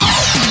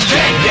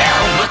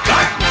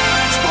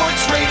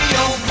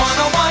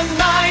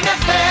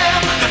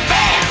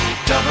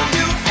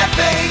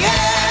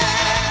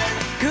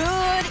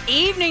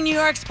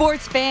York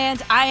sports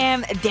fans. I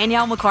am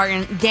Danielle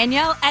McCartan.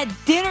 Danielle at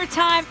dinner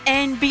time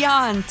and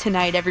beyond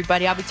tonight,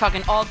 everybody. I'll be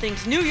talking all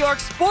things New York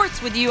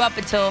sports with you up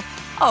until,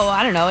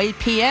 8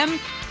 p.m.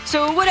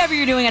 So whatever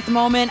you're doing at the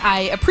moment,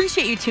 I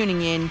appreciate you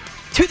tuning in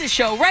to the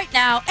show right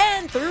now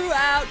and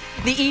throughout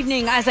the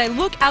evening. As I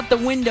look out the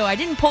window, I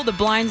didn't pull the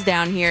blinds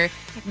down here.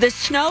 The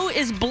snow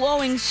is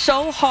blowing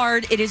so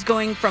hard, it is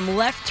going from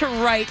left to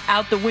right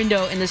out the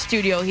window in the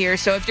studio here.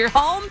 So if you're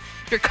home,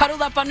 if you're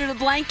cuddled up under the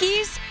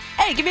blankies,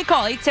 hey, give me a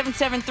call,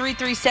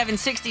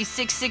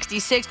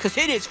 877-337-6666, because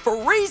it is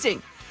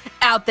freezing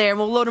out there.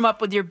 We'll load them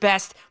up with your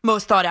best,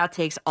 most thought-out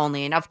takes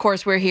only. And, of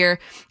course, we're here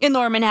in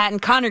Lower Manhattan.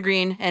 Connor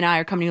Green and I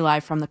are coming to you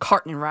live from the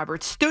Carton and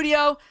Roberts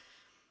studio.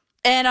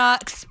 And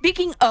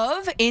speaking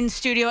of, in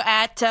studio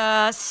at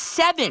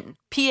 7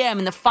 p.m.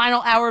 in the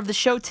final hour of the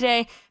show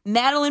today,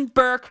 Madeline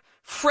Burke,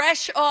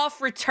 fresh off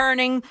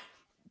returning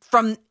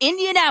from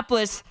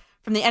Indianapolis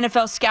from the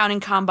NFL Scouting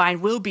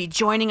Combine, will be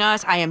joining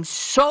us. I am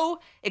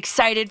so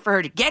excited for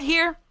her to get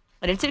here.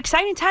 And it's an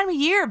exciting time of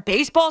year.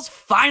 Baseball's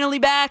finally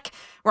back.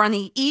 We're on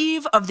the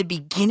eve of the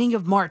beginning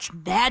of March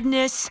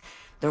Madness.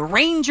 The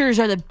Rangers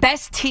are the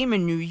best team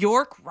in New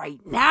York right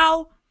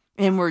now.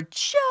 And we're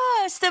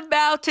just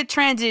about to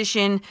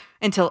transition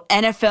until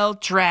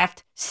NFL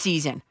draft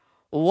season.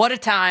 What a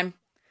time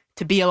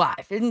to be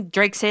alive. Didn't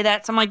Drake say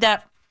that? Something like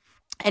that?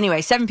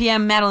 Anyway, 7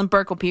 p.m., Madeline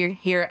Burke will be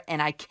here,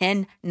 and I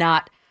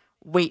cannot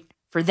wait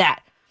for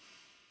that.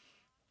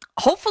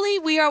 Hopefully,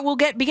 we'll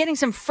be getting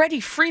some Freddie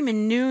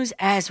Freeman news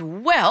as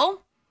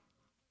well.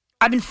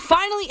 I've been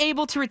finally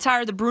able to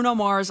retire the Bruno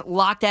Mars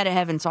Locked Out of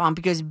Heaven song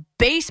because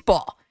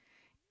baseball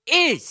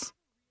is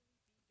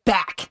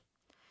back.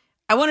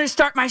 I wanted to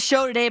start my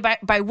show today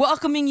by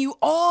welcoming you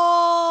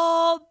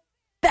all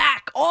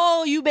back,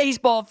 all you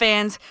baseball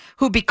fans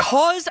who,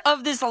 because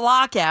of this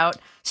lockout,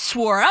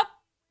 swore up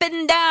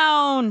and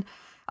down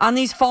on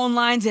these phone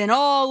lines and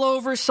all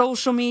over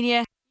social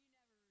media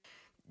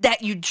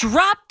that you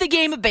dropped the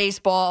game of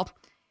baseball,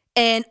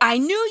 and I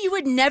knew you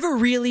would never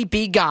really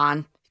be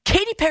gone.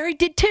 Katy Perry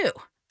did too.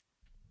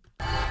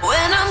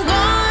 When I'm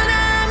gone,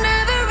 I'm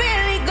never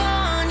really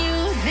gone.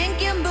 You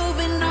think you're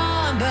moving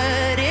on,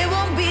 but it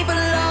won't be for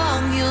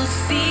long. You'll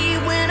see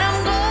when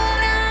I'm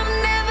gone,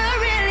 I'm never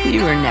really gone.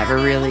 You were never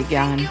really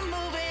gone.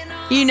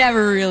 You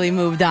never really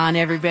moved on,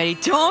 everybody.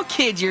 Don't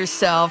kid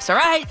yourselves, all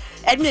right?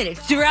 Admit it.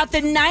 Throughout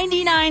the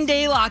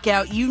 99-day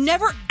lockout, you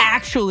never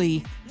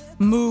actually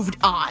moved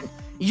on.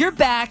 You're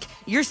back.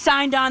 You're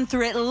signed on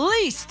through at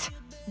least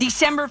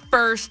December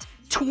 1st,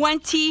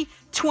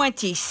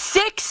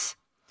 2026,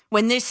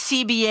 when this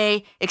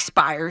CBA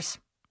expires.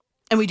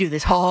 And we do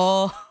this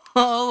all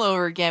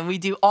over again. We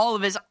do all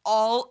of this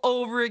all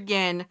over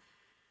again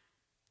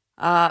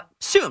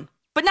soon,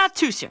 but not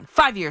too soon,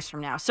 5 years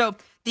from now. So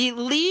the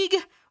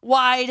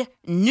league-wide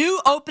new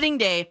opening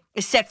day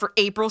is set for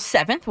April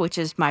 7th, which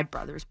is my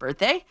brother's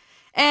birthday.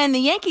 And the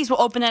Yankees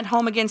will open at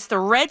home against the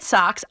Red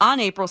Sox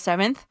on April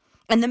 7th.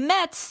 And the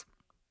Mets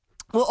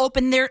will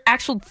open their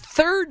actual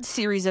third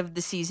series of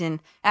the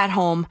season at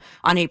home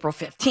on April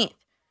 15th.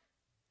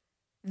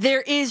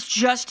 There is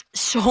just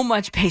so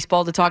much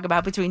baseball to talk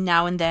about between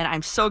now and then.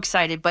 I'm so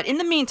excited. But in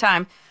the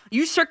meantime,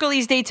 you circle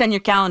these dates on your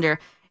calendar.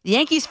 The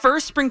Yankees'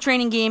 first spring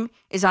training game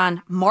is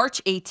on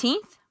March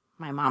 18th,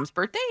 my mom's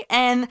birthday,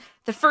 and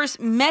the first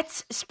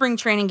Mets spring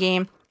training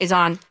game is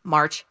on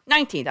March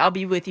 19th. I'll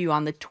be with you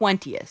on the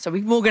 20th. So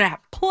we're going to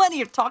have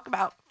plenty to talk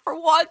about for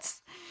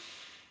once.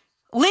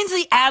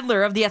 Lindsay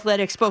Adler of The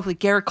Athletic spoke with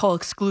Garrett Cole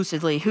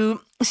exclusively, who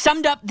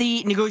summed up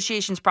the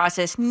negotiations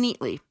process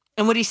neatly.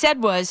 And what he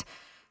said was,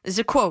 this is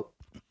a quote,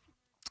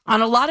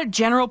 "On a lot of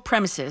general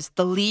premises,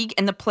 the league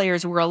and the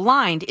players were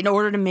aligned in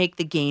order to make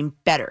the game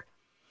better.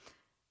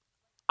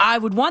 I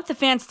would want the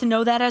fans to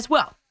know that as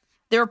well.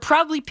 There are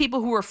probably people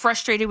who are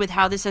frustrated with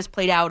how this has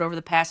played out over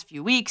the past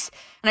few weeks,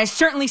 and I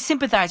certainly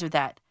sympathize with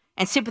that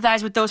and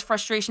sympathize with those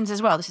frustrations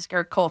as well." This is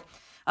Garrett Cole.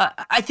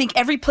 "I think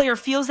every player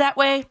feels that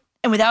way.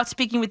 And without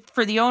speaking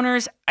for the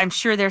owners, I'm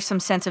sure there's some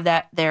sense of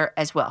that there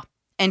as well."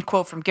 End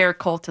quote from Garrett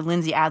Cole to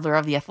Lindsay Adler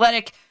of The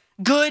Athletic.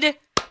 Good.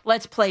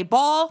 Let's play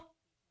ball.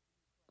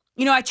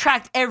 You know, I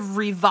tracked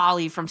every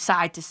volley from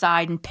side to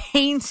side in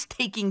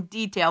painstaking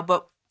detail,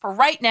 but for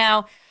right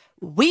now,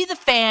 we the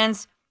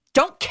fans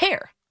don't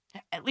care,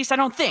 at least I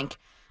don't think,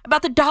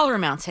 about the dollar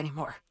amounts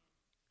anymore.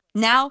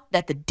 Now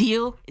that the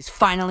deal is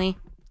finally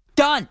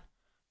done.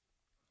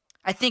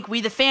 I think we,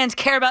 the fans,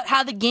 care about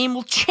how the game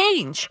will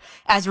change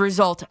as a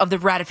result of the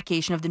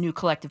ratification of the new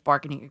collective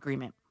bargaining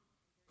agreement.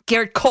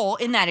 Garrett Cole,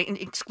 in that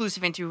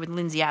exclusive interview with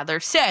Lindsay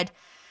Adler, said,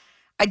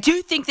 "I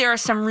do think there are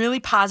some really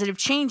positive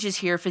changes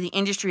here for the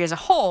industry as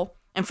a whole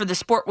and for the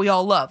sport we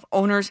all love,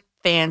 owners,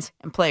 fans,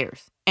 and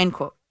players." End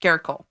quote.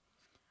 Garrett Cole.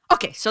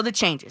 Okay, so the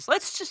changes.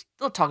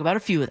 We'll talk about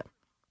a few of them.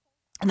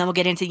 And then we'll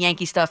get into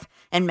Yankee stuff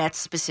and Mets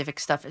specific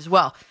stuff as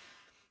well.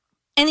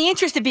 In the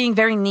interest of being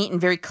very neat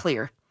and very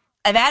clear,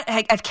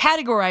 I've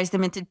categorized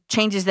them into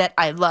changes that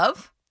I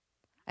love,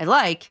 I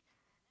like,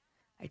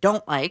 I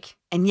don't like,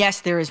 and yes,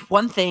 there is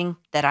one thing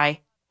that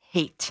I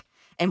hate.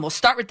 And we'll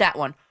start with that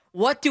one.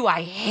 What do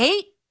I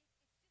hate?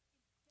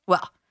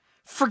 Well,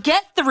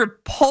 forget the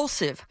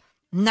repulsive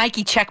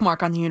Nike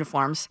checkmark on the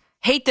uniforms.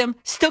 Hate them,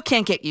 still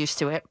can't get used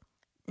to it.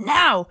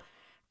 Now,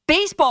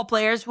 baseball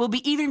players will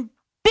be even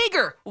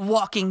bigger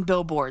walking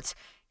billboards.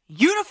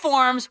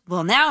 Uniforms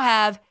will now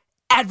have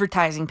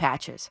advertising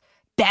patches.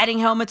 Batting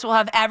helmets will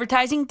have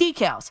advertising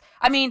decals.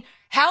 I mean,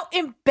 how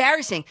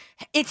embarrassing.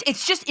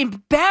 It's just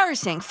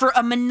embarrassing for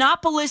a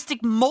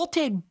monopolistic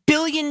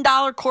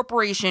multi-billion-dollar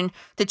corporation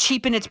to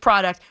cheapen its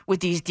product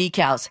with these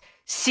decals.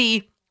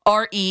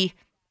 C-R-E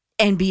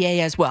NBA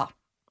as well.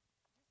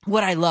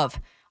 What I love.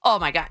 Oh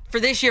my God.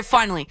 For this year,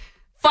 finally,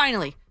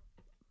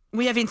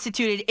 we have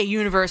instituted a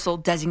universal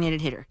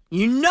designated hitter.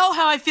 You know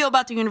how I feel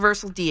about the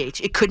universal DH.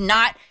 It could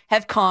not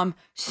have come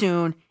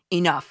soon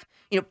enough.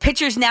 You know,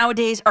 pitchers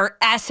nowadays are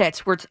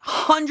assets worth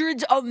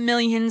hundreds of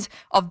millions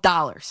of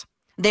dollars.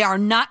 They are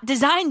not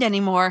designed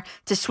anymore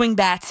to swing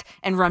bats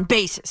and run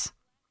bases.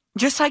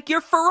 Just like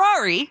your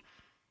Ferrari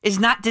is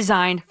not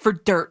designed for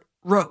dirt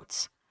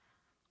roads.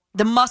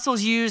 The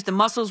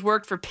muscles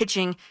worked for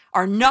pitching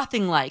are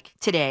nothing like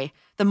today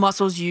the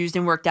muscles used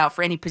and worked out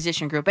for any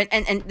position group.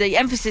 And the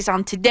emphasis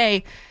on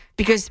today,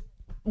 because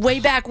way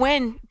back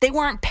when, they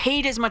weren't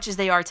paid as much as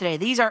they are today.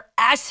 These are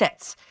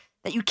assets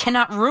that you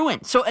cannot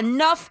ruin. So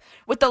enough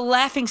with the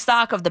laughing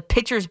stock of the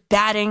pitchers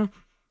batting.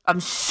 I'm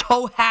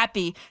so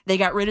happy they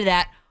got rid of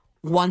that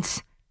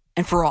once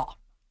and for all.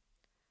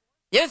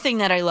 The other thing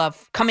that I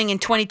love coming in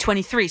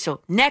 2023, so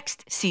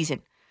next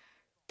season,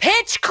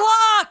 pitch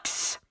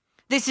clocks.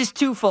 This is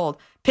twofold.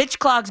 Pitch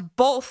clocks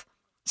both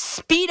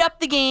speed up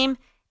the game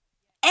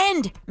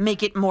and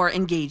make it more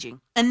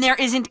engaging. And there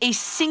isn't a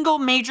single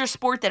major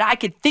sport that I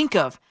could think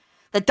of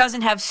that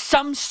doesn't have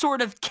some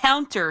sort of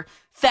counter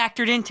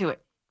factored into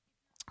it.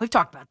 We've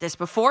talked about this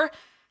before.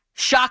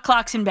 Shot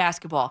clocks in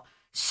basketball.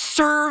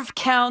 Serve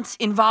counts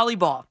in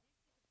volleyball.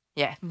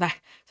 Yeah,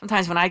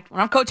 sometimes when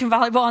I'm coaching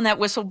volleyball and that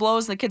whistle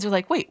blows and the kids are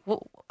like, wait,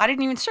 well, I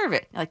didn't even serve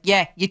it. Like,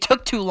 yeah, you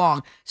took too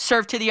long.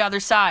 Serve to the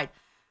other side.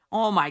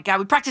 Oh my God,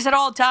 we practice that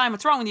all the time.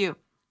 What's wrong with you?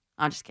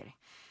 I'm just kidding.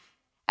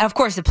 And of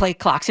course, the play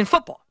clocks in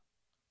football.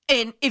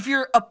 And if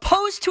you're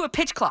opposed to a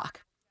pitch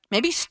clock,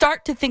 maybe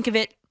start to think of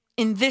it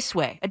in this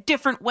way, a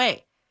different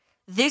way.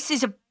 This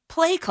is a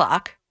play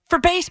clock for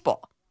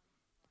baseball.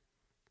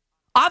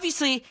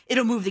 Obviously,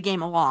 it'll move the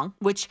game along,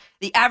 which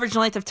the average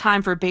length of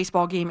time for a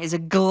baseball game is a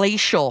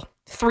glacial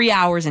 3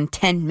 hours and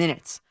 10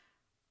 minutes.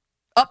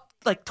 Up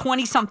like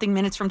 20-something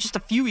minutes from just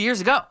a few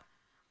years ago.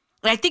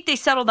 And I think they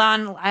settled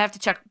on, I have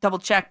to double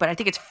check, but I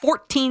think it's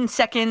 14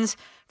 seconds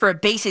for a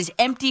bases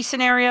empty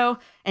scenario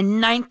and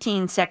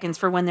 19 seconds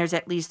for when there's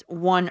at least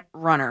one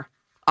runner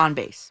on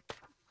base.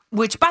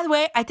 Which, by the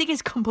way, I think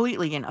is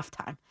completely enough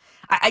time.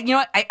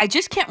 I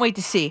just can't wait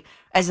to see,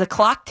 as the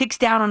clock ticks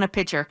down on a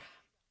pitcher,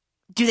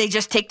 do they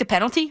just take the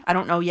penalty? I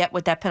don't know yet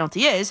what that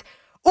penalty is.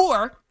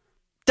 Or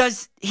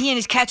does he and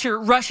his catcher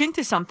rush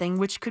into something,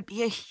 which could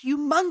be a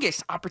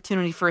humongous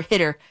opportunity for a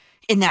hitter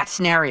in that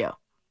scenario?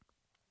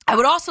 I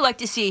would also like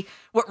to see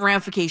what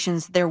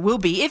ramifications there will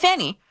be, if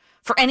any,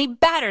 for any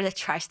batter that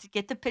tries to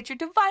get the pitcher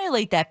to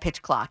violate that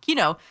pitch clock. You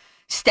know,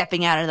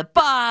 stepping out of the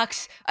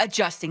box,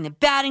 adjusting the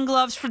batting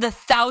gloves for the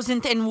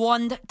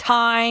 1,001th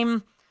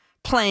time,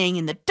 playing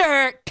in the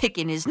dirt,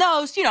 picking his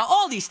nose, you know,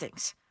 all these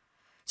things.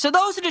 So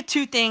those are the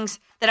two things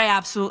that I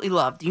absolutely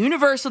love, the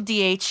universal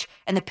DH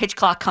and the pitch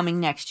clock coming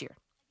next year.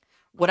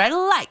 What I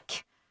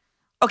like,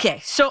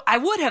 okay, so I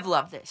would have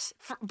loved this,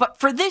 but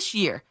for this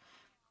year,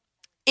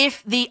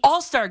 if the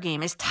All-Star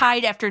game is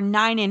tied after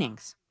 9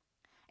 innings,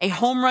 a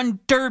home run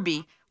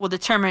derby will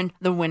determine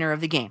the winner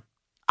of the game.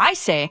 I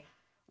say,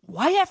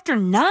 why after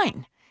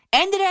 9?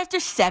 End it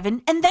after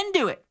 7 and then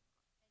do it.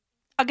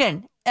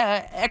 Again,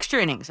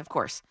 extra innings, of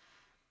course.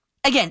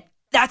 Again,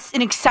 that's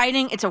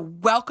it's a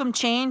welcome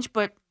change,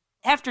 but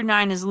after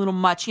 9 is a little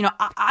much. You know,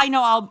 I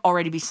know I'll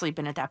already be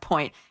sleeping at that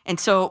point, and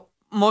so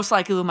most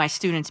likely will my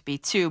students be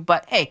too,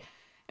 but hey,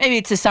 maybe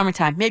it's the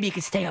summertime. Maybe you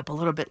could stay up a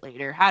little bit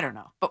later. I don't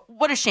know. But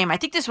what a shame. I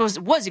think this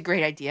was a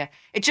great idea.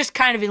 It just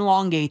kind of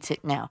elongates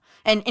it now.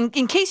 And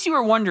in case you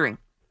were wondering,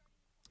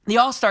 the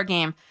All-Star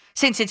game,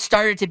 since it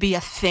started to be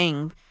a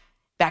thing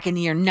back in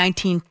the year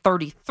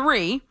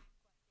 1933,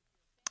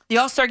 the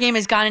All-Star game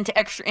has gone into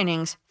extra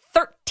innings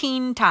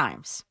 13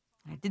 times.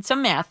 I did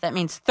some math. That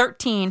means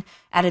 13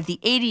 out of the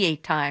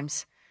 88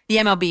 times the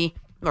MLB,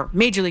 or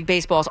Major League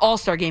Baseball's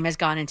All-Star game, has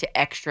gone into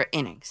extra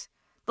innings.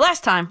 The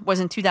last time was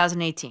in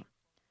 2018.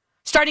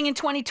 Starting in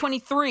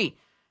 2023,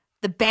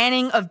 the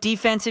banning of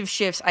defensive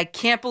shifts. I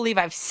can't believe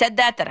I've said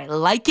that I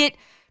like it.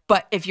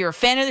 But if you're a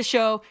fan of the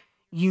show,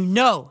 you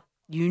know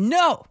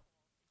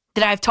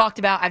that I've talked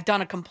about, I've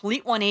done a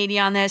complete 180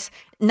 on this,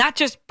 not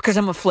just because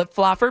I'm a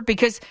flip-flopper,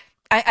 because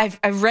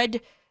I've read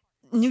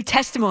new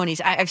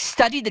testimonies. I've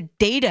studied the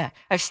data.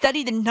 I've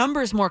studied the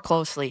numbers more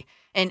closely.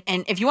 And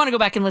if you want to go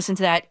back and listen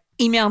to that,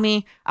 email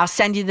me. I'll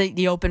send you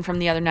the open from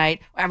the other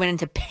night. I went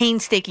into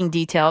painstaking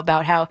detail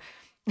about how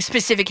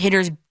specific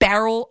hitters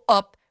barrel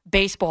up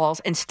baseballs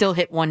and still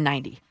hit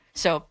 190.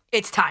 So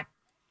it's time.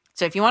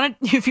 So if you want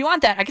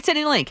that, I can send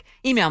you a link.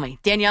 Email me,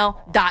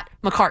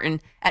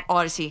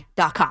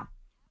 Danielle.McCartan@Odyssey.com.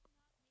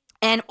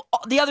 And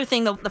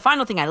the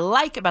final thing I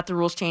like about the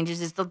rules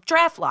changes is the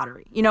draft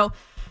lottery.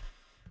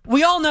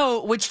 We all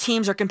know which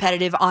teams are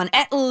competitive on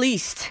at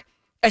least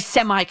a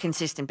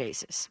semi-consistent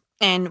basis.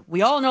 And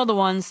we all know the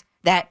ones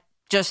that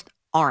just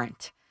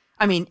aren't.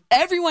 I mean,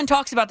 everyone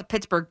talks about the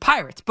Pittsburgh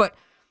Pirates, but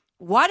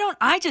why don't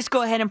I just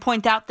go ahead and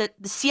point out that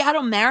the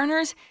Seattle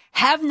Mariners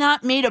have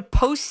not made a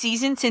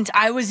postseason since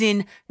I was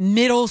in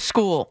middle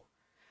school.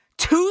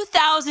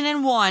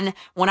 2001,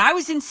 when I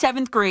was in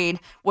 7th grade,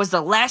 was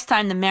the last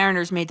time the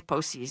Mariners made the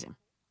postseason.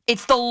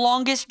 It's the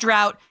longest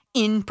drought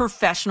in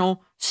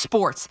professional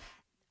sports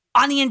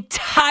on the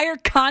entire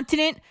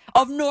continent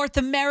of North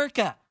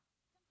America.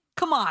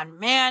 Come on,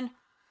 man.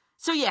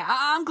 So yeah,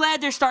 I'm glad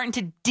they're starting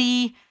to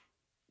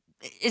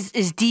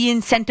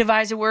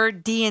de-incentivize a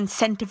word?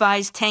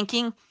 De-incentivize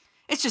tanking.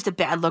 It's just a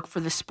bad look for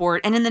the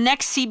sport. And in the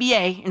next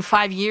CBA in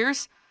 5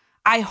 years,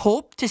 I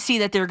hope to see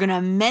that they're going to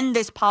amend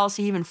this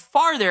policy even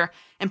farther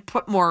and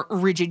put more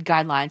rigid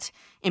guidelines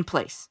in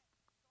place.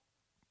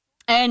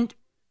 And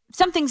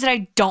some things that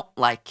I don't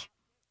like.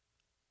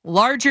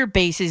 Larger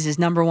bases is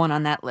number one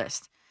on that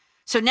list.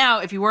 So now,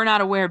 if you were not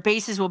aware,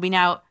 bases will be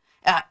now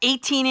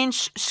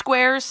 18-inch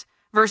squares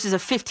versus a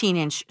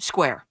 15-inch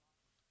square.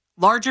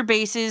 Larger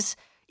bases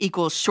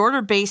equals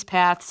shorter base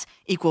paths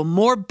equal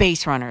more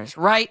base runners,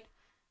 right?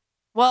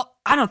 Well,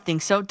 I don't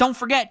think so. Don't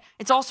forget,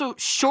 it's also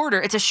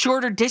shorter. It's a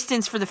shorter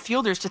distance for the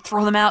fielders to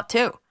throw them out,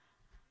 too.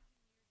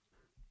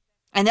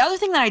 And the other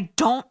thing that I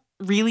don't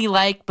really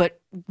like,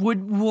 but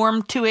would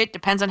warm to it,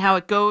 depends on how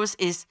it goes,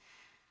 is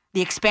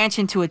the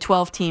expansion to a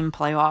 12-team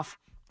playoff.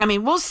 I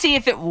mean, we'll see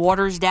if it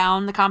waters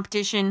down the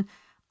competition.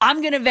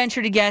 I'm going to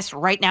venture to guess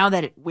right now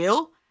that it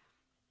will.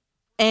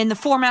 And the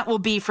format will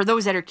be, for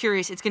those that are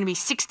curious, it's going to be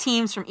 6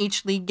 teams from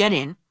each league get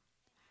in.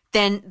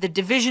 Then the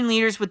division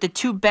leaders with the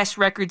 2 best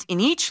records in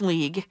each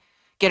league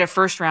get a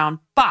first-round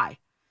bye.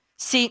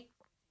 See,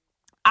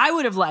 I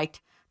would have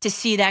liked to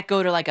see that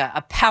go to like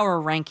a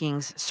power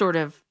rankings sort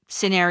of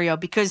scenario,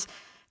 because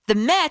the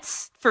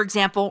Mets, for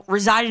example,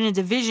 reside in a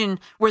division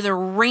where the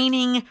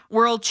reigning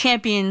World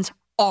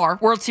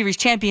Series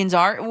champions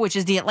are, which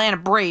is the Atlanta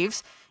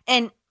Braves.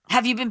 And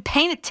have you been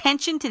paying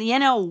attention to the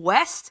NL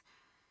West?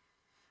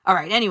 All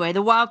right, anyway,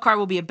 the wild card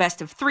will be a best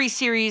of 3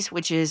 series,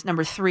 which is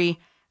number 3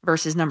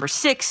 versus number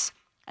 6,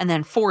 and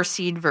then 4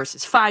 seed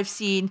versus 5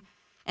 seed.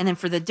 And then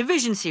for the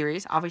division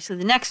series, obviously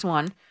the next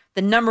one,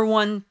 the number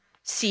 1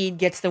 seed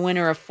gets the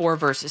winner of 4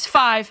 versus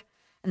 5,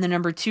 and the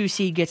number 2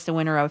 seed gets the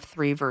winner of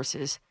 3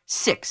 versus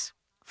 6.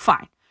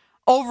 Fine.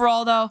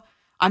 Overall, though,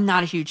 I'm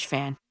not a huge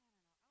fan.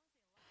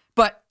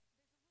 But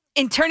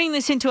in turning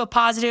this into a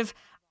positive,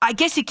 I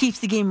guess it keeps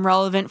the game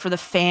relevant for the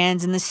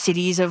fans and the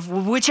cities of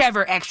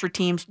whichever extra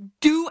teams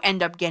do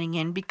end up getting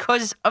in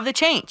because of the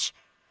change.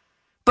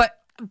 But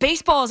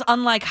baseball is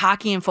unlike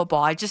hockey and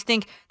football. I just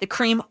think the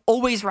cream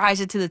always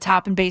rises to the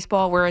top in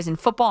baseball, whereas in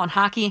football and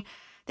hockey,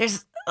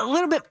 there's a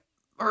little bit,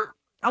 or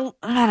I don't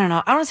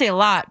know, I don't want to say a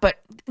lot,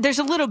 but there's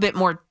a little bit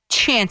more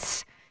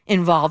chance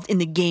involved in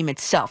the game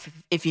itself,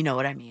 if you know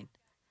what I mean.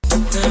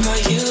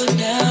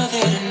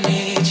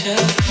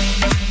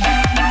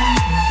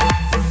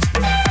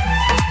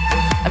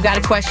 I've got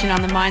a question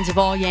on the minds of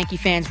all Yankee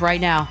fans right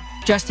now.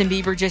 Justin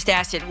Bieber just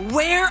asked it.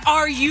 Where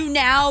are you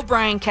now,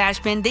 Brian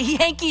Cashman? The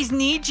Yankees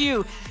need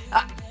you.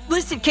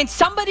 Listen, can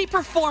somebody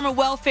perform a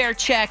welfare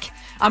check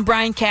on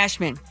Brian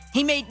Cashman?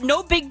 He made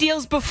no big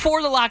deals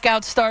before the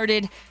lockout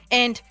started,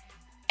 and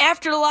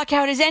after the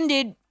lockout has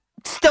ended,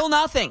 still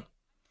nothing.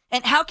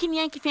 And how can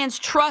Yankee fans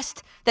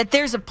trust that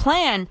there's a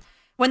plan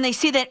when they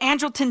see that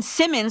Andrelton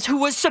Simmons, who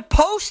was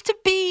supposed to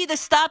be the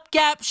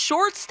stopgap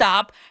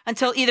shortstop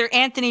until either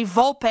Anthony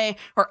Volpe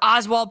or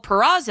Oswald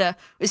Peraza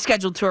is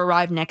scheduled to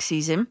arrive next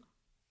season.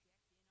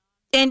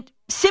 And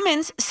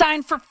Simmons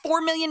signed for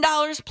 $4 million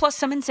plus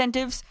some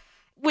incentives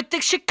with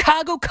the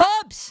Chicago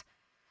Cubs.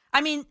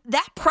 I mean,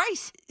 that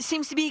price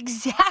seems to be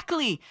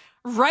exactly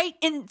right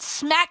in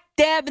smack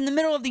dab in the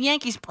middle of the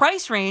Yankees'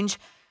 price range.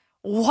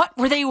 What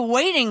were they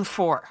waiting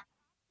for?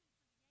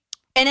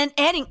 And then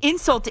adding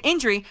insult to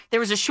injury,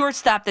 there was a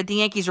shortstop that the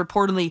Yankees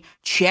reportedly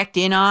checked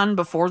in on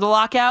before the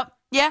lockout.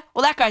 Yeah,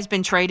 well, that guy's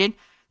been traded.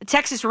 The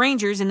Texas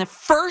Rangers, in the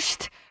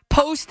first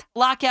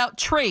post-lockout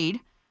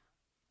trade,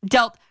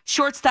 dealt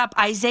shortstop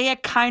Isaiah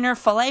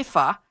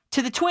Kiner-Falefa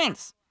to the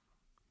Twins.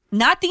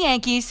 Not the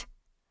Yankees,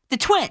 the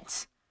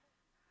Twins.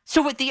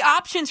 So with the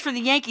options for the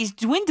Yankees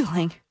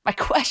dwindling, my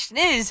question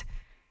is,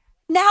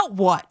 now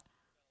what?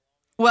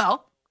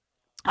 Well,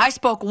 I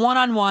spoke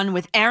one-on-one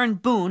with Aaron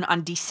Boone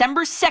on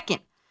December 2nd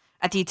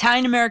at the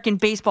Italian-American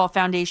Baseball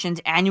Foundation's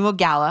annual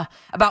gala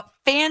about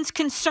fans'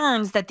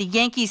 concerns that the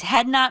Yankees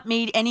had not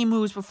made any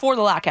moves before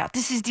the lockout.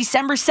 This is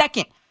December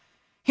 2nd.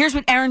 Here's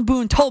what Aaron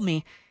Boone told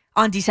me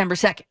on December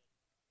 2nd.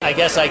 I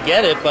guess I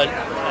get it, but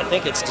I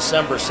think it's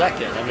December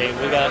 2nd. I mean,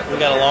 we got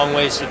a long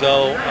ways to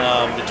go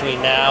between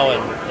now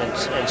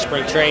and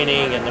spring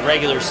training and the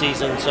regular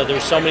season, so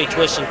there's so many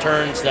twists and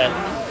turns that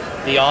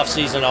the off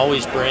season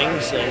always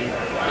brings, and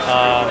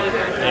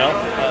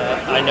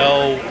I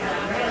know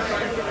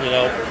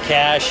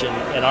Cash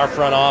and our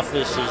front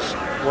office is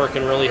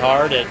working really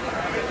hard at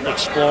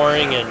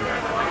exploring and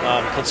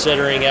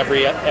considering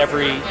every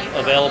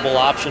available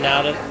option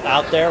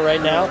out there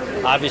right now.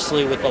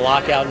 Obviously, with the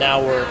lockout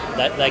now,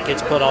 that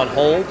gets put on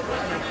hold,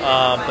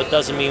 but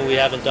doesn't mean we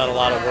haven't done a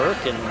lot of work,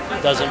 and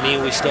doesn't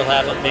mean we still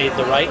haven't made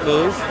the right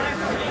move,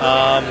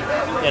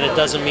 and it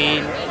doesn't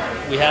mean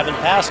we haven't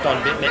passed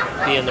on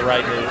being the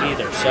right move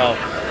either. So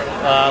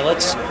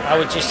I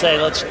would just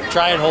say let's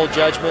try and hold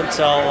judgment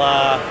till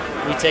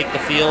we take the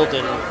field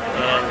and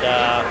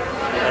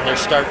there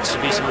starts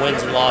to be some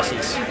wins and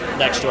losses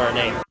next to our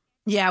name.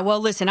 Yeah, well,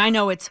 listen, I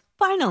know it's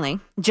finally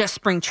just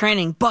spring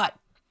training, but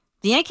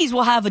the Yankees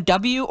will have a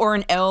W or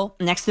an L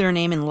next to their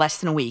name in less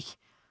than a week.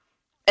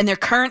 And their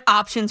current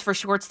options for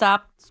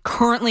shortstop,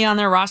 currently on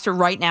their roster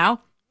right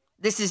now,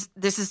 this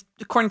is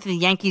according to the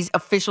Yankees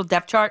official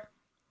depth chart,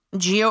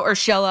 Gio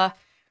Urshela,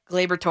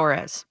 Gleyber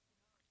Torres.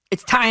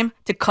 It's time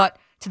to cut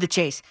to the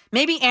chase.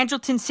 Maybe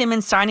Andrelton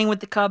Simmons signing with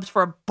the Cubs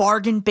for a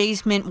bargain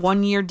basement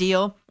 1-year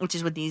deal, which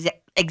is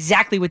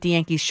exactly what the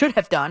Yankees should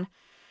have done.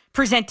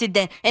 Presented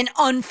an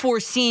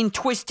unforeseen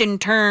twist and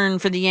turn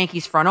for the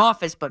Yankees front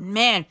office. But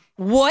man,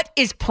 what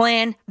is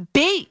plan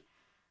B?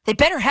 They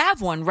better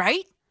have one,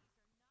 right?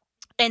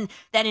 And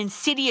that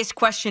insidious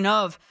question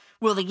of,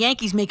 will the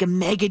Yankees make a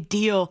mega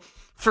deal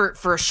for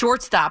a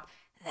shortstop?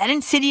 That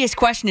insidious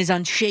question is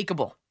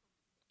unshakable.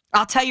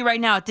 I'll tell you right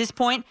now, at this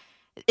point,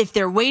 if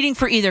they're waiting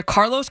for either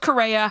Carlos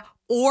Correa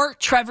or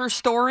Trevor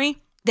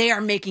Story, they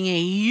are making a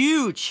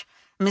huge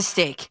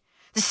mistake.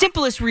 The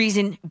simplest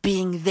reason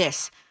being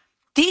this.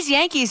 These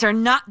Yankees are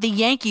not the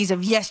Yankees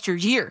of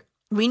yesteryear.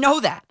 We know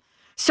that.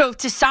 So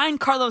to sign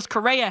Carlos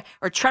Correa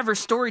or Trevor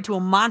Story to a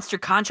monster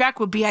contract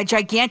would be a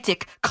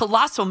gigantic,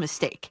 colossal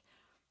mistake.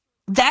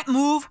 That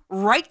move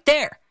right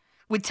there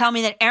would tell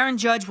me that Aaron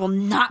Judge will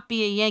not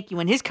be a Yankee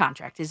when his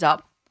contract is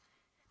up.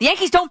 The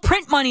Yankees don't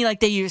print money like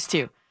they used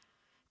to.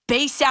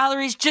 Base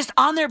salaries just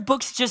on their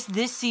books just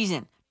this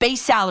season.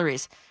 Base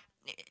salaries.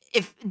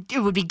 If it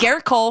would be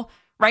Garrett Cole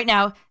right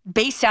now,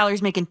 base salary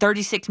is making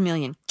 $36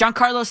 million.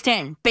 Giancarlo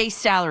Stanton, base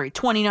salary,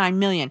 $29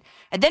 million.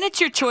 And then it's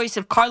your choice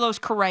of Carlos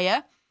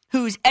Correa,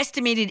 whose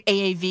estimated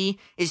AAV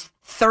is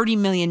 $30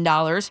 million,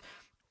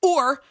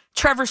 or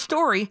Trevor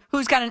Story,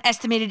 who's got an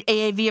estimated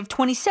AAV of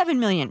 $27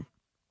 million.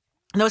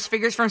 And those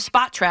figures from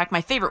Spot Track,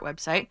 my favorite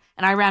website,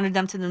 and I rounded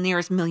them to the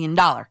nearest $1 million.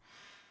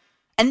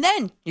 And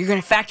then you're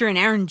going to factor in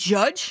Aaron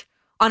Judge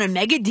on a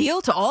mega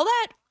deal to all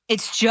that?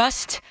 It's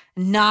just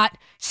not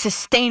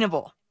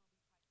sustainable.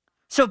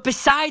 So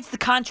besides the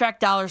contract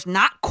dollars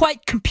not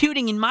quite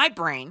computing in my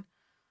brain,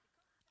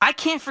 I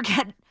can't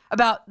forget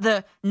about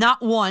the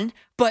not one,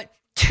 but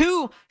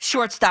 2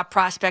 shortstop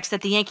prospects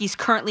that the Yankees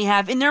currently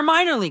have in their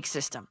minor league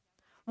system.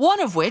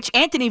 One of which,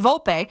 Anthony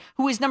Volpe,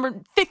 who is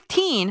number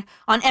 15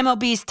 on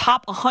MLB's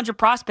top 100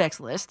 prospects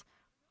list.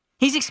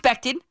 He's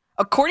expected,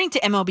 according to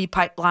MLB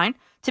Pipeline,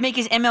 to make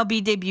his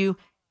MLB debut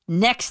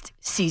next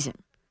season.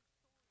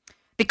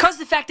 Because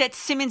the fact that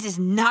Simmons is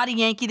not a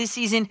Yankee this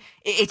season,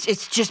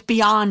 it's just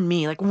beyond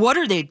me. Like, what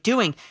are they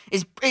doing?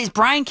 Is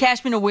Brian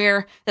Cashman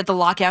aware that the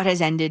lockout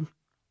has ended?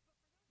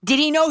 Did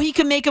he know he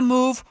could make a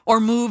move or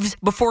moves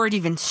before it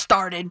even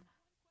started?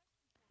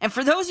 And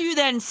for those of you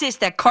that insist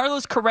that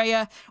Carlos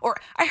Correa, or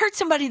I heard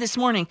somebody this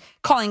morning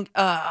calling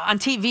on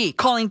TV,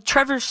 calling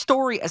Trevor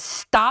Story a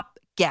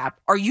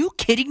stopgap. Are you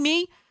kidding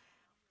me?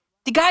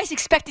 The guy's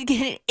expected to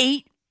get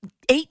an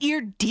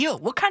eight-year deal.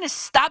 What kind of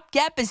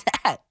stopgap is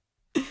that?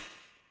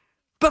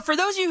 But for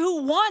those of you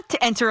who want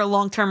to enter a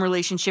long-term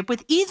relationship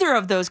with either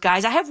of those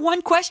guys, I have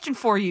one question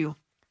for you.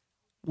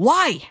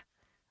 Why?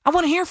 I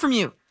want to hear from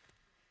you.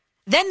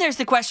 Then there's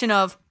the question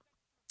of,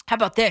 how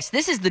about this?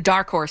 This is the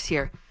dark horse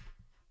here.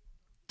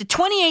 The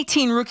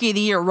 2018 Rookie of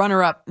the Year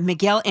runner-up,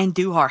 Miguel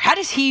Andujar. How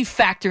does he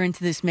factor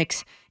into this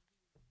mix,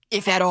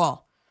 if at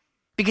all?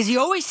 Because he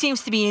always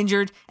seems to be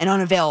injured and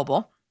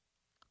unavailable.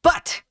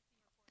 But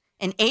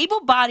an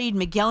able-bodied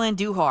Miguel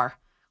Andujar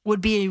would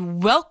be a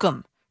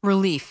welcome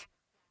relief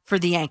for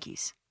the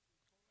Yankees.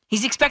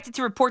 He's expected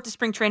to report to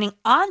spring training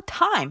on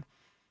time.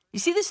 You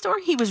see this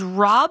story? He was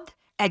robbed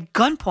at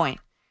gunpoint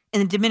in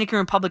the Dominican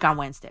Republic on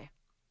Wednesday.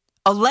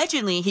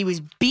 Allegedly, he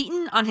was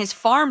beaten on his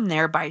farm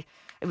there by,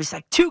 it was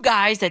like 2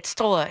 guys that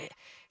stole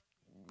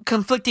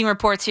conflicting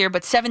reports here,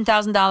 but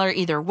 $7,000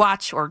 either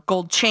watch or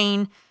gold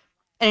chain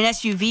and an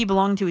SUV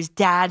belonging to his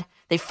dad.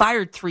 They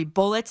fired 3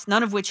 bullets,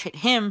 none of which hit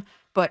him,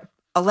 but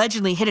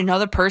allegedly hit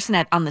another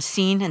person on the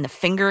scene in the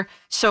finger.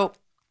 So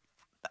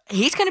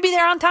he's going to be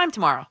there on time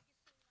tomorrow.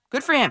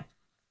 Good for him.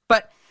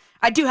 But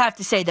I do have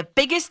to say, the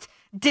biggest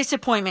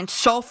disappointment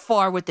so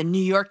far with the New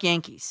York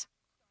Yankees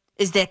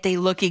is that they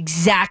look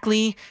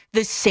exactly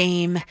the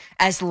same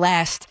as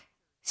last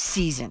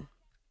season.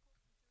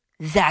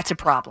 That's a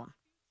problem.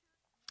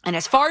 And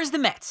as far as the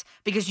Mets,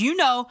 because you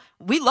know,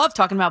 we love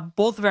talking about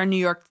both of our New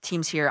York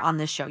teams here on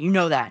this show. You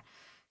know that.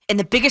 And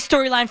the biggest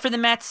storyline for the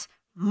Mets,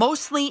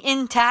 mostly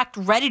intact,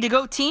 ready to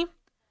go team,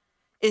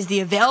 is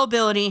the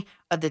availability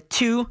of the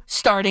 2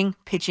 starting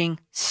pitching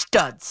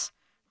studs,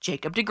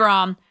 Jacob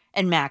deGrom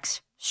and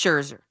Max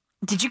Scherzer.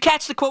 Did you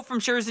catch the quote from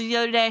Scherzer the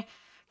other day?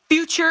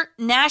 future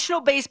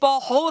National Baseball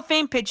Hall of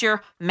Fame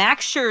pitcher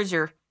Max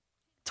Scherzer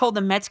told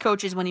the Mets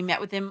coaches when he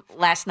met with him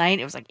last night,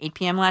 it was like 8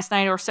 p.m. last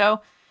night or so,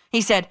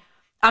 he said,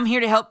 "I'm here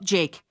to help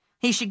Jake.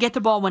 He should get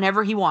the ball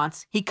whenever he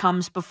wants. He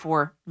comes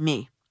before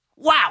me."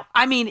 Wow.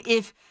 I mean,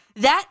 if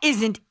that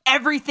isn't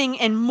everything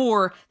and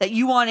more that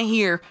you want to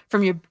hear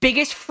from your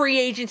biggest free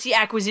agency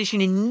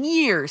acquisition in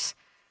years,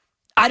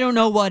 I don't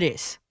know what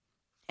is.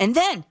 And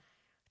then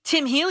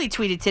Tim Healy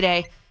tweeted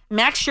today,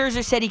 Max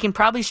Scherzer said he can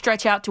probably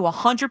stretch out to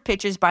 100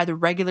 pitches by the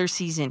regular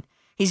season.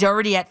 He's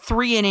already at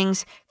 3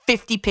 innings,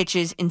 50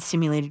 pitches in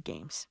simulated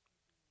games.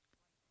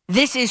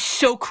 This is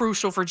so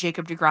crucial for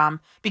Jacob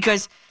deGrom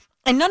because,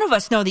 and none of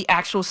us know the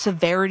actual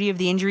severity of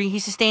the injury he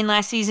sustained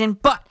last season,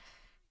 but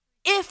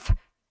if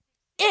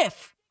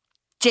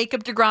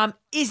Jacob deGrom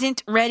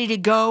isn't ready to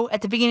go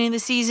at the beginning of the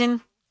season,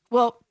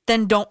 well,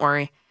 then don't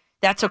worry.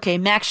 That's okay.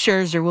 Max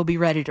Scherzer will be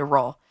ready to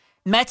roll.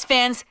 Mets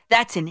fans,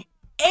 that's an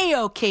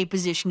A-OK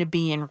position to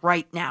be in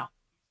right now.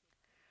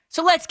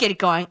 So let's get it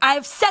going.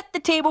 I've set the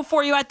table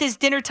for you at this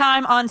dinner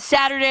time on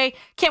Saturday.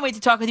 Can't wait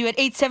to talk with you at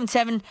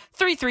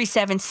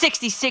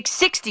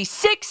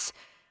 877-337-6666.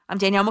 I'm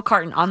Danielle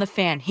McCartan on The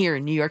Fan here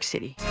in New York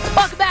City.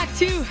 Welcome back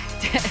to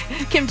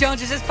Kim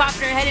Jones is just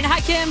popping her head in.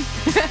 Hi, Kim.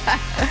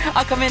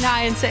 I'll come in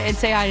high and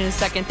say hi in a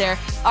second there.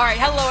 All right,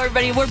 hello,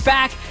 everybody. We're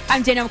back.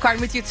 I'm Danielle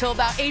McCartan with you till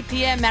about 8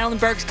 p.m. Madeline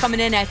Burke's coming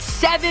in at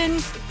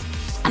 7.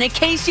 And in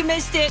case you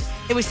missed it,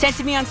 it was sent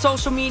to me on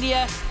social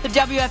media, the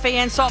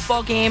WFAN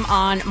softball game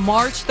on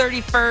March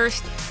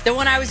 31st, the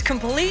one I was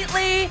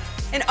completely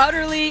and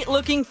utterly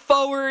looking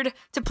forward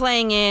to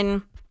playing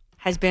in,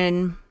 has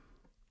been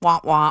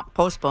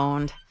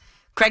postponed.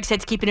 Craig said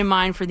to keep it in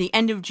mind for the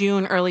end of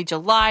June, early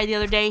July the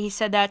other day. He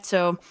said that.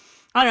 So,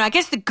 I don't know. I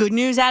guess the good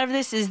news out of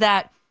this is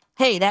that,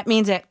 hey, that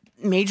means that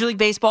Major League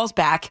Baseball's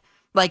back,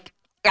 like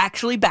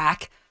actually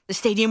back. The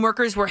stadium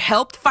workers were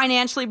helped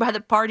financially by the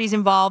parties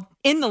involved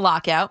in the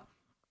lockout.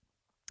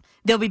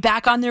 They'll be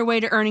back on their way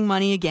to earning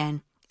money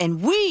again.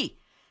 And we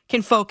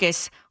can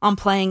focus on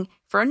playing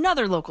for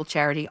another local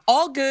charity.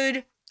 All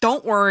good.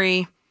 Don't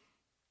worry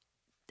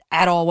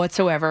at all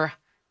whatsoever.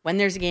 When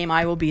there's a game,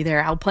 I will be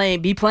there. I'll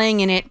be playing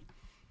in it.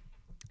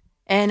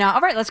 And all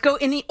right, let's go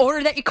in the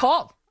order that you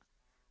called.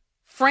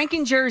 Frank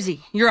in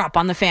Jersey, you're up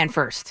on The Fan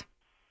first.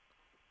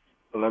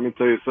 Let me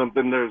tell you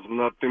something. There's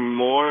nothing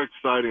more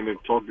exciting than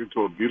talking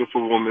to a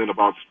beautiful woman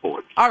about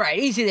sports. All right,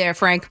 easy there,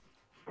 Frank.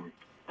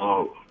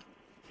 Oh,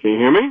 can you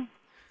hear me?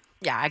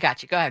 Yeah, I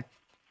got you. Go ahead.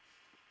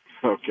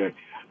 Okay.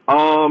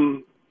 I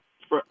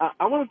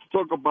wanted to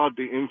talk about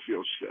the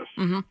infield shift.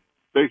 Mm-hmm.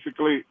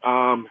 Basically,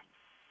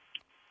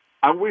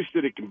 I wish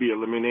that it can be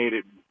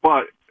eliminated,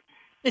 but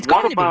it's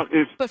going to be.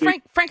 If but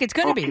Frank, it's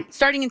going to be.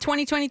 Starting in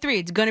 2023,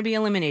 it's going to be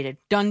eliminated.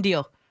 Done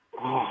deal.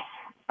 Oh,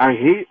 I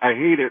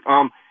hate it.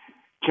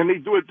 Can they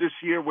do it this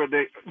year where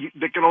they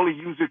can only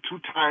use it 2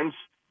 times,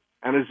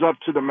 and it's up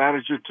to the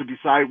manager to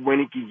decide when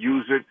he can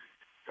use it?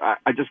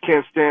 I just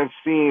can't stand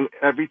seeing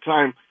every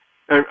time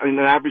an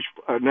average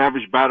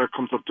batter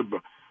comes up to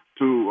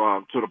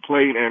the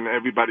plate and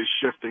everybody's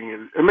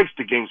shifting. It makes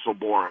the game so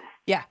boring.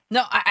 Yeah,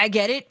 no, I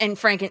get it, and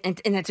Frank,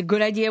 and that's a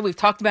good idea. We've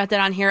talked about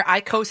that on here.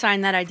 I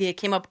co-signed that idea. It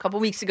came up a couple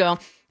weeks ago.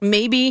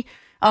 Maybe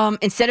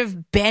instead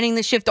of banning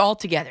the shift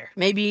altogether,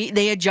 maybe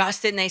they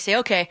adjust it and they say,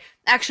 okay,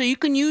 actually you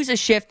can use a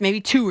shift maybe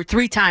 2 or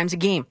 3 times a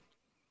game.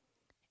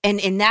 And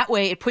in that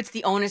way, it puts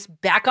the onus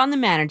back on the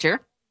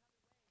manager,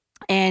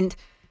 and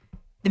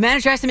the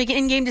manager has to make an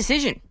in-game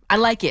decision. I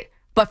like it.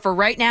 But for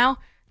right now,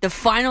 the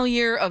final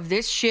year of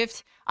this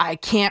shift, I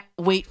can't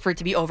wait for it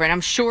to be over. And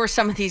I'm sure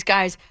some of these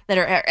guys that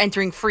are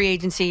entering free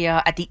agency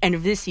at the end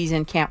of this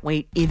season can't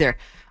wait either.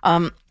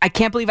 I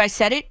can't believe I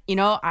said it. You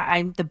know,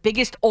 I'm the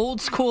biggest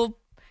old school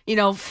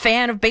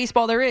fan of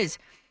baseball there is.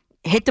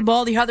 Hit the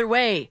ball the other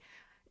way,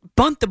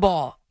 bunt the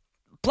ball,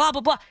 blah,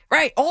 blah, blah.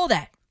 Right, all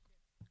that.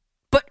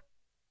 But,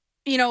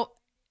 and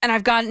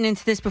I've gotten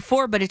into this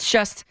before, but it's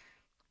just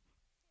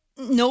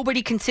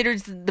nobody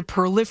considers the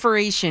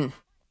proliferation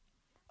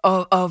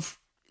of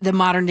the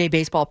modern day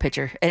baseball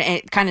pitcher. And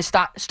it kind of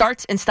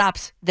starts and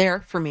stops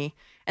there for me.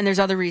 And there's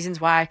other reasons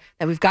why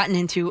that we've gotten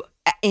into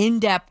in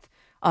depth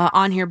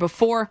on here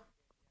before.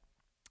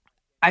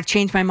 I've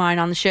changed my mind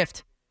on the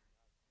shift.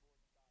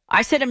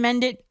 I said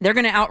amend it. They're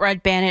going to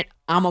outright ban it.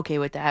 I'm okay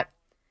with that.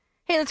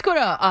 Hey, let's go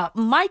to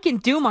Mike in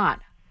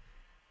Dumont.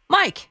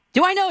 Mike,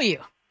 do I know you?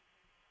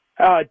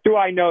 Do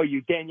I know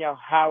you? Danielle,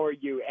 how are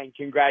you? And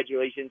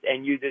congratulations,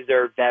 and you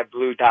deserve that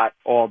blue dot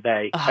all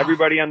day. Oh.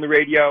 Everybody on the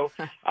radio,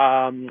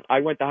 I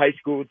went to high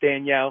school with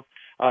Danielle.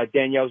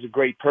 Danielle's a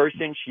great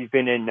person. She's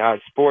been in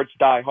sports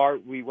die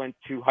hard. We went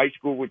to high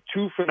school with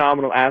 2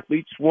 phenomenal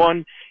athletes,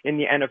 one in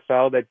the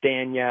NFL that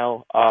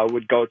Danielle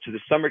would go to the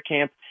summer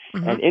camp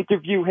and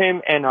interview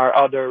him, and our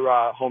other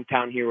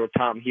hometown hero,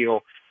 Tom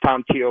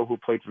Teal, who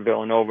played for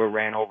Villanova,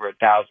 ran over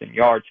 1,000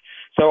 yards.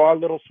 So our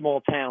little small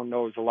town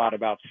knows a lot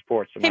about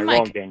sports. Am I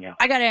wrong, Danielle?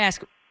 I got to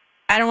ask,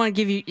 I don't want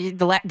to give you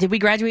did we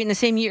graduate in the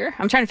same year?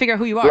 I'm trying to figure out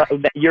who you are.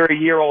 You're a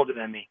year older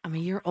than me. I'm a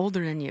year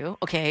older than you.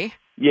 Okay.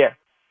 Yeah.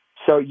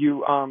 So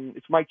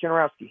it's Mike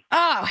Generowski.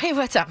 Oh, hey,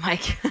 what's up,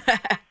 Mike?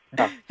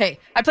 No. Hey,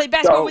 I played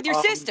basketball So, with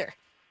your sister.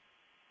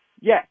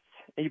 Yes.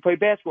 And you play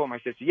basketball with my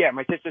sister. Yeah,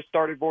 my sister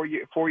started 4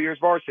 years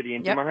varsity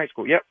in my high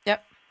school. Yep.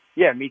 Yep.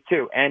 Yeah, me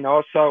too. And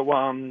also,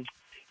 and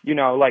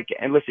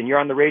listen, you're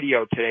on the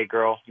radio today,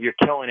 girl. You're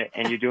killing it,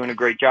 and you're doing a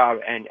great job.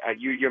 And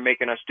you're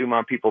making us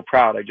Dumont people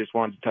proud. I just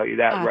wanted to tell you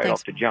that right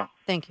Thanks, off the man. jump.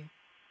 Thank you.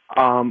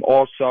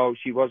 Also,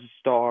 she was a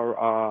star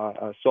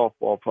a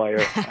softball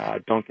player.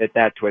 Don't get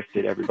that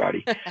twisted,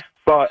 everybody.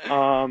 But,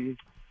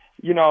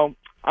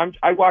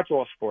 I watch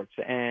all sports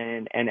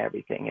and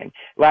everything. And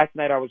last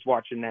night I was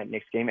watching that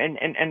Knicks game. And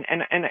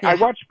I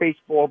watch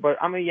baseball, but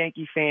I'm a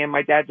Yankee fan.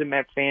 My dad's a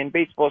Met fan.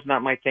 Baseball's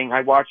not my thing.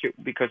 I watch it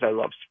because I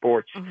love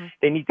sports. Mm-hmm.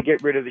 They need to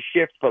get rid of the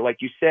shift. But like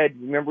you said,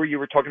 remember you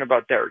were talking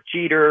about Derek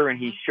Jeter, and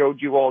he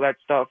showed you all that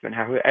stuff and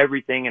how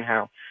everything and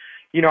how,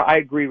 I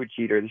agree with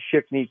Jeter. The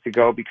shift needs to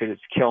go because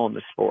it's killing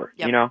the sport,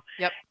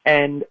 Yep.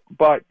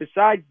 But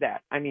besides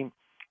that, I mean,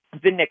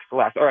 the Knicks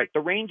last. All right,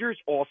 the Rangers,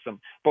 awesome.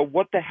 But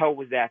what the hell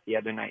was that the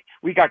other night?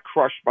 We got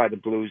crushed by the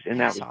Blues, and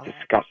that was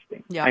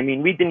disgusting. Yep. I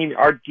mean, we didn't even –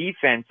 our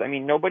defense, I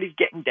mean, nobody's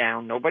getting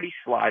down. Nobody's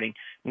sliding.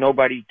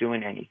 Nobody's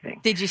doing anything.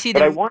 Did you see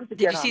the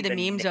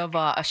memes of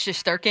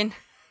Shesterkin?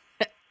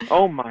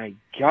 Oh, my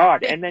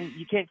God. And then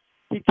you can't –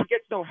 he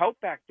gets no help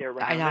back there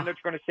right now. And then they're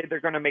going to say they're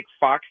going to make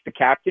Fox the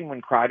captain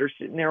when Kreider's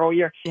sitting there all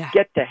year. Yeah.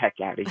 Get the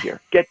heck out of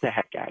here. Get the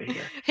heck out of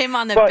here. Him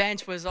on the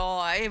bench was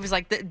it was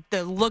like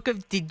the look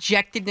of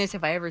dejectedness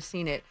if I ever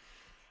seen it.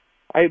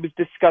 It was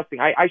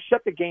disgusting. I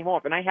shut the game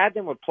off, and I had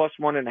them with plus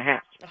 1.5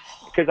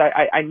 because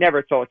I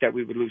never thought that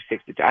we would lose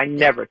 6-2. I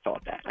never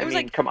thought that. I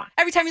mean, come on.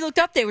 Every time you looked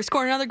up, they were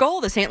scoring another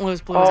goal, the St. Louis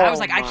Blues. I was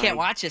like, I can't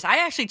watch this. I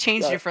actually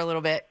changed it for a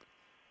little bit.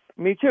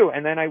 Me too.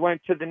 And then I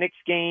went to the Knicks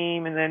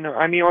game, and then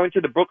I went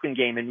to the Brooklyn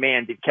game, and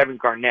man, did Kevin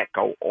Garnett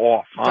go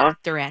off, huh?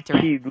 Durant.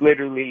 He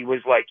literally was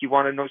like, "You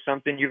want to know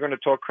something? You're going to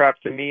talk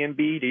crap to me,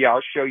 Embiid? Yeah,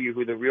 I'll show you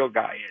who the real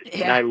guy is."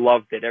 Yeah. And I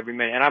loved it every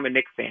minute. And I'm a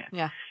Knicks fan.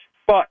 Yeah.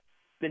 But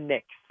the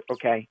Knicks,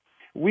 okay,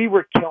 we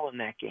were killing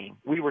that game.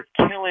 We were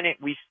killing it.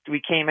 We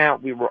came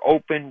out. We were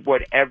open.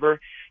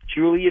 Whatever.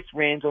 Julius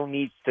Randle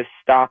needs to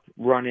stop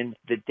running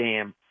the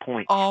damn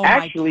point. Oh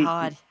Actually,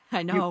 my God!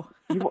 I know.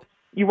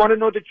 You want to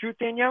know the truth,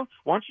 Danielle?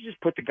 Why don't you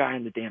just put the guy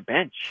on the damn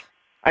bench?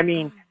 I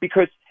mean,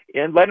 because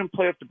and let him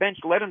play off the bench.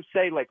 Let him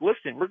say, like,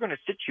 listen, we're going to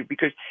sit you.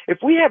 Because if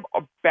we have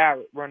a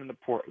Barrett running the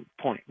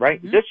point,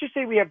 right? Mm-hmm. Let's just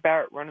say we have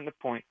Barrett running the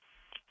point,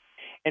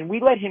 and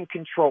we let him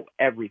control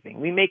everything.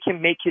 We make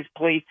him make his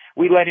plays.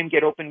 We let him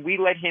get open. We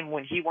let him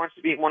when he wants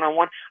to be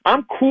one-on-one.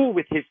 I'm cool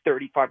with his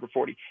 35 or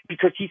 40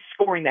 because he's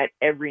scoring that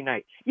every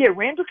night. Yeah,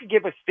 Randall could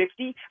give us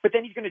 50, but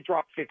then he's going to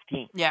drop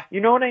 15. Yeah. You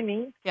know what I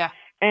mean? Yeah.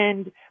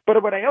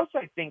 But what I also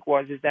think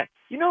is that,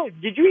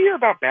 did you hear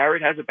about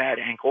Barrett has a bad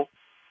ankle?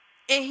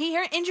 He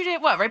injured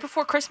it, right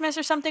before Christmas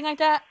or something like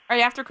that?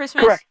 Right after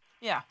Christmas? Correct.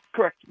 Yeah.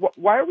 Correct.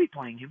 Why are we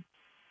playing him?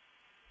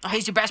 Oh,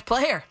 he's your best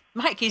player.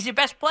 Mike, he's your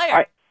best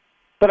player.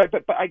 But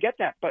I get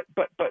that. But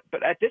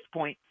at this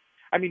point,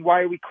 I mean,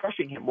 why are we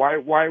crushing him? Why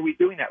are we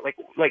doing that?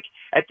 Like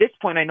at this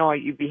point, I know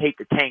you hate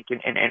the tank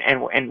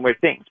and we're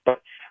things,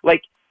 but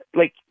like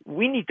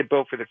we need to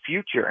build for the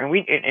future, and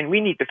we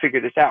need to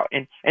figure this out.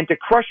 And to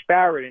crush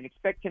Barrett and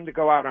expect him to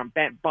go out on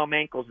bum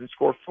ankles and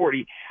score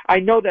 40, I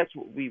know that's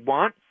what we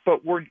want,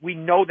 but we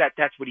know that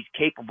that's what he's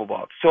capable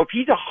of. So if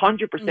he's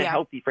 100%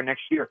 healthy for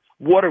next year,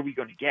 what are we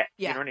going to get?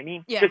 Yeah. You know what I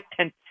mean? Yeah.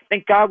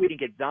 Thank God we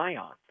didn't get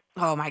Zion.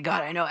 Oh my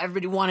God, I know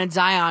everybody wanted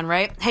Zion,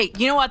 right? Hey,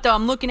 you know what though?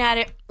 I'm looking at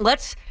it.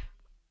 Let's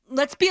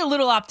be a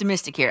little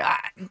optimistic here.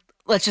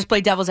 Let's just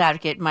play devil's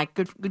advocate, Mike.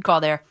 Good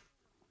call there.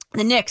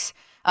 The Knicks.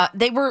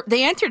 They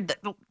entered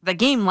the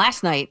game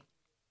last night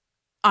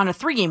on a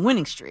 3-game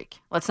winning streak.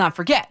 Let's not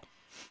forget.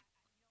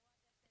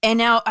 And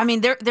now, I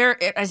mean, if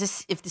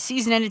the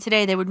season ended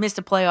today, they would miss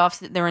the playoffs.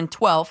 They're in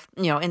 12th,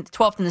 in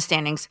 12th in the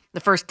standings. The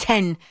first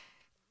 10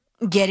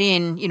 get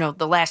in.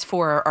 The last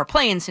 4 are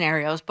play-in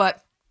scenarios.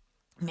 But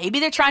maybe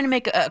they're trying to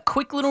make a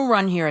quick little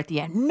run here at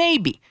the end.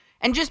 Maybe,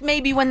 and just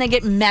maybe when they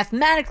get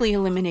mathematically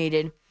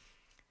eliminated,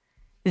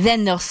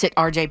 then they'll sit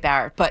R.J.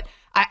 Barrett. But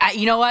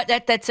you know what?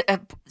 That's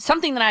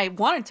something that I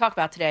wanted to talk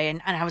about today,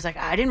 and I was like,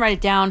 I didn't write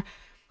it down,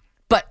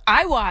 but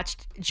I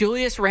watched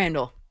Julius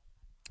Randle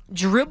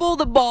dribble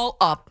the ball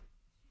up,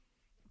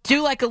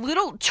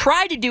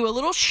 try to do a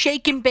little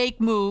shake and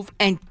bake move,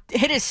 and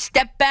hit a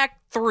step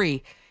back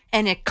 3,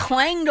 and it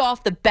clanged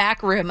off the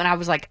back rim, and I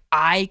was like,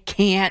 I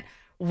can't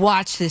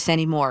watch this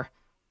anymore.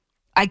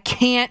 I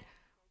can't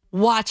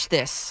watch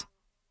this.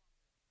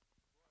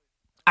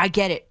 I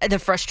get it. The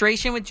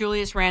frustration with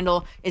Julius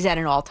Randle is at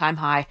an all-time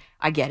high.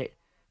 I get it.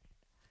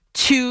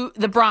 To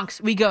the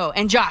Bronx we go.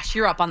 And Josh,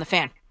 you're up on the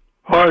fan.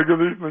 Hi,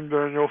 good evening,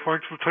 Danielle.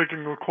 Thanks for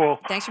taking the call.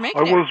 Thanks for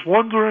making it. I was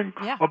wondering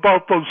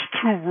about those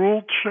two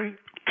rule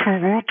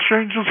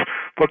changes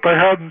that they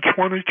had in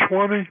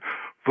 2020,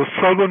 the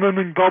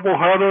 7-inning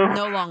doubleheader.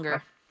 No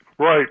longer.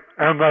 Right,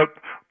 and that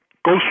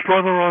ghost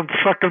runner on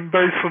second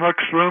base in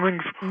extra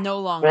innings. No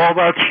longer.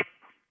 Well,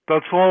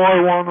 that's all I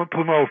wanted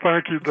to know.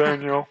 Thank you,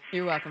 Danielle.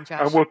 You're welcome,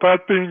 Josh. And with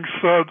that being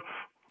said,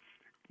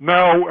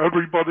 now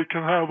everybody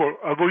can have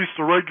at least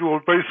a regular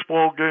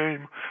baseball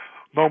game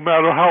no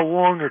matter how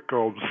long it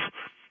goes.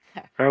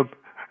 And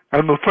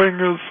the thing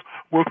is,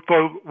 with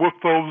those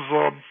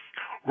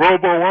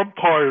robo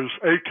umpires,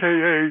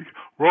 aka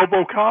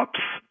RoboCops,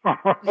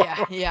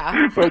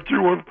 Yeah. that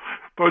you and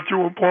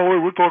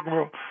Paulie were talking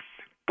about,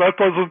 that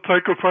doesn't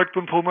take effect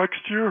until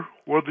next year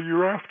or the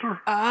year after.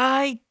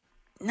 I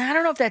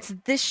don't know if that's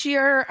this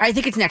year. I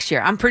think it's next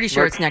year. I'm pretty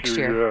sure it's next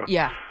year.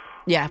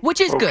 Yeah, which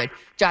is good,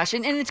 Josh.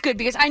 And it's good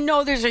because I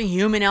know there's a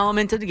human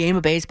element to the game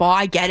of baseball.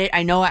 I get it.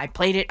 I know I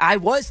played it. I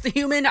was the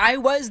human. I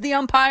was the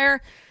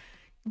umpire.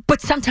 But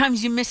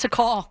sometimes you miss a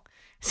call.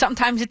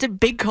 Sometimes it's a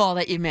big call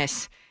that you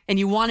miss, and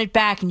you want it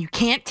back, and you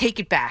can't take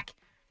it back.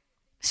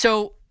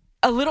 So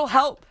a little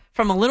help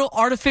from a little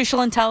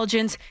artificial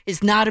intelligence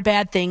is not a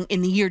bad thing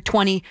in the year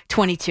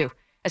 2022,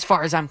 as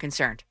far as I'm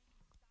concerned.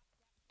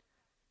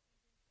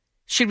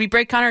 Should we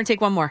break, Connor, and take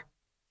one more?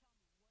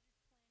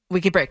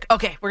 We could break.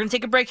 Okay, we're going to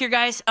take a break here,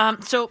 guys.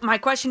 So my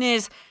question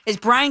is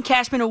Brian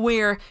Cashman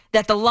aware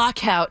that the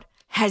lockout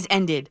has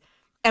ended?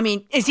 I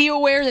mean, is he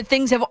aware that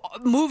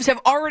moves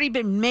have already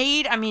been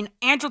made? I mean,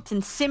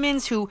 Andrelton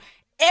Simmons, who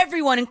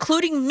everyone,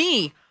 including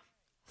me,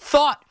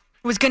 thought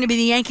was going to be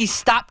the Yankees'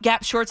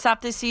 stopgap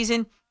shortstop this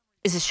season,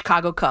 is a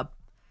Chicago Cub.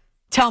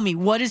 Tell me,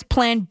 what is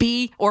plan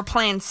B or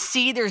plan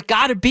C? There's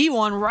got to be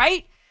one,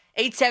 right?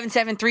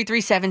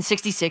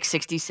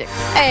 877-337-6666.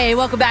 Hey,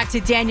 welcome back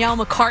to Danielle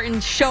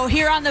McCartan's show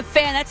here on The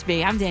Fan. That's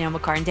me. I'm Danielle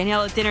McCartan.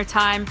 Danielle at dinner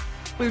time.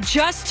 We were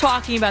just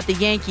talking about the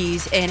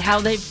Yankees and how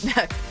they've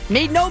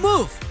made no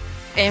move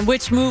and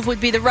which move would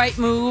be the right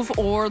move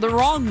or the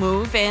wrong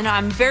move. And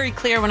I'm very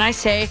clear when I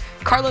say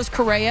Carlos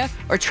Correa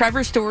or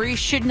Trevor Story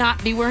should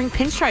not be wearing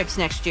pinstripes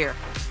next year.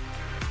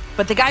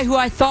 But the guy who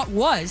I thought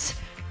was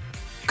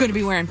going to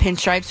be wearing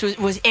pinstripes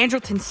was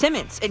Andrelton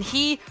Simmons. And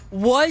he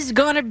was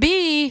going to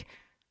be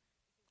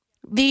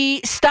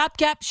the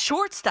stopgap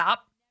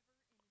shortstop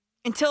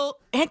until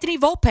Anthony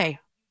Volpe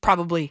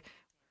probably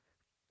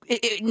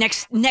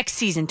next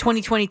season,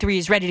 2023,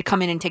 is ready to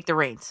come in and take the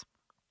reins.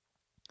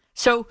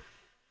 So,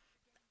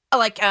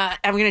 I'm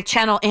going to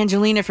channel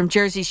Angelina from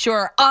Jersey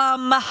Shore.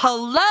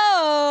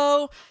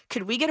 Hello?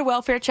 Could we get a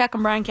welfare check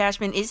on Brian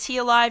Cashman? Is he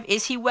alive?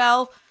 Is he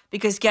well?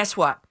 Because guess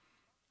what?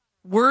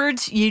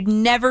 Words you'd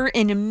never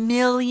in a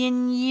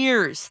million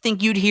years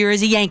think you'd hear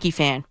as a Yankee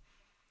fan.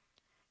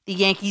 The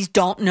Yankees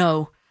don't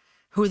know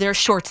who their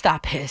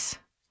shortstop is.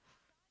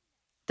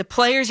 The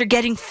players are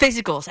getting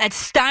physicals at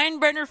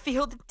Steinbrenner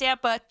Field in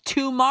Tampa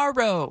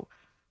tomorrow.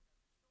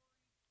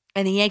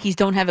 And the Yankees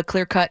don't have a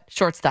clear-cut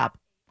shortstop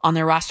on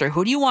their roster.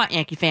 Who do you want,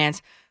 Yankee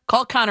fans?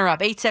 Call Connor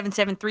up,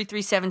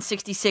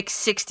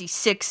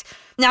 877-337-6666.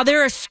 Now,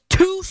 there are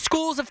two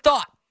schools of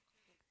thought.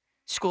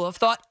 School of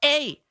thought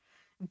A,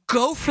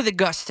 go for the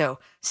gusto.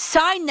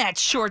 Sign that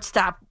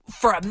shortstop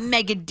for a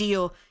mega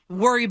deal.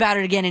 Worry about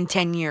it again in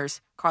 10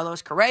 years.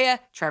 Carlos Correa,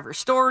 Trevor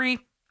Story.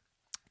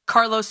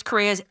 Carlos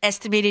Correa's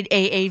estimated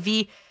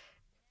AAV,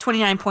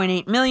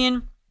 $29.8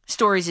 million.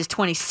 Story's is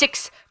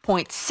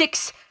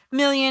 $26.6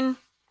 million.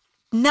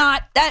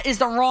 That is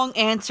the wrong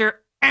answer.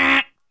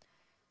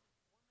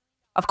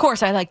 Of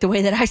course, I like the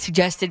way that I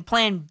suggested.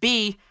 Plan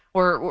B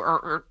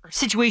or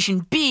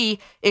situation B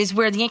is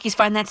where the Yankees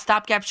find that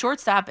stopgap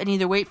shortstop and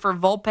either wait for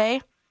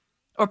Volpe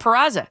or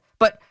Peraza.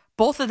 But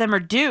both of them are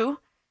due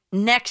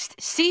next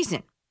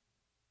season.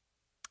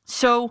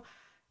 So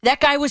that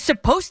guy was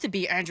supposed to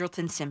be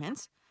Andrelton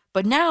Simmons,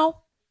 but now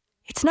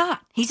it's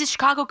not. He's a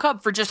Chicago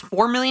Cub for just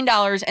 $4 million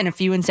and a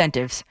few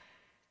incentives.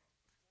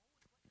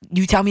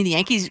 You tell me the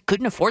Yankees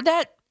couldn't afford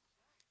that?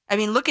 I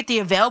mean, look at the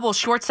available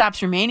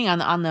shortstops remaining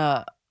on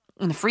the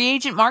free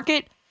agent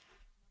market.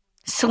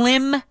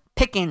 Slim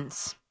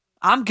pickings.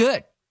 I'm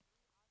good.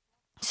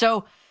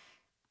 So,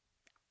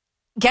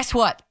 guess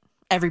what,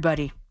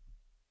 everybody?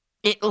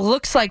 It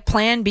looks like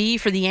plan B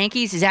for the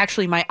Yankees is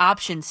actually my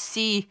option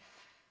C.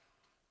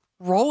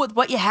 Roll with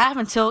what you have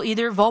until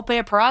either Volpe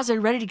or Peraza are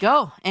ready to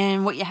go.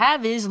 And what you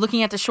have is,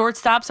 looking at the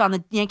shortstops on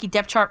the Yankee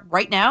depth chart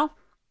right now,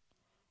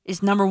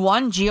 is number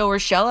 1, Gio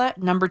Urshela,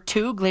 number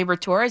 2, Gleyber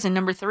Torres, and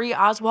number 3,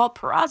 Oswald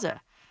Peraza.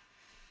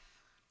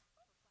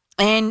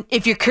 And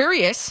if you're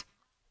curious,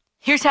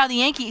 here's how the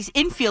Yankees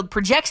infield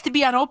projects to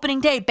be on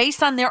opening day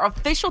based on their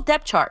official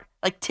depth chart.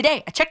 Like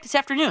today, I checked this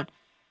afternoon.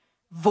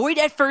 Voit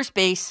at first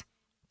base,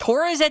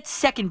 Torres at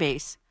second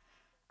base,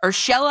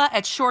 Urshela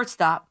at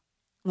shortstop,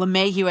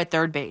 LeMahieu at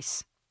third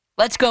base.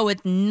 Let's go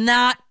with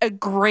not a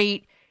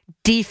great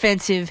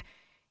defensive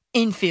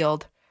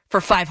infield for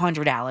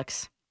 500,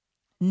 Alex.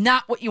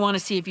 Not what you want to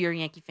see if you're a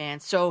Yankee fan.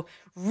 So,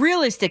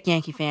 realistic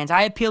Yankee fans,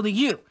 I appeal to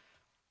you.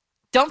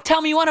 Don't tell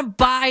me you want to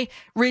buy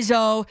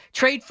Rizzo,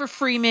 trade for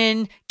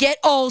Freeman, get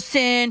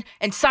Olsen,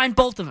 and sign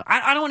both of them.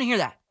 I don't want to hear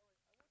that.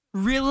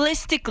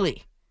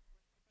 Realistically,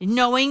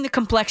 knowing the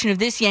complexion of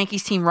this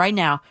Yankees team right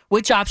now,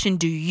 which option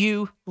do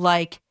you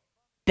like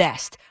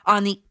best?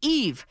 On the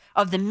eve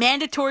of the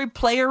mandatory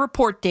player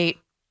report date,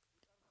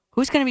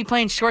 who's going to be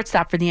playing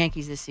shortstop for the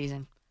Yankees this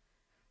season?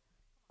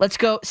 Let's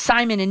go.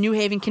 Simon in New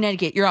Haven,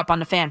 Connecticut. You're up on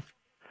the Fan.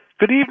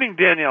 Good evening,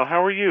 Danielle.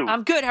 How are you?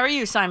 I'm good. How are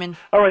you, Simon?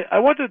 All right. I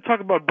wanted to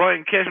talk about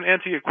Brian Cashman and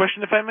answer your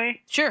question, if I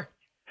may. Sure.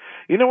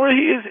 You know where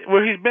he is,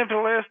 where he's been for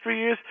the last 3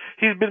 years?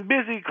 He's been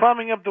busy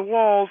climbing up the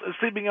walls and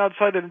sleeping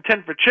outside an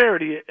tent for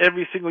charity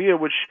every single year,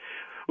 which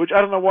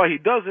I don't know why he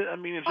does it. I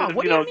mean, instead of,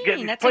 what do you mean?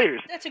 getting That's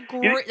players. that's a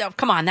great.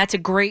 Come on, that's a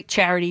great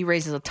charity.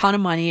 Raises a ton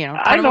of money and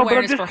a I ton know, of but I'm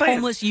awareness just for saying.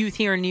 homeless youth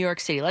here in New York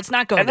City. Let's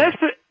not go And there.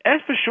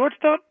 as for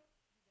shortstop,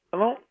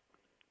 hello?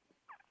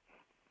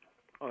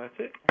 Oh, that's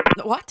it?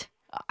 What?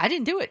 I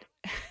didn't do it.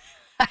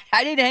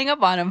 I didn't hang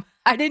up on him.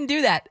 I didn't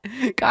do that.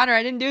 Connor,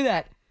 I didn't do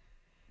that.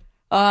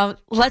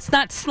 Let's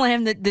not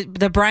slam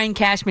the Brian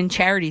Cashman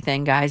charity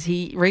thing, guys.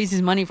 He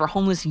raises money for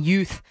homeless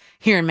youth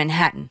here in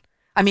Manhattan.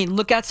 I mean,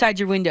 look outside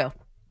your window.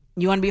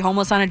 You want to be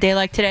homeless on a day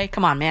like today?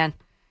 Come on, man.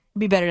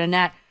 Be better than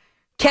that.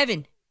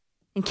 Kevin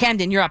in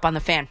Camden, you're up on the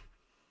Fan.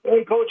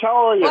 Hey, Coach,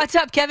 how are you? What's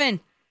up, Kevin?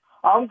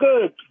 I'm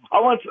good. I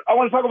want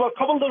to talk about a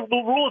couple of the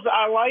rules that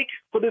I like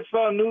for this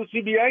new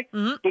CBA.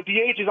 Mm-hmm. The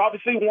DH is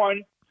obviously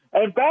one.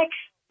 And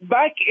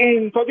back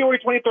in February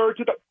 23rd,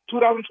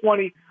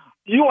 2020,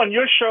 you on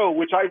your show,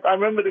 which I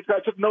remember this, I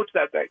took notes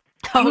that day.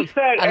 Oh, You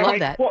said, I love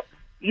that. Quote,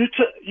 you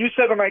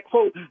said, and I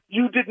quote,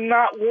 you did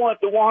not want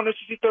the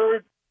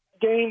 163rd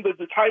game,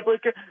 the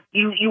tiebreaker.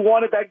 You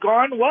wanted that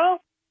gone.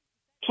 Well,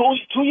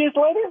 two years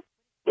later,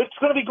 it's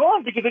going to be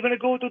gone because they're going to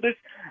go through this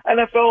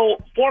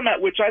NFL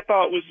format, which I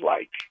thought was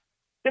like,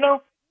 I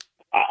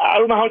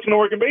don't know how it's going to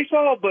work in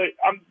baseball, but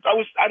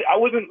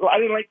I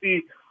didn't like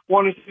the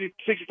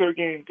 163rd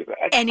game.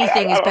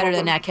 Anything is better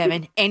than that,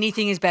 Kevin.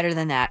 Anything is better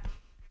than that.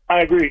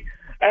 I agree.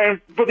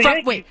 And for the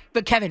Yankees, Wait,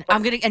 but Kevin, now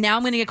I'm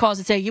gonna get calls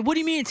that say, "What do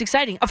you mean it's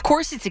exciting?" Of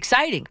course it's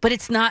exciting, but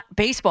it's not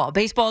baseball.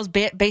 Baseball is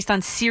based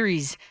on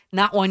series,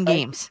 not one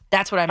games.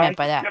 That's what I meant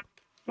by that.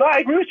 No, I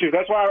agree with you.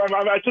 That's why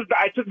I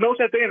took notes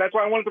that day, and that's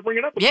why I wanted to bring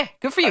it up. Yeah,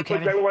 good for you, That's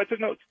Kevin. exactly why I took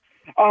notes.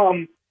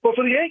 But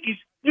for the Yankees,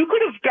 you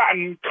could have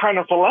gotten kind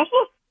of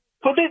Falefa,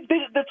 but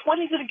the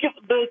Twins didn't give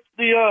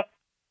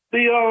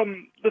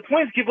the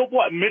Twins give up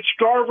what, Mitch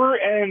Garver,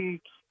 and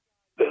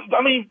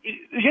I mean,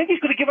 the Yankees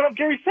could have given up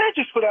Gary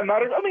Sanchez for that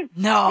matter. I mean,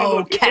 No,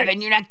 look,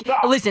 Kevin, you're not. No,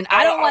 Listen,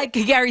 I don't like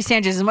Gary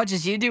Sanchez as much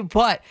as you do,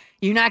 but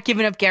you're not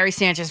giving up Gary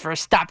Sanchez for a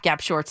stopgap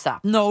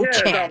shortstop. No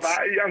chance. No,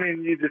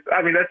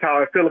 I mean, that's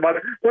how I feel about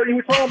it. But you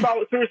were talking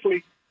about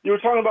seriously. You were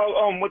talking about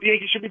what the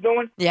Yankees should be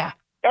doing. Yeah.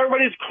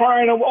 Everybody's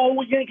crying.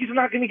 Oh, Yankees are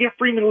not going to get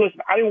Freeman.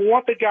 Listen, I didn't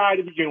want the guy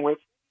to begin with.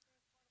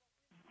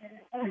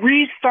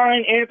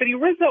 Re-sign Anthony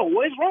Rizzo.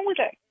 What is wrong with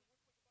that?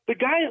 The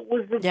guy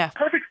was the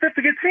perfect fit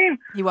for your team.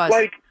 He was.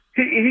 Like,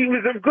 he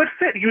was a good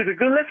fit. He was a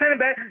good left-handed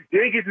bat. The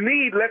Yankees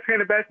need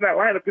left-handed bats in that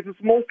lineup because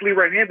it's mostly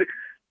right-handed.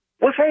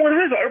 What's wrong with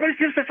Rizzo? Everybody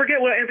seems to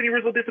forget what Anthony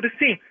Rizzo did for this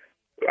team.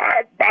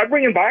 I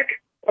bring him back.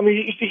 I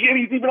mean,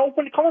 he's even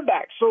open to coming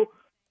back. So,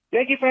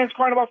 Yankee fans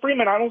crying about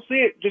Freeman, I don't see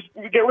it. Just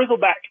get Rizzo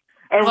back.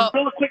 And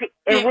real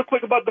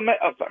quick about the Mets.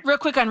 Oh, sorry. Real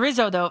quick on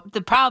Rizzo, though.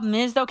 The problem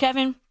is, though,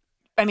 Kevin,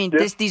 I mean,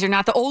 these are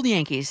not the old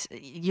Yankees.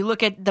 You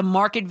look at the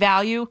market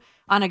value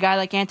on a guy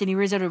like Anthony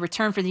Rizzo to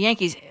return for the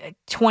Yankees,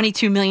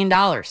 $22 million.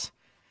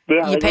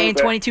 Yeah, You're paying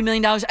 $22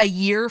 million a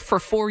year for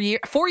 4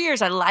 years. 4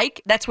 years I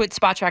like. That's what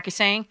Spot Track is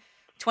saying.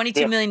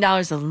 $22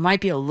 million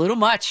might be a little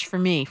much for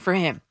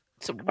him.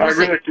 So I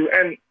agree with you.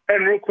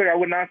 And real quick, I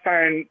would not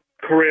sign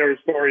Carrera's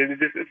story.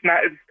 It's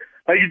not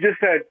like you just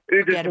said.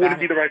 It just wouldn't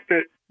be the right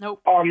fit.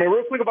 Nope. And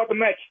real quick about the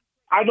Mets.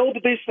 I know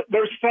that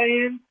they're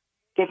saying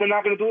that they're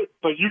not going to do it,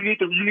 but you need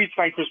to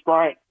sign Chris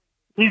Bryant.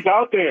 He's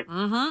out there.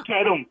 Mm-hmm.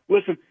 Get him.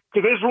 Listen,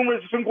 because there's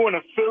rumors of him going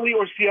to Philly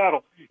or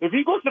Seattle. If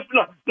he goes to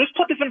let's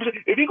put this in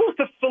perspective. If he goes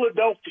to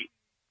Philadelphia,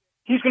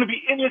 he's going to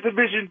be in your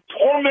division,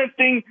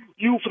 tormenting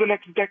you for the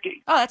next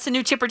decade. Oh, that's the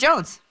new Chipper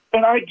Jones.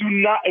 And I do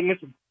not. And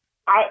listen,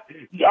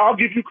 I'll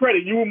give you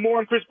credit. You were more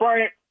on Chris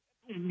Bryant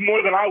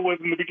more than I was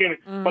in the beginning,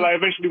 but I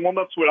eventually warmed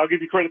up to it. I'll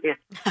give you credit there.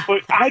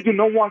 But I do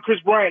not want Chris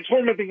Bryant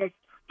tormenting us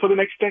for the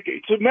next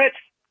decade. So Mets,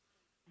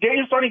 get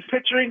your starting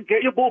pitching,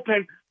 get your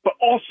bullpen, but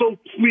also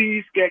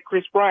please get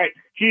Chris Bryant.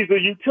 He's a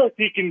utility.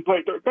 He can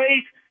play third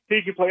base.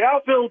 He can play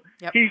outfield.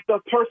 Yep. He's the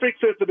perfect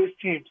fit for this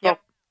team. So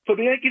for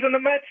the Yankees and the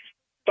Mets,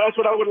 that's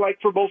what I would like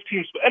for both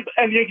teams.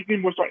 And the Yankees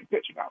need more starting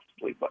pitching,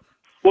 obviously, but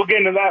we'll get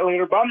into that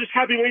later. But I'm just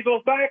happy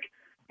Rizzo's back,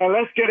 and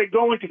let's get it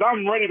going because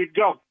I'm ready to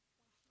go.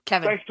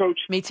 Kevin. Thanks, Coach.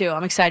 Me too.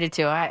 I'm excited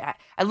too. I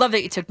love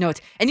that you took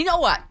notes. And you know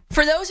what?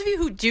 For those of you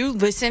who do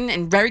listen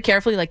and very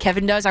carefully like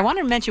Kevin does, I want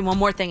to mention one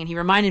more thing, and he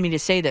reminded me to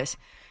say this.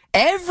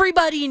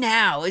 Everybody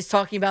now is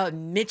talking about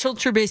Mitchell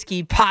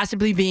Trubisky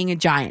possibly being a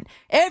Giant.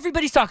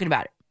 Everybody's talking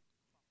about it.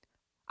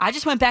 I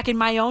just went back in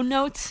my own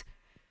notes.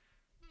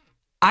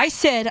 I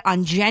said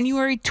on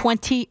January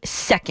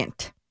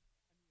 22nd,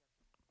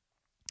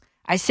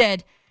 I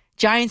said,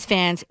 Giants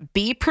fans,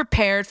 be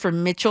prepared for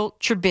Mitchell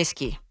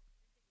Trubisky.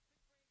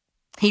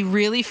 He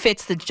really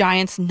fits the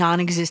Giants'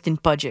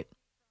 non-existent budget.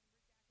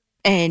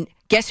 And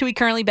guess who he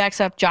currently backs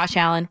up? Josh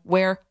Allen.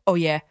 Where? Oh,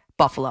 yeah,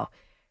 Buffalo.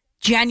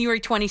 January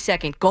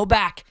 22nd. Go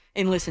back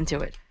and listen to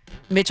it.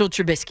 Mitchell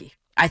Trubisky.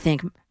 I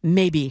think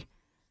maybe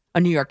a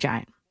New York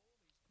Giant.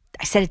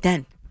 I said it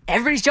then.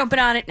 Everybody's jumping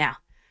on it now.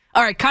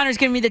 All right, Connor's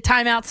giving me the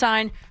timeout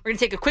sign. We're going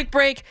to take a quick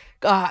break,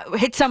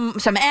 hit some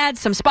ads,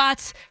 some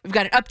spots. We've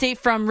got an update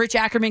from Rich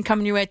Ackerman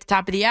coming your way at the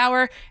top of the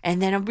hour,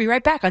 and then I'll be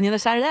right back on the other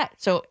side of that.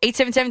 So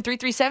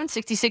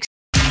 877-337-66.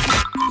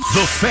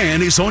 The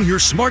Fan is on your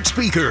smart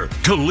speaker.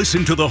 To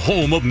listen to the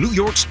home of New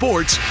York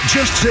sports,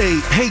 just say,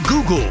 "Hey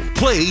Google,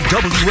 play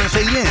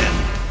WFAN."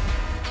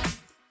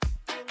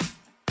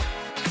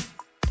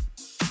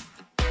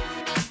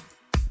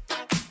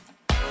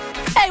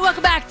 Hey,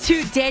 welcome back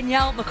to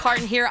Danielle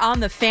McCartan here on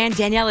The Fan.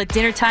 Danielle, at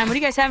dinner time. What are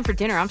you guys having for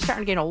dinner? I'm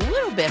starting to get a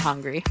little bit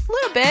hungry. A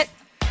little bit.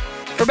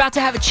 We're about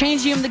to have a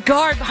changing of the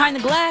guard behind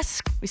the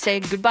glass. We say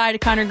goodbye to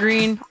Connor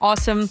Green.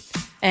 Awesome.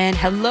 And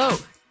hello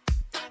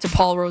to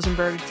Paul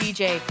Rosenberg,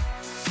 DJ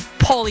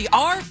Paulie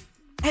R.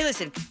 Hey,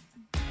 listen.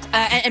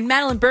 And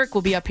Madeline Burke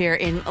will be up here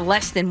in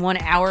less than 1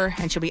 hour,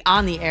 and she'll be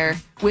on the air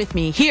with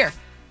me here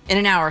in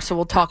an hour. So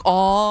we'll talk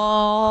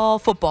all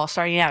football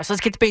starting now. So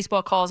let's get the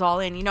baseball calls all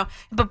in,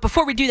 But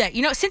before we do that,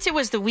 since it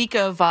was the week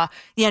of the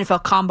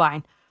NFL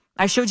Combine,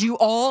 I showed you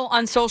all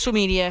on social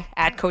media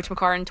at Coach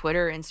McCartan,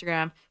 Twitter,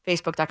 Instagram,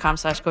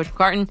 Facebook.com/Coach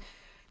McCartan,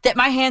 that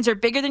my hands are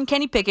bigger than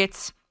Kenny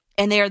Pickett's,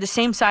 and they are the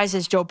same size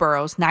as Joe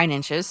Burrow's, 9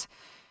 inches.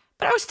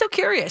 But I was still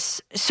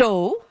curious.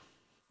 So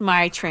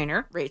my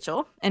trainer,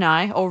 Rachel, and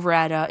I over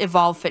at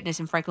Evolve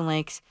Fitness in Franklin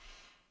Lakes,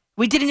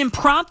 we did an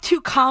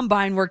impromptu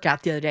combine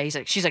workout the other day.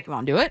 She's like, "You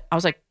want to do it?" I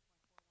was like,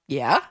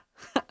 "Yeah."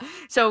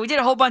 So we did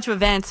a whole bunch of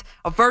events,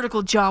 a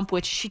vertical jump,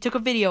 which she took a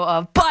video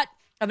of, but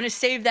I'm going to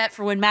save that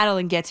for when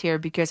Madeline gets here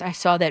because I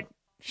saw that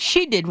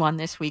she did one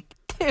this week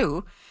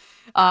too.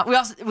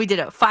 We did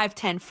a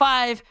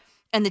 5-10-5,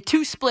 and the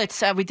 2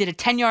 splits. We did a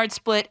 10-yard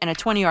split and a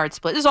 20-yard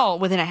split. This is all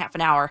within a half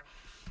an hour.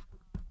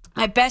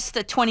 My best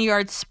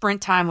 20-yard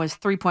sprint time was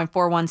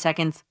 3.41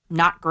 seconds.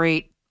 Not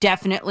great.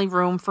 Definitely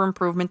room for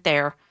improvement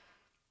there.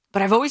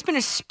 But I've always been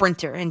a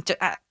sprinter, and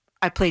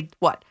I played,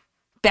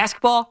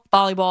 basketball,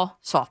 volleyball,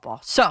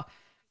 softball. So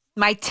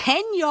my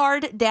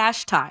 10-yard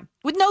dash time,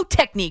 with no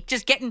technique,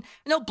 just getting,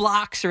 no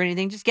blocks or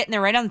anything, just getting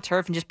there right on the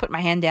turf and just putting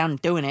my hand down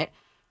and doing it.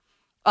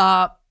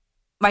 My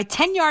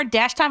 10-yard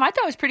dash time, I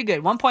thought was pretty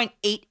good,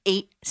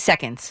 1.88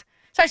 seconds.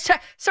 So I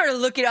sort of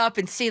look it up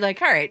and see, all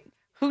right,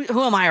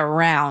 who am I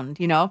around,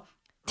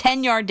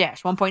 10-yard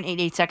dash,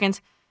 1.88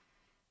 seconds.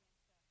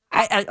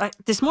 I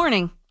this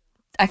morning,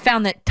 I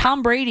found that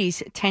Tom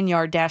Brady's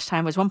 10-yard dash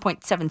time was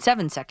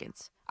 1.77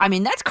 seconds. I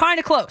mean, that's kind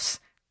of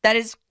close. That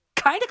is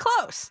kind of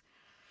close.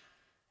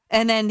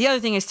 And then the other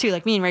thing is, too,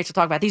 like me and Rachel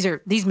talk about,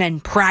 these men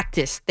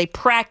practice. They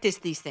practice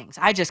these things.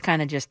 I just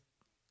kind of just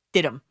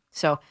did them.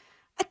 So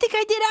I think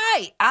I did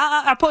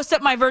I'll post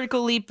up my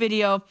vertical leap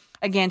video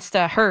against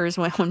hers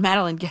when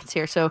Madeline gets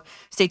here. So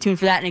stay tuned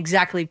for that in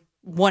exactly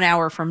 1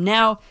 hour from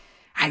now.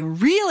 I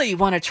really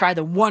want to try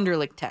the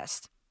Wonderlic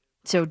test.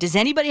 So does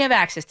anybody have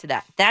access to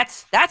that?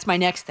 That's my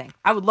next thing.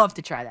 I would love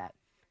to try that.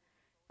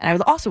 And I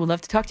would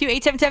love to talk to you.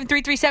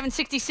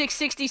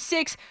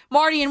 877-337-6666.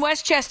 Marty in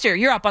Westchester,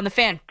 you're up on the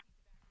Fan.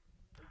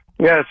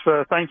 Yes,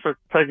 thanks for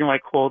taking my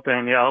call,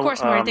 Danielle. Of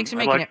course, Marty. Thanks for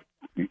making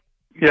it.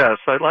 Yes,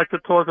 I'd like to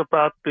talk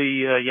about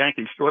the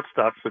Yankee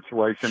shortstop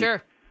situation.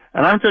 Sure.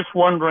 And I'm just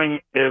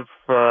wondering if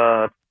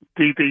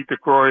Didi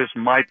Gregorius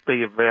might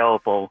be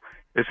available.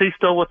 Is he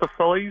still with the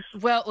Phillies?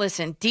 Well,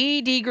 listen,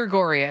 Didi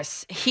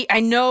Gregorius. CC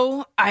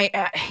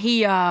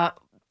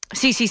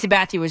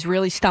Sabathia was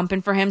really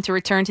stumping for him to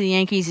return to the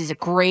Yankees. He's a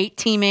great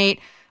teammate,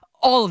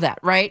 all of that,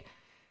 right?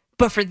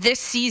 But for this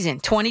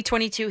season,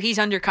 2022, he's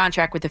under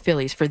contract with the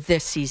Phillies for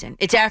this season.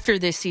 It's after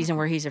this season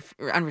where he's an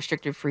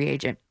unrestricted free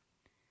agent.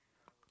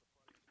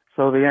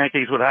 So the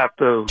Yankees would have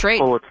to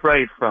pull a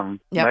trade from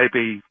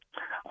maybe,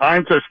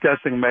 I'm just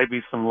guessing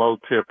maybe some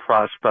low-tier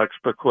prospects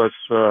because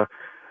the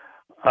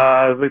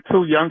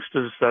 2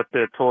 youngsters that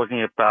they're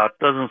talking about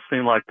doesn't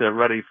seem like they're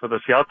ready for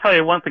this year. I'll tell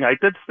you one thing. I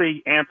did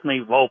see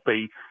Anthony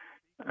Volpe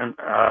in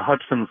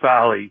Hudson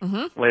Valley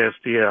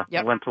last year.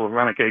 I went to a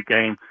Renegade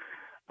game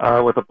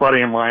with a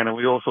buddy of mine, and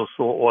we also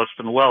saw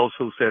Austin Wells,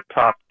 who's their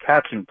top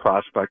catching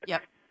prospect.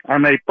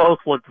 And they both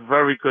looked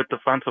very good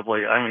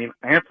defensively. I mean,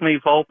 Anthony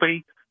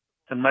Volpe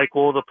can make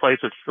all the plays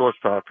at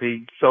shortstop.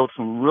 He showed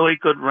some really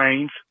good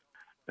range.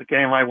 The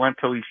game I went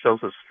to, he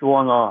shows a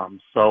strong arm.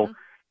 So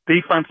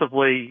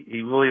defensively,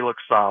 he really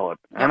looks solid.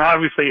 And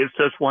obviously, it's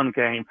just one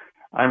game.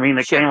 I mean,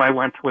 the game I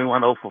went to, we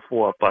went 0 for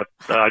 4, but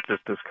I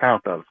just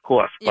discount that, of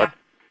course. But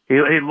he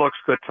looks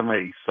good to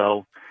me.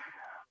 So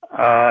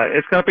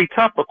it's going to be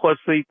tough because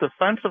the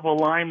defensive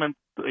alignment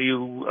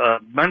you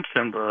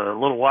mentioned a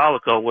little while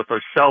ago with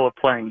Urshela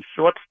playing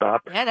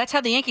shortstop. Yeah, that's how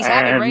the Yankees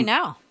have it right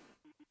now.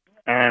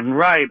 And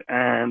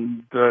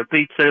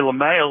DJ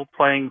LeMahieu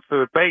playing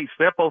third base.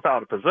 They're both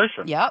out of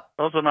position.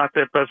 Those are not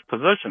their best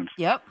positions.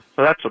 So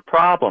that's a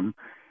problem.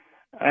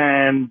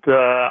 And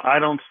I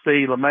don't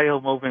see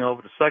LeMahieu moving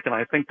over to second.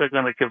 I think they're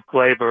going to give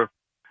Glaber,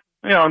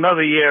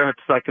 another year at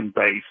second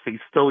base. He's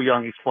still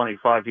young. He's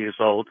 25 years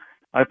old.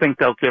 I think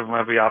they'll give him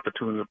every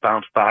opportunity to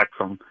bounce back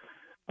from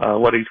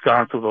what he's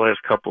gone through the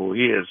last couple of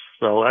years.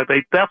 So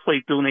they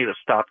definitely do need a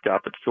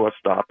stopgap at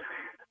shortstop.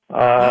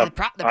 I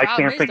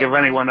can't think of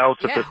anyone else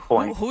at this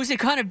point. Who's it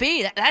going to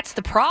be? That's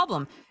the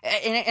problem.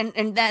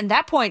 And at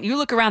that point, you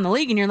look around the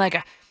league and you're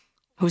like,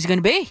 who's it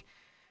going to be?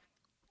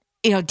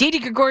 Didi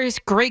Gregorius,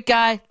 great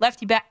guy,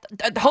 lefty back,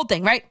 the whole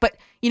thing, right? But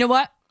you know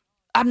what?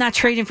 I'm not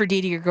trading for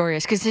Didi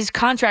Gregorius because his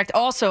contract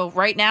also,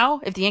 right now,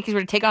 if the Yankees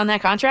were to take on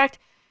that contract,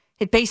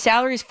 his base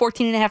salary is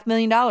 $14.5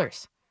 million.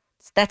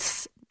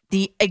 That's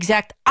the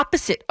exact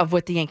opposite of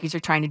what the Yankees are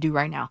trying to do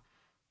right now.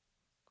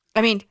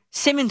 I mean,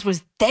 Simmons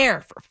was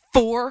there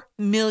for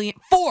 $4 million.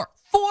 $4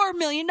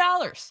 million.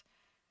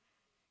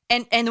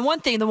 And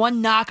the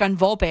one knock on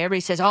Volpe, everybody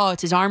says, oh,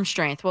 it's his arm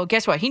strength. Well,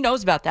 guess what? He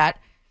knows about that.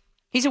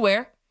 He's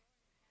aware.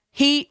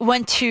 He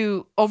went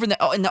to, in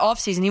the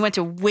offseason, he went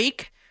to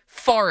Wake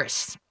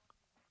Forest.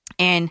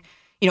 And,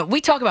 we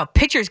talk about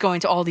pitchers going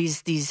to all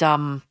these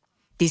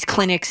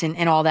clinics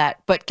and all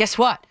that. But guess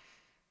what?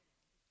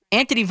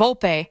 Anthony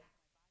Volpe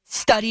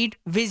studied,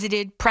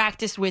 visited,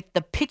 practiced with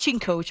the pitching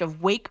coach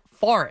of Wake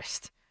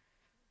Forest.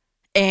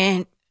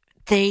 And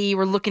they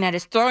were looking at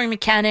his throwing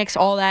mechanics,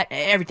 all that,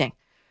 everything.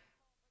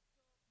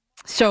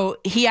 So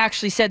he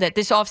actually said that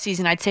this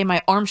offseason, I'd say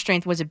my arm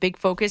strength was a big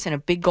focus and a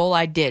big goal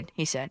I did,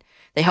 he said.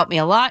 They helped me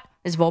a lot,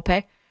 as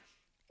Volpe.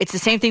 It's the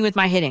same thing with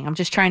my hitting. I'm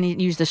just trying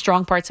to use the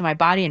strong parts of my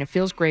body, and it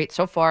feels great.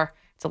 So far,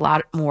 it's a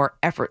lot more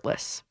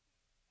effortless.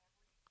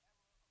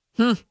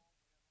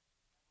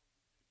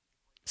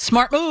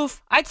 Smart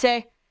move, I'd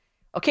say.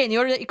 Okay, in the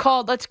order that you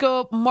called, let's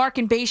go Mark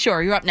and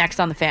Bayshore. You're up next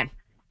on The Fan.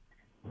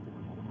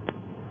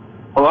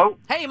 Hello?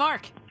 Hey,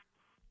 Mark.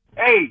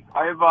 Hey,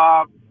 I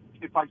have,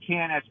 if I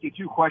can, ask you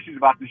two questions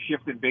about the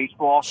shift in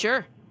baseball.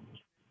 Sure.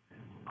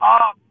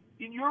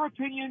 In your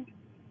opinion,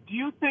 do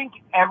you think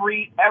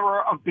every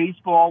era of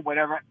baseball,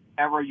 whatever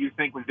era you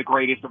think was the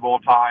greatest of all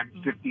time,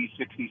 50s,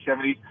 60s,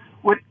 70s,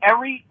 would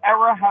every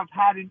era have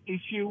had an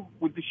issue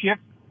with the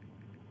shift?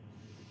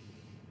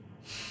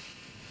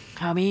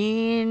 I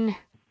mean,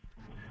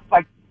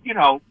 like,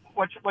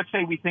 let's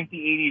say we think the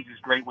 80s is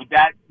great. Would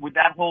that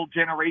whole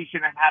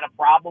generation have had a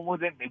problem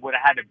with it? They would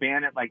have had to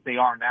ban it like they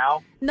are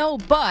now? No,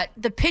 but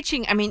the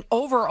pitching, I mean,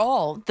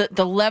 overall,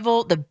 the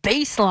level, the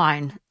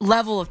baseline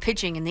level of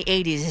pitching in the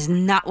 80s is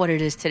not what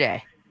it is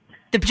today.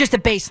 Just the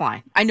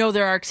baseline. I know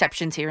there are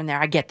exceptions here and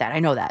there. I get that. I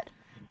know that.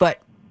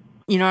 But,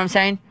 you know what I'm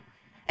saying?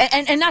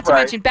 And not to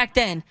mention, back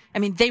then, I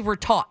mean, they were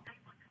taught.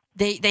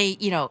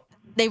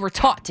 They were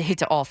taught to hit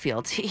to all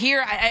fields.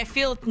 Here, I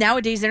feel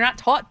nowadays they're not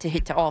taught to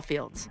hit to all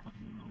fields.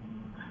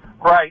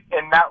 Right,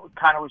 and that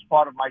kind of was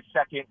part of my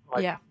second,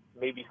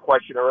 maybe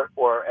question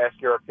or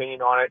ask your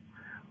opinion on it.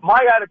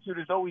 My attitude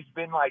has always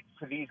been like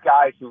for these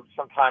guys who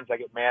sometimes I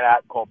get mad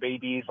at and call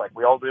babies, like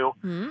we all do.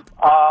 Mm-hmm.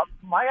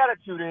 My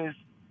attitude is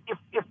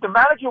if the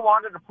manager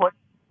wanted to put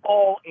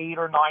all 8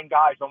 or 9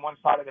 guys on one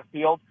side of the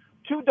field,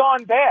 too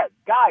darn bad.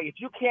 Guy, if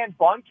you can't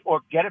bunt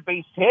or get a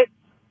base hit,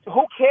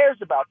 who cares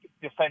about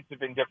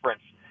defensive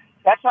indifference?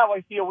 That's how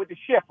I feel with the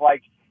shift.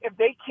 Like, if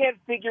they can't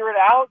figure it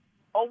out,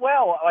 oh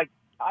well. Like,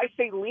 I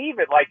say leave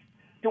it. Like,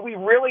 do we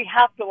really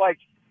have to, like,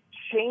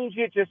 change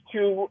it just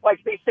to,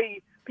 like they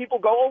say, people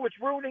go, oh, it's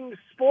ruining the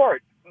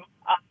sport.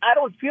 I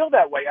don't feel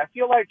that way. I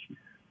feel like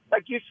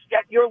you,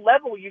 at your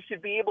level, you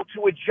should be able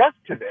to adjust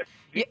to this.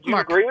 Do you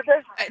agree with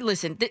this?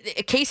 Listen,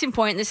 case in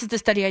point, this is the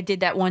study I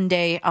did that one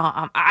day.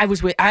 I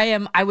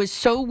was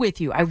so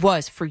with you. I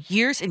was for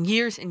years and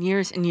years and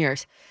years and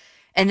years.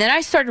 And then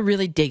I started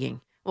really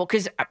digging. Well,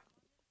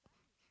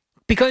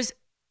 because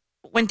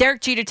when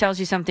Derek Jeter tells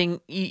you something,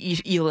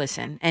 you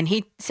listen. And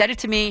he said it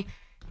to me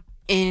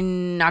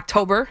in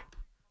October.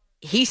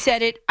 He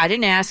said it. I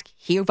didn't ask.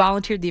 He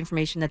volunteered the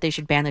information that they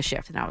should ban the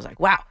shift. And I was like,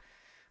 wow.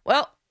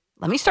 Well,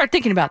 let me start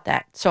thinking about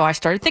that. So I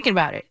started thinking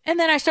about it. And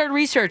then I started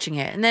researching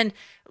it. And then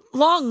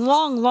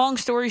long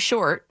story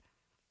short,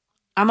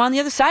 I'm on the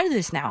other side of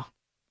this now.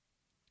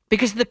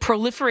 Because the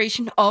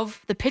proliferation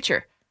of the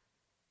pitcher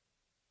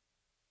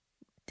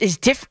is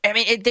different. I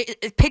mean,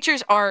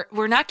 pitchers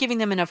we're not giving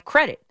them enough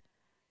credit.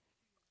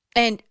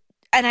 And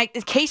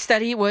the case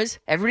study was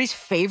everybody's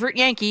favorite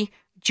Yankee,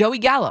 Joey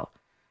Gallo.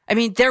 I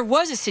mean, there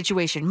was a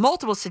situation,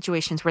 multiple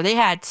situations where they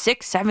had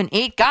 6, 7,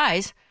 8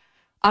 guys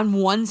on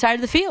one side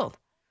of the field.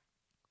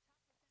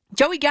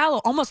 Joey Gallo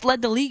almost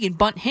led the league in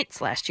bunt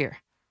hits last year.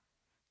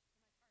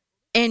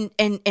 And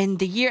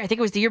the year, I think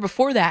it was the year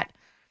before that.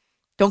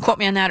 Don't quote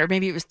me on that, or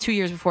maybe it was 2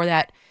 years before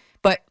that.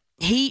 But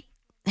his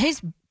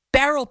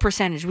barrel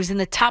percentage was in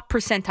the top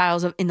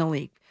percentiles in the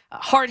league.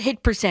 Hard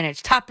hit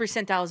percentage, top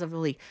percentiles of the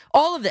league.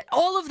 All of that,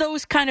 all of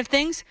those kind of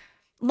things,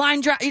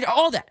 line drive,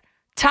 all that.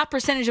 Top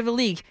percentage of the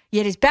league,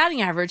 yet his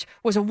batting average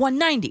was a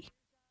 190.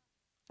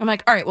 I'm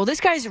like, all right, well,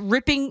 this guy's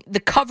ripping the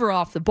cover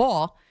off the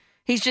ball.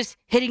 He's just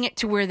hitting it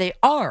to where they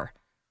are.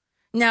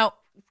 Now,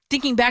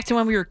 thinking back to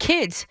when we were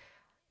kids,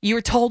 you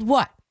were told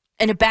what?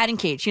 In a batting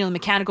cage, the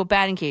mechanical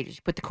batting cages.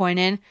 You put the coin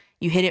in,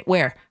 you hit it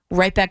where?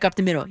 Right back up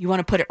the middle. You want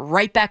to put it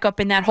right back up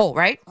in that hole,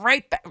 right?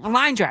 Right back,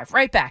 line drive,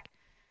 right back.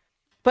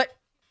 But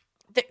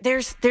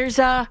there's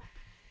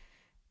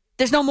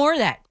no more of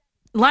that.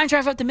 Line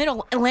drive up the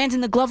middle and lands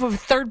in the glove of a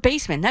third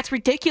baseman. That's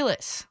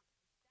ridiculous.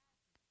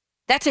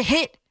 That's a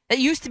hit. That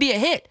used to be a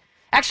hit.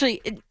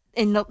 Actually,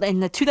 in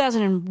the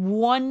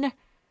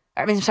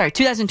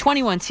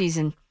 2021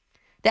 season,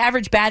 the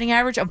average batting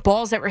average of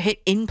balls that were hit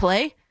in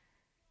play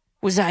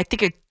was, I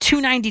think, a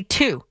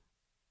 292.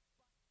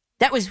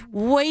 That was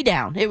way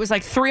down. It was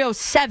like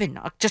 307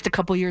 just a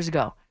couple years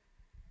ago.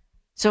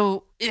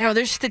 So,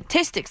 there's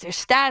statistics,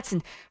 there's stats,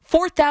 and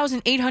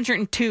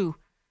 4,802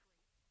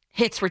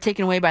 hits were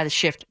taken away by the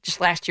shift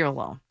just last year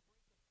alone.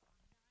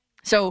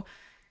 So,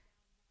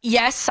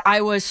 yes,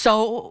 I was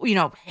so,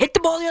 hit the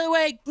ball the other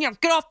way,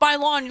 get off my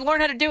lawn, you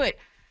learn how to do it.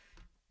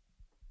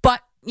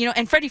 But,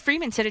 and Freddie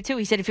Freeman said it too.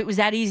 He said if it was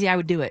that easy, I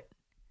would do it.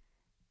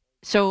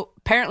 So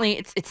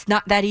apparently it's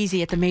not that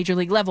easy at the major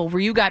league level where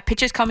you got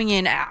pitches coming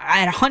in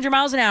at 100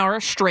 miles an hour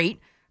straight,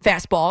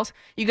 fastballs.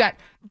 You got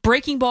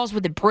breaking balls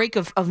with a break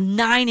of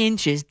 9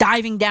 inches,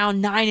 diving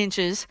down 9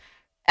 inches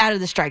out of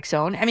the strike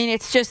zone. I mean,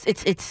 it's just,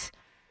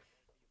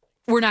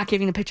 we're not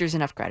giving the pitchers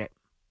enough credit.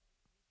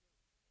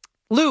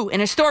 Lou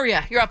in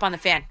Astoria, you're up on the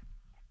Fan.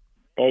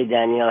 Hey,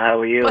 Danielle, how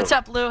are you? What's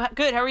up, Lou?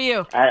 Good, how are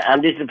you?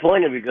 I'm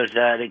disappointed because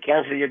they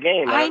canceled your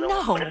game. I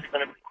know.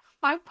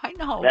 I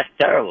know. That's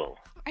terrible.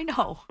 I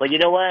know. But you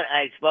know what?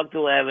 I spoke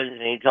to Evans,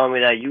 and he told me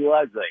that you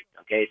are great.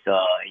 Okay, so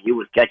you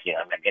was catching.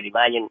 I can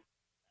imagine.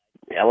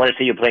 I want to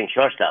see you playing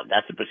shortstop.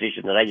 That's the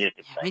position that I used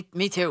to play.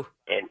 Me too.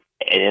 And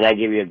then I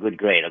give you a good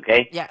grade,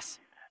 okay? Yes.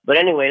 But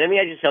anyway, let me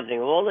ask you something.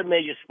 Of all the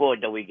major sports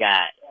that we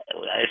got,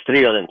 there's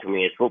 3 of them to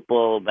me. It's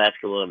football,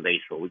 basketball, and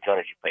baseball. Which one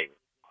is your favorite?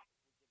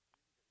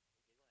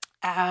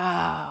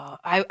 Oh,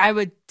 I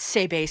would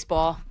say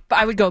baseball. But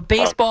I would go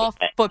baseball,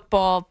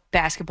 football,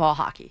 basketball,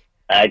 hockey.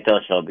 I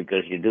thought so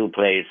because you do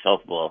play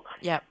softball.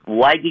 Yep.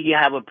 Why did you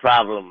have a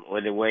problem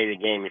with the way the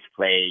game is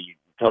played? You're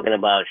talking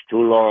about it's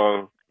too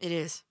long. It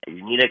is.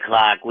 You need a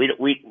clock.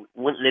 The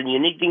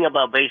unique thing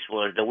about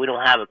baseball is that we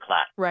don't have a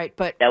clock. Right,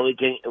 but that we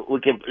can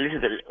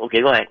listen to. Okay,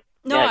 go ahead.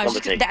 No,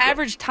 the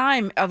average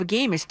time of a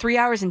game is 3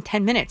 hours and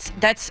 10 minutes.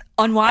 That's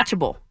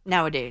unwatchable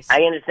nowadays.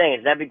 I understand.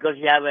 Is that because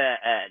you have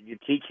you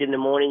teach in the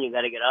morning? You got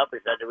to get up.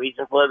 Is that the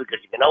reason for it? Because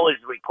you can always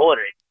record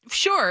it.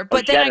 Sure,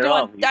 but then I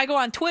go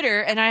on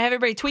Twitter and I have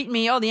everybody tweet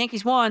me, "Oh, the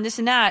Yankees won, this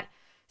and that."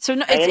 So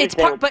no, it's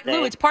part, but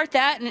Lou, it's part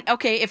that. And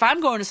okay, if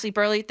I'm going to sleep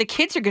early, the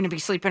kids are going to be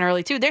sleeping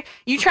early too.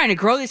 You trying to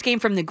grow this game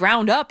from the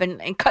ground up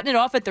and cutting it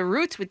off at the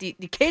roots with the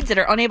kids that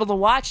are unable to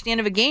watch the end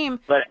of a game.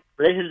 But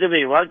listen to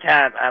me. One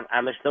time,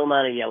 I'm a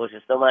Stillmani. I was a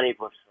Stillmani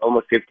for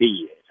almost 50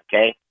 years.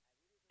 Okay,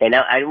 and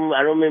I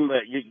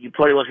remember you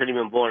probably wasn't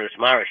even born. It was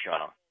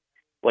Marischal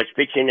was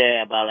pitching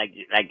about like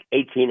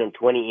 18 or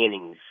 20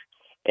 innings,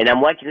 and I'm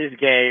watching this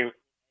game,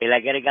 and I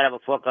got up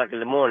at 4 o'clock in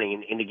the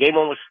morning, and the game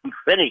almost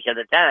finished at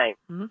the time.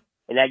 Mm-hmm.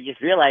 And I just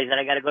realized that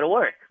I got to go to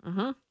work.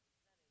 Mm-hmm.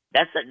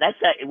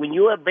 When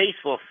you're a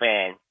baseball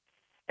fan,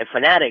 a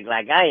fanatic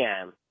like I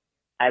am,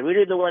 I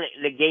really don't want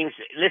the games.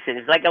 Listen,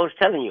 it's like I was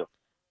telling you.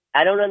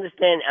 I don't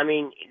understand. I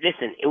mean,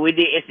 listen,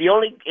 it's the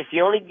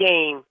only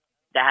game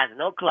that has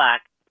no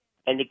clock,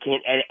 and a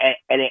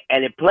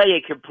player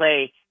can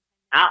play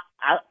out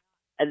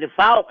and the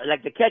foul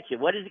like the catcher.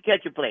 What does the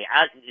catcher play?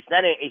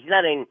 It's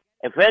not in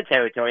fair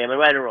territory. Am I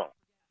right or wrong?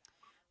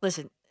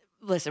 Listen.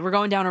 We're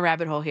going down a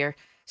rabbit hole here.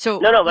 So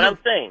no, but I'm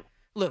saying,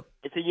 look,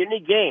 it's a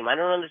unique game. I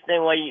don't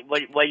understand why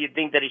you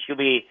think that it should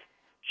be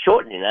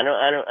shortening. I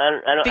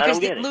don't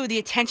get it. Lou, the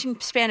attention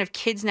span of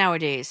kids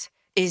nowadays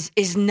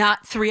is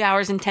not 3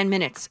 hours and 10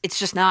 minutes. It's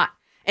just not.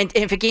 And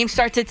if a game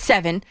starts at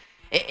 7,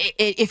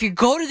 if you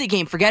go to the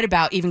game, forget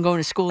about even going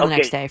to school the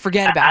next day.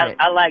 Forget about it.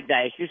 I like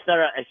that. It should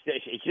start.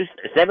 It's just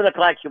 7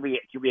 o'clock should be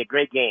a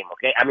great game.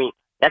 Okay, I mean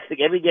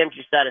every game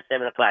should start at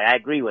 7 o'clock. I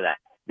agree with that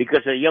because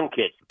of the young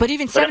kids. But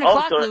even 7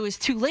 o'clock, Lou, is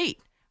too late.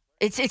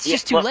 It's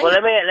just too late. Well,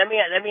 let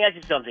me ask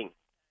you something.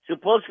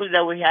 Supposedly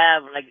that we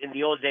have, like in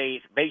the old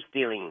days, base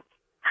stealing.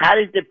 How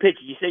does the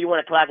pitcher? You say you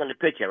want a clock on the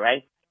pitcher,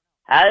 right?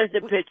 How does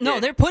the pitcher? No,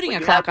 they're putting a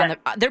clock on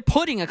they're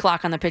putting a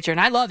clock on the pitcher, and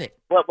I love it.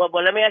 Well,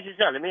 let me ask you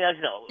something.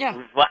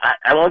 Yeah.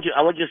 I want you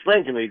to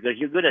explain to me because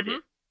you're good at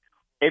this.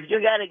 If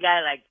you got a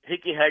guy like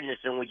Hickey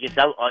Henderson, which is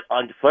out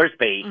on the first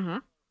base,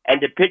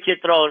 and the pitcher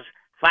throws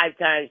 5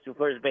 times to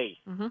first base,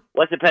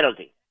 what's the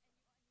penalty?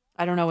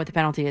 I don't know what the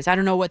penalty is. I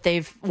don't know what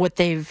they've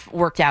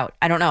worked out.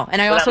 I don't know,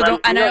 and I also don't.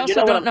 And I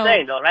also don't know.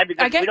 Saying, though, right?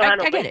 Because I get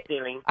it.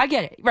 Stealing. I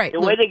get it. Right.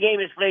 The way the game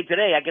is played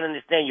today, I can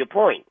understand your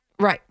point.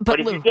 Right. But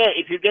if you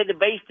get the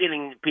base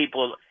stealing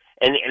people,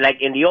 and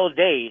like in the old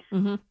days,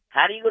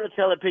 how are you going to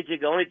tell a pitcher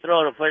to only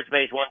throw to first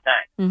base 1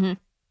 time?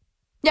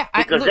 Yeah,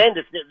 because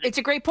it's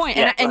a great point,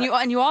 yeah,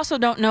 and you also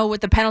don't know what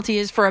the penalty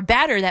is for a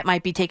batter that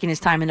might be taking his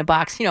time in the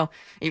box.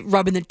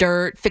 Rubbing the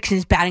dirt, fixing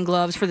his batting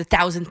gloves for the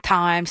 1,000th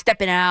time,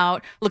 stepping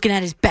out, looking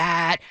at his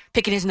bat,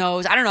 picking his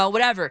nose. I don't know,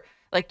 whatever.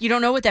 Like you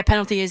don't know what that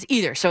penalty is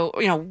either. So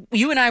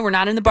you and I were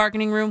not in the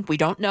bargaining room. We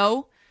don't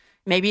know.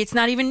 Maybe it's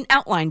not even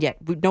outlined yet.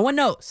 No one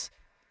knows.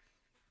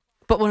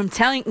 But what I'm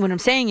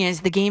saying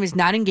is the game is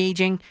not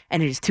engaging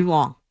and it is too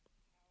long.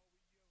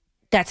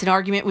 That's an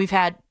argument we've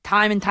had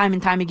time and time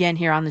and time again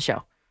here on the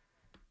show.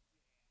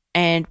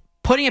 And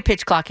putting a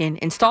pitch clock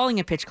installing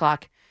a pitch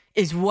clock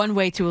is one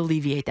way to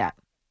alleviate that.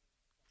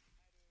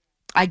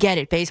 I get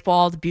it.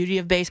 Baseball, the beauty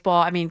of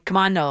baseball. I mean, come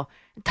on, no.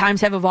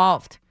 Times have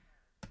evolved.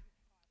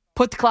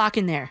 Put the clock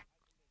in there.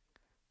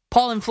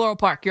 Paul in Floral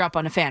Park, you're up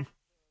on the fan.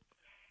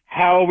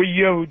 How are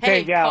you,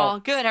 Hey, Danielle? Paul.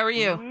 Good. How are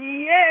you?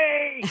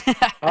 Yay!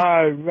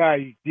 All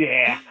right,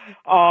 yeah.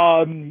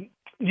 I'm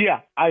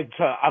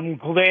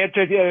glad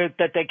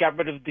that they got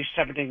rid of the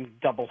 7-inning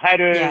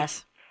doubleheaders.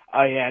 Yes.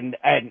 And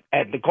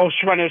the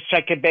ghost runner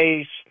second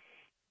base.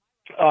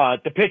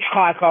 The pitch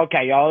clock,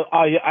 okay,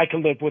 I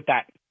can live with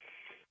that.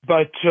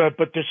 But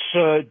this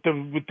with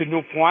the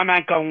new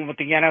format going with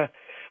the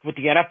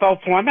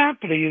NFL format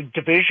for the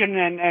division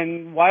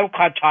and wild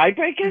card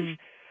tiebreakers.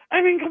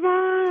 I mean, come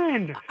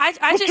on.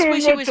 I just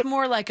wish it was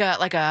more like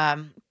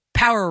a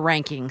power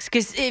rankings,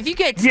 because if you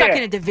get stuck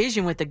in a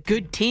division with a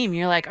good team,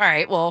 you're like, all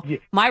right, well,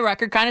 my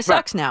record kind of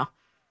sucks now.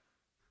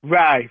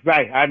 Right.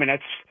 I mean,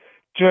 that's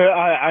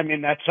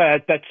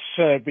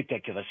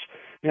ridiculous.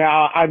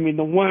 Now, I mean,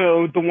 the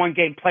one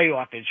game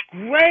playoff is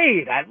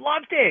great. I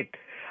loved it.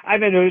 I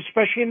mean,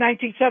 especially in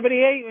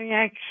 1978 when the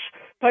Yankees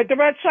played the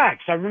Red Sox.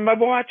 I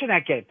remember watching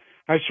that game.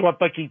 I saw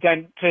Bucky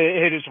Dent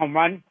hit his home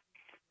run,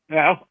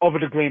 over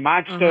the Green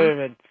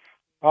Monster, and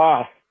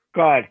oh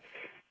God,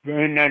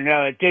 and then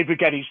David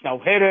Getty's no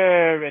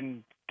hitter,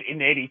 and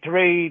in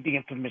 '83 the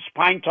infamous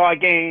Pine Tar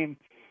game.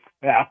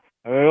 Yeah,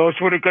 those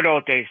were the good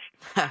old days.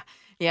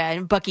 Yeah,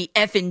 and Bucky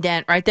effing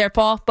Dent right there,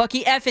 Paul.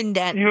 Bucky effing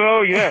Dent.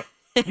 Oh yeah,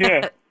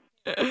 yeah,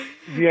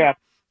 yeah.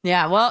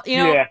 Yeah, well,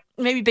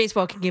 maybe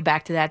baseball can get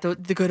back to that,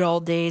 the good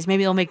old days.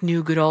 Maybe they'll make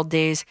new good old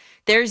days.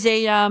 There's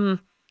a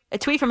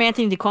tweet from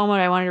Anthony DiComo that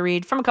I wanted to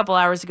read from a couple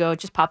hours ago. It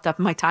just popped up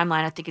in my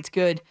timeline. I think it's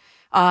good.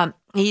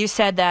 He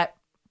said that,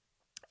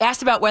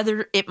 asked about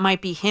whether it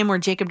might be him or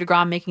Jacob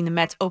deGrom making the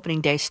Mets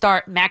opening day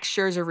start, Max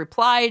Scherzer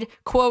replied,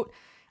 quote,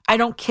 "I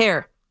don't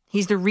care.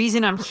 He's the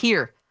reason I'm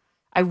here.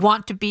 I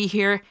want to be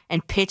here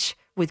and pitch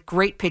with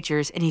great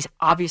pitchers, and he's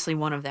obviously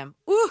one of them."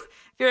 Ooh,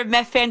 if you're a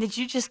Met fan, did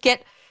you just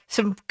get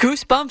some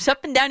goosebumps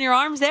up and down your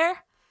arms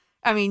there?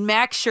 I mean,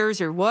 Max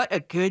Scherzer, what a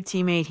good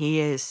teammate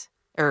he is.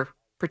 Or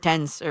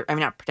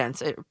not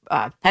pretends,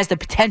 has the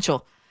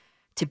potential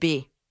to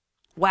be.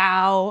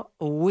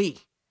 Wow-wee.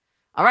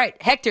 All right,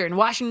 Hector in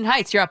Washington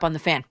Heights, you're up on the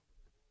fan.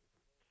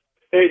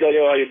 Hey,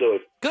 Danielle, how you doing?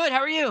 Good, how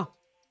are you?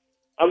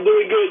 I'm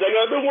doing good.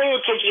 Danielle, I've been wanting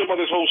to talk to you about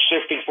this whole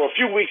shifting for a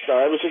few weeks now,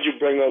 ever since you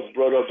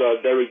brought up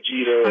Derek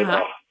Jeter and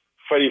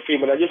Freddie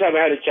Freeman. I just haven't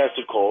had a chance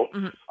to call.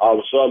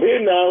 So I'm here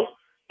now.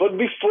 But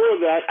before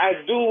that, I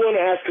do want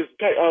to ask, because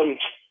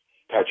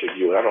Patrick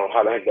Ewing, I don't know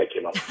how the heck that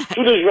came out.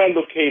 Julius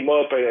Randle came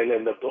up, and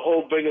then the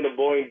whole bringing the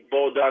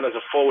ball down as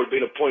a forward,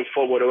 being a point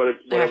forward, or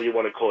whatever you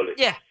want to call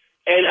it. Yeah.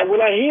 And when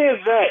I hear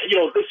that,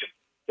 listen,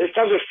 there's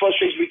times it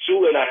frustrates me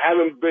too, and I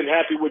haven't been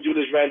happy with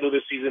Julius Randle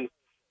this season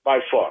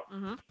by far.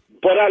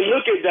 But I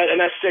look at that and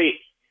I say,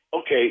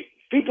 okay,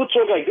 people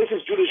talk like this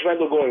is Julius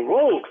Randle going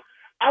rogue.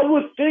 I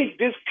would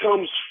think this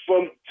comes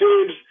from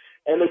Tibbs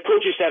and the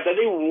coaching staff, that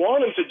they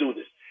want him to do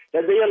this,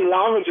 that they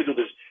allow him to do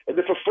this, and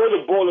they prefer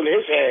the ball in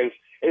his hands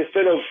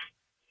instead of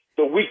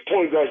the weak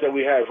point guards that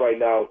we have right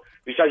now.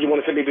 Besides, you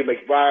want to say maybe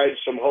McBride,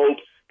 some hope,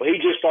 but he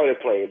just started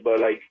playing. But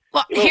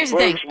here's the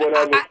thing.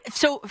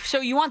 So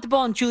you want the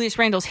ball in Julius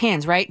Randle's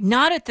hands, right?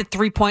 Not at the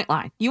 3-point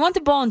line. You want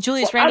the ball in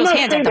Julius Randle's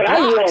hands at the blocks.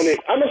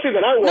 I'm not saying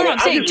that I want it. No, I'm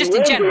saying just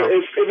in general.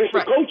 If it's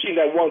the coaching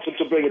that wants him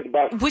to bring it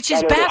back, which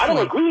is baffling. I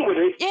don't agree with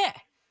it. Yeah,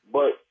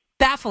 but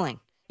baffling.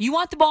 You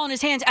want the ball in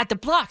his hands at the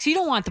blocks. You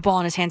don't want the ball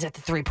in his hands at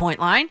the 3-point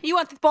line. You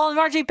want the ball in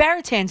R.J.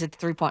 Barrett's hands at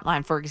the 3-point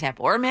line, for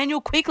example, or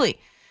Emmanuel Quigley.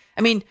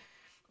 I mean,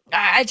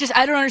 I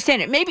don't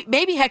understand it.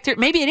 Maybe Hector,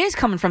 maybe it is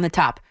coming from the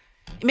top.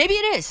 Maybe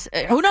it is.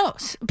 Who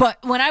knows? But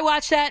when I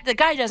watch that, the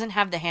guy doesn't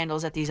have the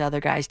handles that these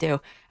other guys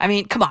do. I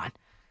mean, come on.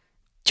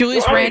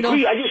 Julius Randle.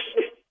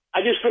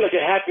 I just feel like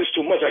it happens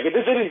too much. Like,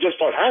 this didn't just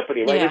start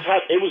happening, right? Yeah.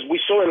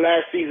 We saw it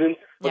last season,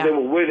 but they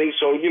were winning,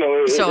 so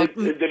it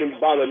didn't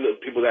bother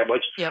people that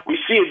much. Yep. We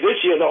see it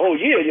this year, the whole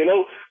year,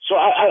 So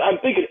I'm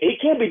thinking he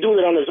can't be doing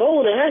it on his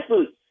own.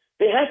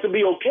 They have to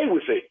be okay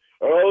with it,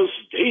 or else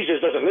he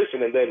just doesn't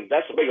listen, and then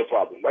that's a bigger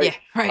problem, right? Yeah,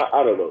 right.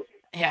 I don't know.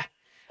 Yeah.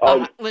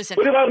 Listen.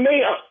 But if I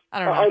may, I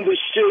don't know. On the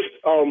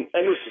shift, and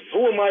listen,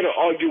 who am I to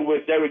argue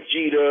with Derek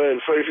Jeter and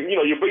Freddie?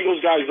 You bring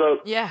those guys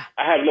up. Yeah.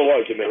 I have no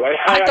argument, right?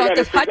 I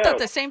thought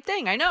the same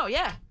thing. I know.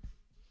 Yeah.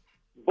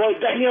 But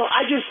Danielle,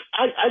 I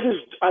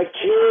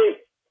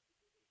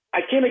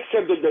can't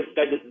accept that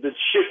the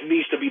shift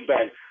needs to be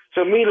banned.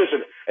 To me,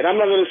 listen, and I'm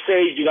not going to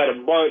say you got to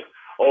bunt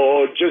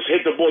or just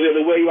hit the ball the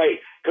other way,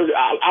 right? Because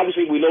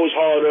obviously we know it's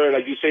harder.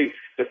 Like you say,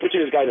 the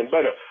pitching has gotten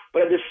better.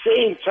 But at the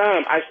same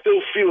time, I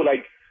still feel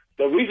like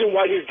the reason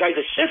why these guys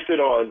are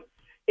shifted on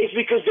is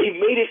because they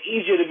made it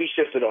easier to be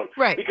shifted on.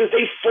 Right. Because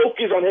they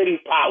focus on hitting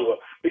power.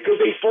 Because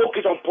they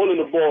focus on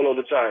pulling the ball all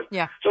the time.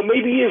 Yeah. So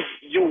maybe if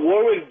you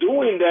weren't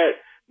doing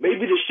that,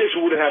 maybe the shift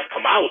wouldn't have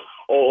come out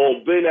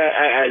or been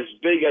as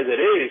big as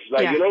it is.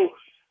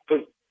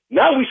 Because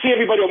now we see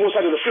everybody on one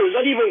side of the field. It's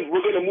not even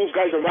we're going to move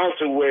guys around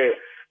to where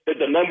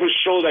the numbers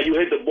show that you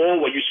hit the ball,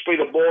 where you spray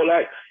the ball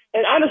at.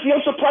 And honestly,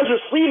 I'm surprised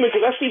with Freeman,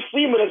 because I see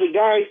Freeman as a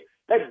guy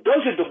that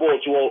does hit the ball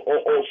to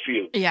all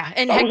field. Yeah,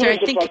 and I Hector, was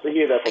I think. surprised to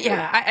hear that from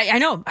him. I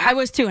know. I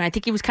was too, and I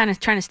think he was kind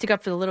of trying to stick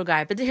up for the little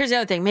guy. But here's the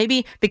other thing: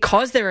 maybe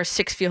because there are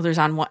 6 fielders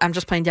on one, I'm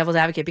just playing devil's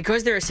advocate.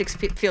 Because there are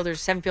 7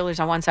 fielders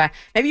on one side,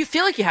 maybe you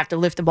feel like you have to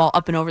lift the ball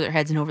up and over their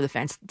heads and over the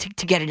fence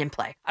to get it in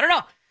play. I don't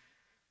know.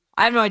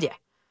 I have no idea.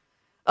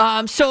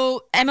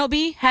 So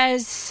MLB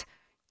has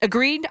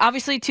agreed,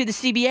 obviously, to the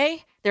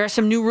CBA. There are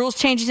some new rules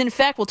changes in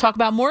effect. We'll talk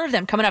about more of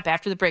them coming up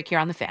after the break here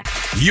on The Fan.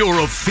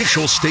 Your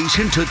official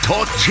station to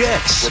talk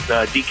Jets. With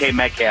DK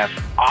Metcalf,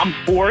 I'm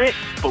for it,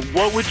 but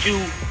what would you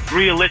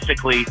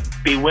realistically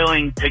be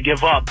willing to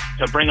give up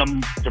to bring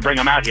him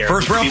out here?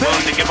 First round pick? Be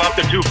willing to give up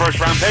the 2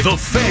 first-round picks? The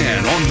Fan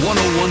on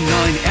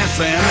 101.9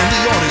 FM and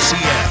the Odyssey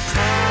app.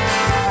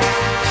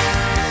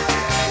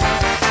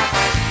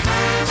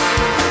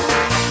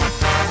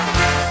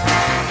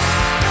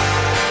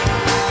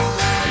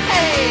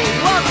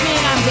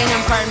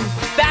 Danielle,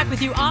 McCartan, back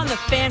with you on The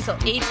Fan till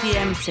 8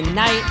 p.m.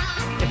 tonight.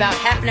 About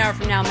half an hour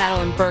from now,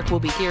 Madeline Burke will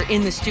be here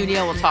in the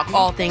studio. We'll talk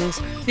all things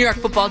New York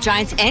Football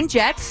Giants and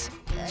Jets.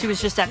 She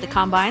was just at the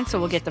Combine, so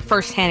we'll get the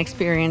first-hand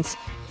experience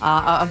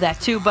of that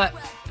too. But,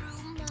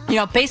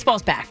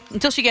 baseball's back.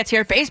 Until she gets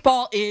here,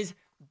 baseball is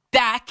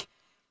back.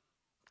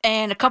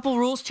 And a couple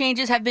rules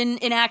changes have been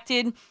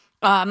enacted.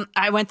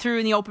 I went through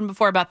in the open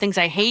before about things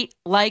I hate,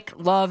 like,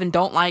 love, and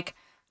don't like.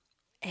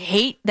 I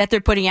hate that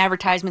they're putting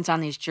advertisements on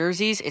these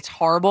jerseys. It's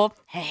horrible.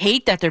 I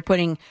hate that they're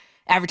putting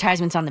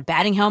advertisements on the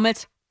batting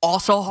helmets.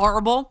 Also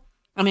horrible.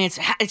 I mean,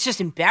 it's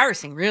just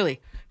embarrassing, really,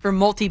 for a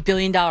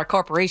multi-billion-dollar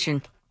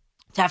corporation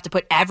to have to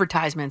put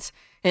advertisements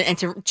and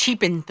to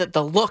cheapen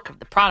the look of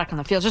the product on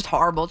the field. Just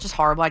horrible. Just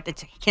horrible. I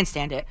can't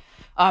stand it.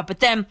 But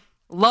then,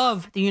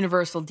 love the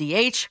universal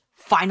DH.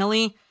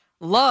 Finally.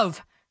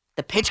 Love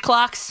the pitch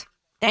clocks.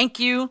 Thank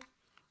you.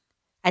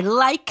 I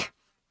like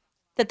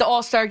that the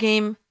All-Star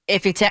game,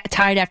 if it's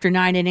tied after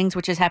 9 innings,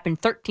 which has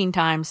happened 13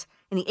 times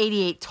in the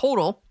 88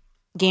 total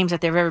games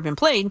that they've ever been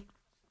played,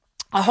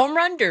 a home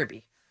run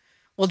derby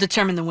will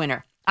determine the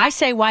winner. I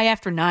say, why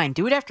after 9?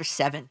 Do it after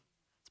 7.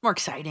 It's more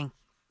exciting.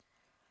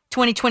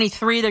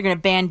 2023, they're going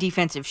to ban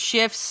defensive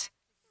shifts.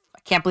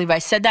 I can't believe I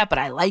said that, but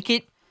I like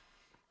it.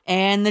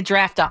 And the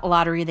draft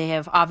lottery, they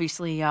have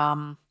obviously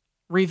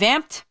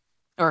revamped,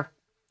 or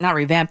not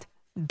revamped,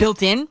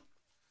 built in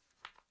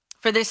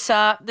for this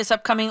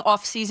upcoming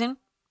offseason.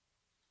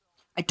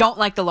 I don't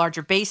like the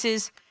larger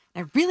bases.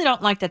 I really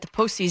don't like that the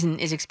postseason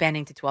is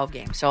expanding to 12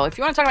 games. So if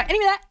you want to talk about any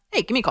of that,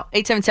 hey, give me a call.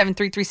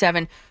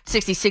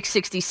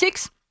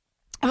 877-337-6666.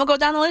 And we'll go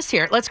down the list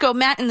here. Let's go,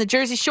 Matt, in the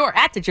Jersey Shore,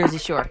 at the Jersey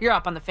Shore. You're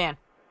up on The Fan.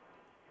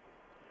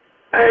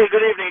 Hey,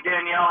 good evening,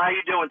 Danielle. How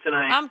you doing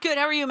tonight? I'm good.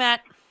 How are you,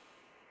 Matt?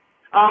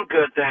 I'm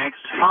good, thanks.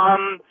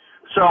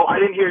 So I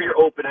didn't hear your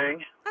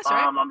opening. That's all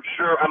right.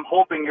 I'm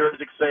hoping you're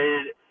as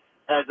excited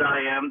as I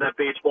am that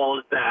baseball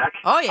is back.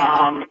 Oh,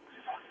 yeah.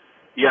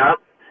 Yeah.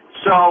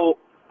 So,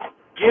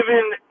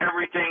 given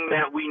everything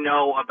that we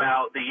know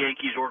about the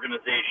Yankees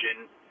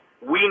organization,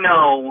 we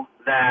know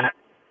that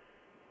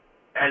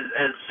as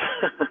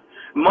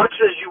much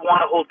as you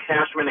want to hold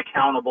Cashman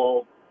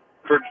accountable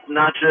for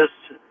not just,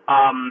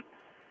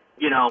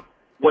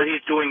 what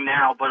he's doing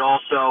now, but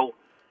also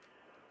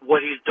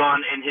what he's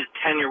done in his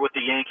tenure with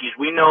the Yankees,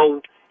 we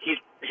know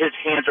his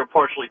hands are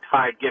partially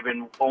tied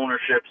given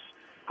ownership's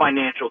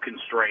financial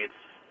constraints.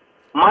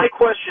 My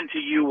question to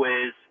you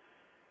is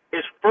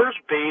first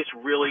base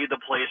really the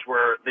place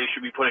where they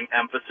should be putting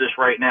emphasis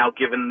right now,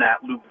 given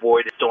that Luke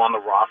Voigt is still on the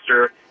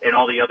roster and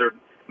all the other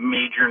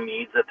major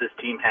needs that this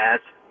team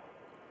has?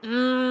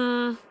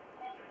 I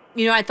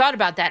thought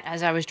about that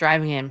as I was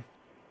driving in.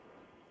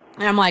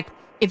 And I'm like,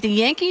 if the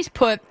Yankees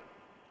put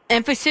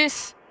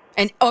emphasis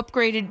and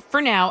upgraded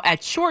for now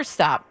at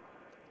shortstop,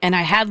 and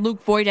I had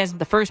Luke Voigt as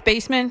the first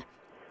baseman,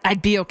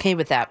 I'd be okay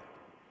with that.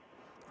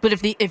 But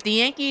if the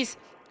Yankees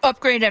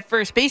upgrade at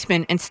first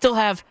baseman and still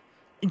have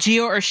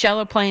Gio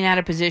Urshela playing out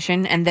of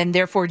position, and then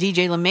therefore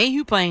DJ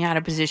LeMahieu playing out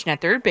of position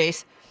at third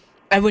base,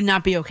 I would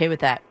not be okay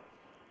with that.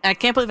 And I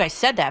can't believe I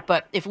said that,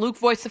 but if Luke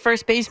Voigt's the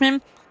first baseman,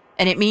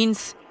 and it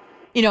means,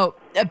 a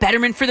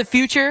betterment for the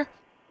future,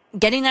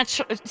 getting that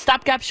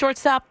stopgap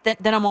shortstop,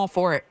 then I'm all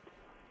for it.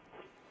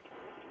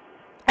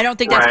 I don't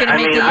think that's going to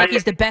make the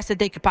Yankees the best that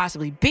they could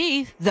possibly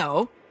be,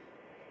 though.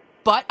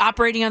 But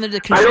operating under the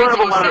constraints I don't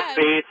have a lot of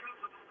faith.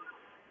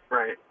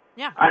 Right.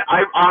 Yeah.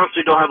 I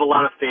honestly don't have a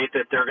lot of faith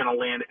that they're going to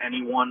land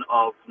anyone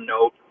of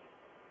note,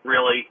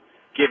 really,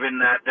 given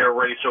that they're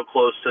already so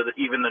close to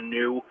even the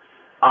new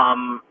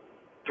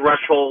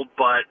threshold.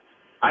 But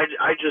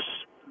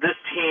this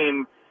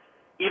team,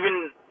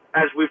 even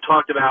as we've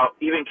talked about,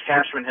 even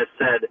Cashman has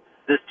said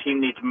this team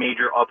needs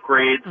major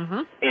upgrades.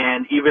 Mm-hmm.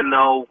 And even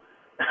though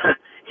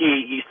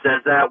he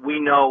says that, we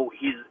know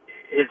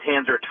his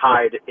hands are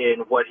tied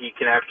in what he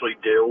can actually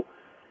do.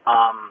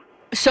 I'm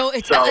just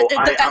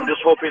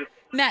hoping.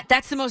 Matt,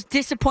 that's the most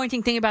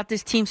disappointing thing about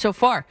this team so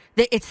far.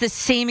 It's the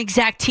same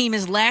exact team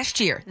as last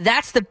year.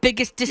 That's the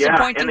biggest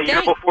disappointing thing. and the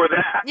year before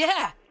that.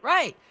 Yeah,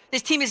 right.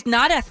 This team is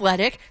not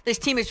athletic. This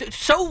team is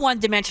so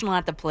one-dimensional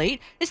at the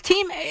plate. This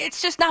team,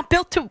 it's just not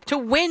built to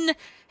win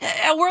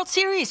a World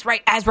Series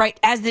right as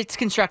it's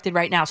constructed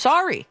right now.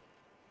 Sorry.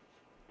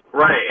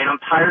 Right, and I'm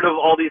tired of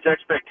all these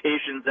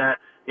expectations that,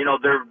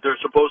 they're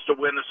supposed to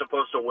win, they're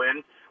supposed to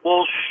win.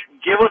 Well,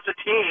 give us a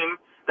team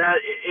that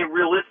it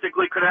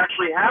realistically could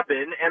actually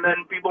happen, and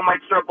then people might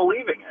start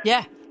believing it.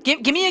 Yeah.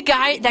 Give me a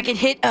guy that can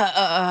hit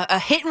a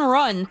hit and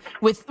run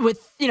with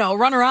a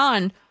runner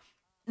on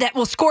that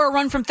will score a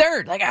run from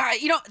third.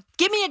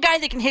 Give me a guy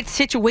that can hit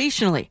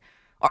situationally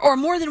or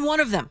more than one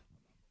of them.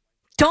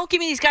 Don't give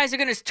me these guys that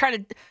are going to try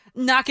to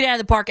knock it out of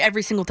the park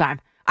every single time.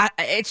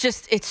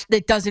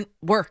 It doesn't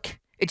work.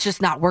 It's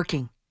just not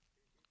working.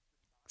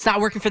 It's not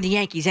working for the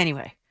Yankees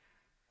anyway.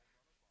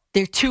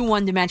 They're too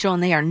one-dimensional,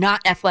 and they are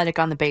not athletic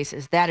on the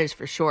bases. That is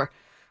for sure.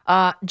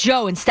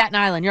 Joe in Staten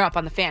Island, you're up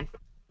on the Fan.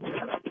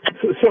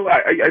 So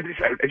I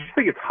just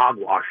think it's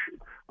hogwash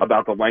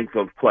about the length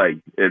of play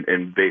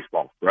in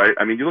baseball, right?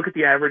 I mean, you look at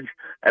the average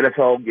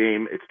NFL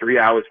game, it's 3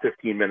 hours,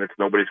 15 minutes.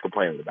 Nobody's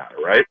complaining about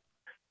it, right?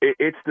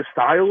 It's the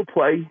style of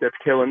play that's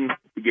killing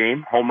the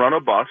game, home run or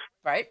bust.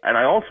 Right. And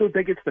I also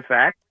think it's the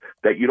fact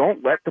that you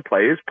don't let the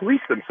players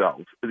police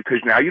themselves because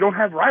now you don't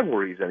have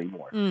rivalries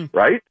anymore,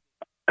 right?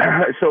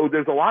 So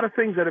there's a lot of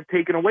things that have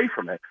taken away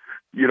from it.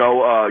 You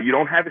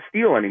don't have a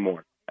steal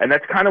anymore. And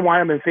that's kind of why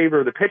I'm in favor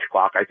of the pitch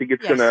clock. I think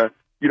it's going to,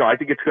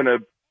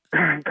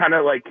 kind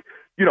of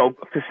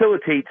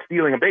facilitate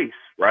stealing a base,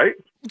 right?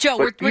 Joe,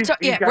 we're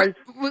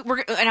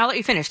and I'll let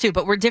you finish too,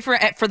 but we're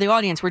different for the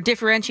audience. We're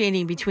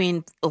differentiating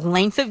between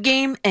length of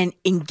game and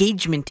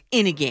engagement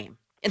in a game.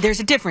 And there's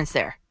a difference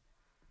there.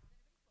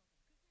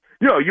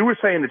 You were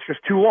saying it's just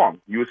too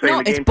long. You were saying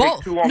the game takes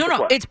too long to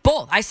play. It's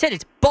both. I said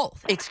it's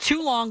both. It's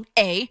too long,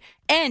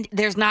 and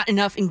there's not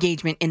enough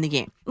engagement in the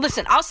game.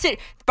 Listen,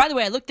 by the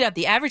way, I looked it up.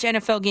 The average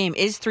NFL game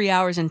is 3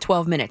 hours and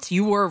 12 minutes.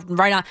 You were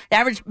right on. The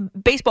average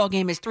baseball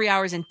game is 3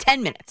 hours and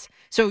 10 minutes.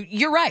 So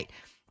you're right.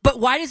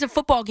 But why does a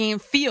football game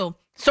feel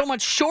so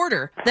much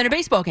shorter than a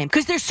baseball game?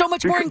 Because there's so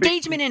much more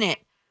engagement in it.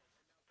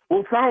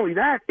 Well, it's not only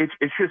that. It's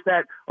just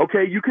that,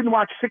 okay, you can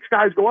watch 6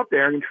 guys go up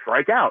there and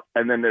strike out,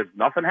 and then there's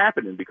nothing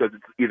happening because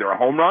it's either a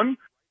home run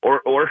or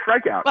a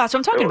strikeout. Well, that's what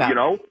I'm talking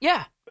about.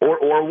 Yeah.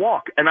 Or a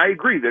walk. And I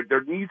agree that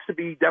there needs to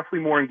be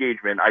definitely more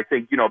engagement. I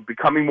think,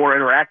 becoming more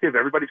interactive.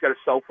 Everybody's got a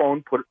cell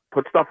phone, put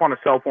stuff on a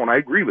cell phone. I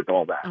agree with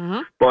all that.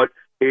 Mm-hmm. But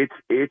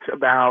it's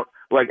about,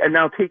 and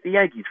now take the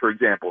Yankees, for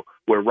example.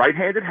 We're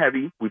right-handed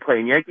heavy. We play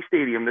in Yankee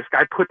Stadium. This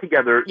guy put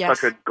together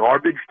such a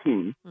garbage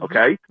team,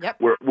 okay? Yep.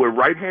 We're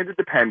right-handed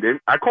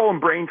dependent. I call him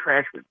Brain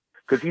Trashman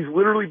because he's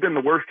literally been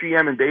the worst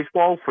GM in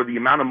baseball for the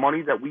amount of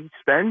money that we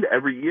spend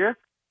every year.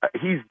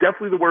 He's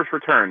definitely the worst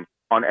return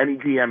on any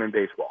GM in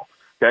baseball,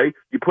 okay?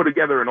 You put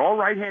together an all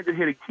right-handed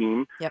hitting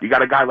team. Yep. You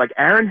got a guy like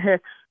Aaron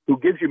Hicks who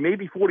gives you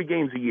maybe 40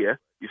 games a year.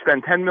 You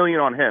spend $10 million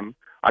on him.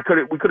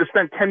 We could have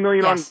spent $10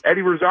 million on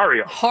Eddie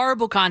Rosario.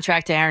 Horrible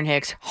contract to Aaron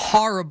Hicks.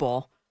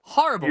 Horrible.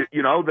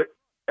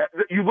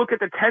 You look at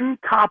the 10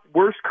 top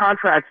worst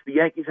contracts the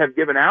Yankees have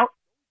given out.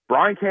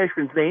 Brian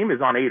Cashman's name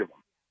is on 8 of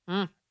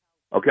them.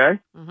 Okay?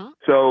 Mm-hmm.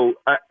 So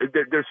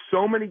there's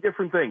so many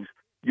different things,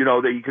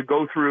 that you could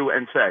go through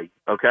and say,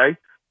 okay?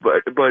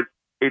 But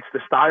it's the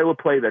style of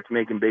play that's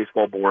making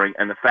baseball boring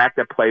and the fact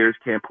that players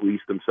can't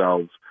police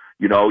themselves.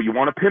 You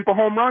want to pimp a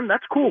home run?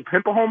 That's cool.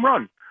 Pimp a home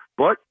run.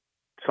 But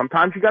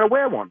sometimes you got to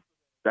wear one.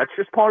 That's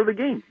just part of the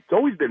game. It's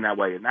always been that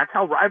way, and that's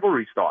how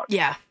rivalry starts.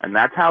 Yeah. And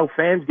that's how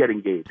fans get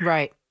engaged.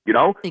 Right.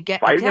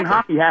 Fighting in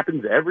hockey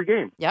happens every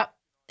game. Yep.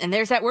 And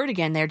there's that word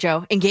again there,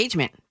 Joe.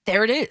 Engagement.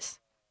 There it is.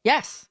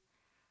 Yes.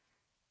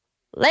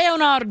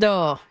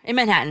 Leonardo in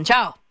Manhattan.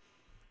 Ciao.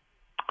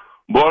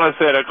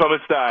 Buonasera, come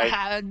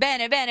stai?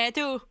 Bene,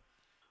 tu?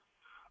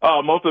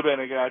 Oh, molto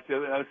bene, grazie.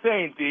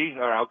 Senti,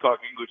 all right, I'll talk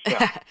English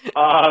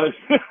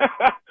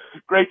now.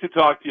 Great to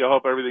talk to you. I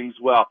hope everything's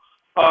well.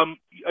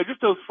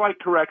 Just a slight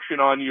correction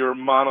on your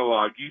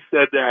monologue. You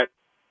said that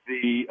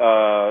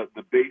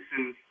the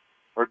bases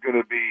are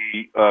going to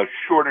be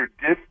shorter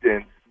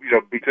distance,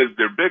 because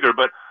they're bigger.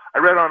 But I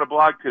read on a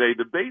blog today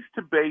the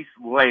base-to-base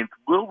length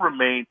will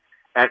remain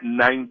at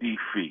 90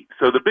 feet.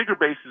 So the bigger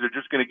bases are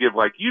just going to give,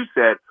 like you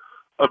said,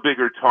 a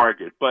bigger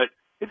target. But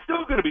it's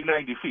still going to be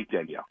 90 feet,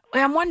 Danielle.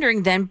 Well, I'm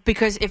wondering then,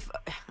 because if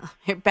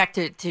back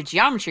to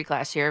geometry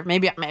class here,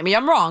 maybe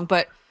I'm wrong,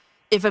 but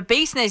if a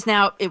base is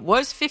now, it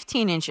was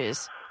 15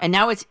 inches, and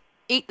now it's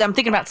 8, I'm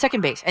thinking about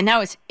second base, and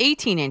now it's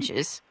 18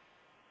 inches.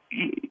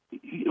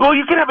 Well,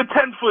 you can have a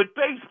 10-foot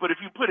base, but if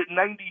you put it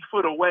 90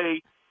 foot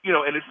away,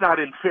 and it's not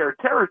in fair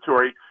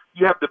territory,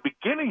 you have the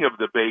beginning of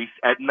the base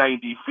at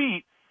 90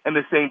 feet, and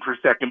the same for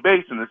second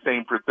base, and the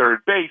same for third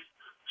base.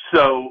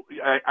 So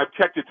I've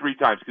checked it 3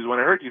 times, because when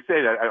I heard you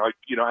say that,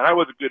 and I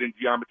wasn't good in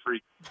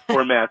geometry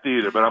or math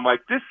either, but I'm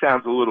like, this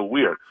sounds a little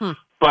weird.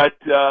 But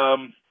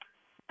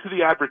to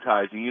the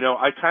advertising,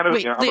 I kind of,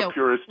 Wait, I'm Leo, a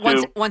purist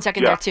too. One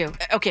second there, too.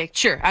 Okay,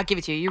 sure. I'll give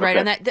it to you. You're right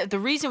on that. The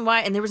reason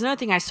why, and there was another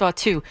thing I saw,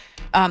 too.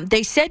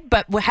 They said,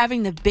 but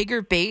having the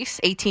bigger base,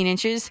 18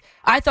 inches,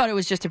 I thought it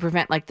was just to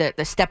prevent, like,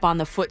 the step on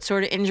the foot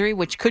sort of injury,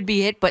 which could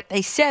be it. But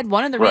they said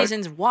one of the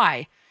reasons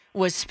why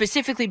was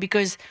specifically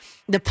because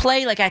the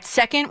play, like at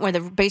second, where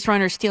the base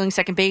runner is stealing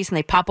second base and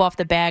they pop off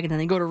the bag and then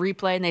they go to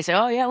replay and they say,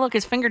 oh, yeah, look,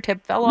 his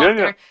fingertip fell off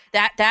there.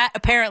 That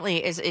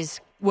apparently is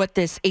what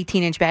this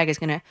 18-inch bag is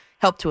going to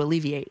help to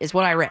alleviate, is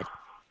what I read.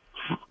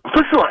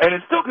 For sure, and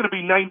it's still going to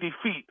be 90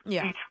 feet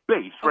each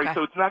base, right? Okay.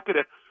 So it's not going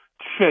to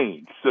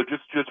change. So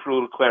just for a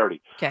little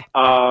clarity. Okay.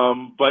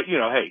 But,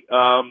 hey,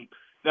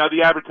 now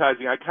the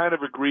advertising, I kind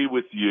of agree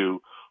with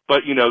you,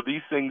 but,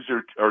 these things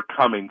are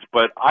coming.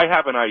 But I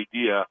have an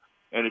idea,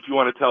 and if you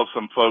want to tell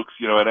some folks,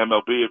 at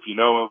MLB, if you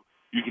know,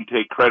 you can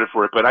take credit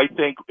for it. But I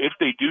think if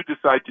they do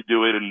decide to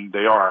do it, and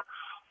they are,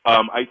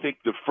 I think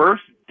the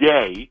first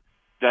day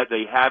that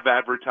they have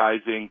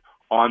advertising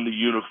on the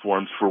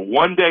uniforms for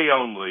one day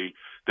only,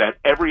 that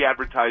every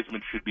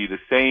advertisement should be the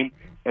same,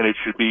 and it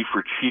should be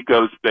for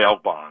Chico's bail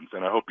bonds.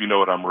 And I hope you know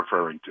what I'm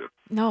referring to.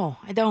 No,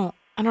 I don't.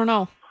 I don't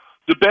know.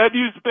 The Bad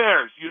News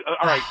Bears. All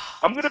right,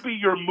 I'm going to be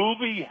your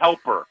movie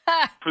helper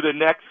for the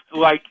next,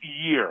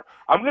 year.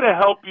 I'm going to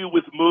help you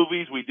with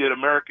movies. We did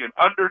American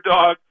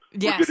Underdog.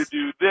 Yes. We're going to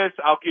do this.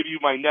 I'll give you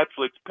my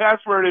Netflix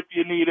password if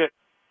you need it.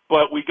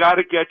 But we got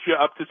to get you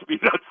up to speed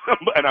on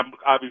some, and I'm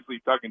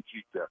obviously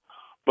tongue-in-cheek there.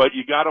 But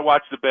you got to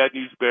watch The Bad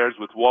News Bears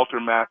with Walter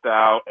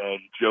Matthau and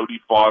Jodie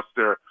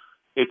Foster.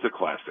 It's a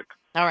classic.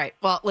 All right.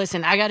 Well,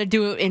 listen, I got to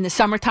do it in the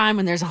summertime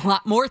when there's a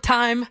lot more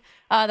time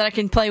that I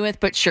can play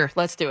with. But sure,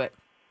 let's do it.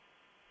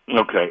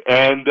 Okay.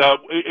 And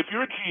if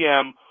you're a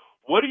GM,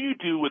 what do you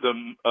do with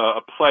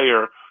a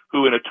player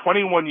who in a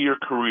 21-year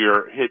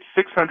career hit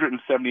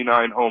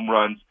 679 home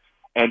runs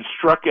and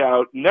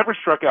never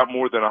struck out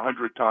more than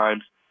 100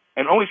 times,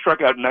 and only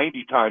struck out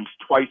 90 times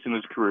twice in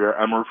his career?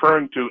 I'm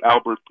referring to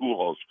Albert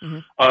Pujols. Mm-hmm.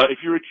 If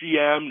you're a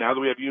GM, now that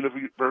we have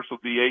universal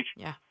DH,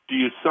 do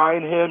you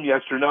sign him,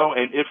 yes or no?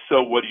 And if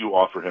so, what do you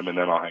offer him? And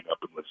then I'll hang up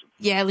and listen.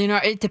 Yeah,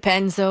 Leonardo, it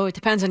depends, though. It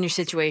depends on your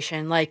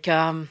situation. Like,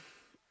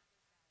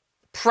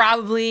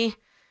 probably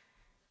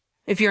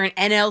if you're an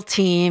NL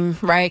team,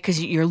 right,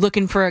 because you're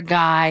looking for a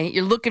guy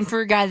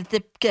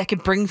that can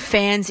bring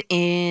fans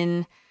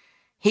in.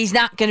 He's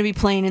not going to be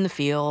playing in the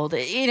field.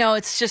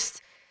 It's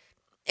just...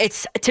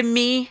 It's to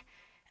me,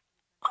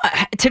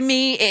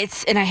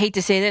 it's, and I hate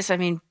to say this. I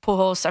mean,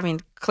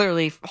 Pujols.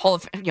 Clearly,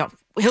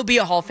 he'll be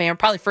a Hall of Famer,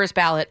 probably first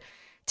ballot.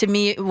 To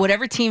me,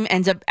 whatever team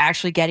ends up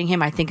actually getting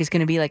him, I think is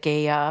going to be like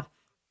a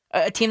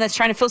team that's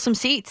trying to fill some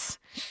seats.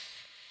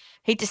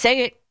 Hate to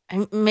say it.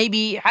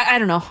 Maybe I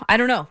don't know. I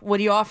don't know. What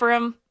do you offer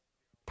him?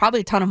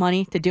 Probably a ton of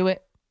money to do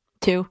it,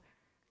 too,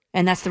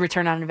 and that's the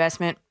return on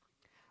investment.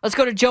 Let's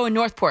go to Joe in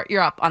Northport.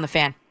 You're up on the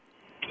Fan.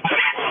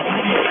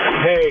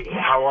 Hey,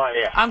 how are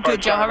you? I'm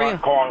good, Joe. How are you?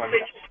 Calling me.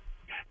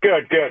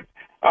 Good.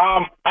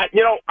 I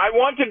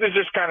wanted to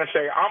just kind of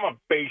say I'm a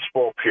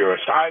baseball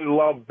purist. I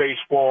love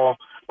baseball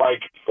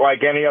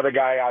like any other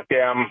guy out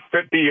there. I'm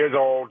 50 years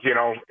old.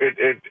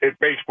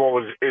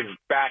 Baseball is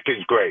back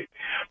is great.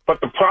 But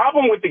the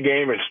problem with the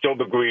game is still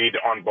the greed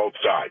on both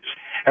sides.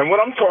 And what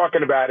I'm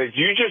talking about is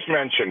you just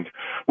mentioned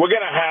we're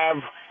going to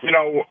have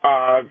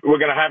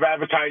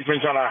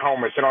advertisements on our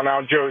helmets and on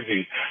our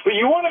jerseys. But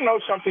you want to know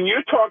something?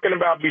 You're talking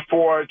about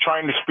before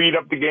trying to speed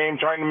up the game,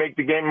 trying to make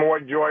the game more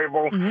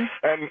enjoyable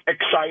and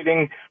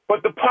exciting.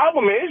 But the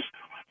problem is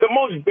the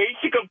most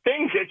basic of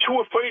things. They're too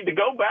afraid to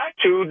go back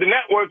to the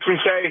networks and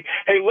say,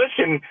 hey,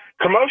 listen,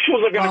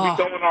 commercials are going to be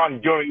going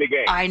on during the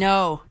game. I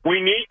know.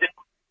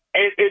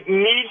 It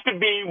needs to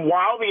be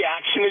while the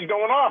action is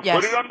going on. Yes.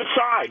 Put it on the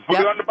side. Put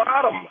it on the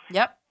bottom.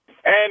 Yep.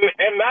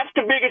 And that's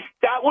the biggest.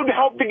 That would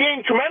help the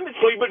game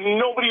tremendously, but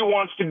nobody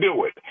wants to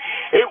do it.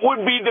 It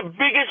would be the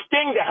biggest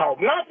thing to help,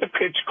 not the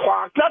pitch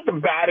clock, not the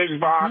batter's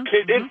box.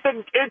 It's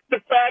the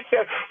fact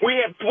that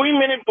we have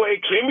 3-minute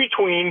breaks in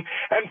between,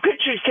 and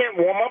pitchers can't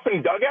warm up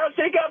in dugouts.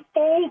 They got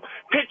full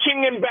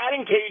pitching and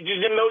batting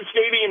cages in those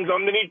stadiums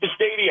underneath the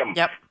stadium.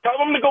 Yep. Tell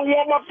them to go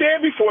warm up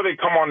there before they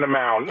come on the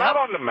mound, not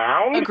on the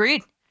mound.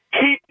 Agreed.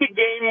 Keep the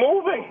game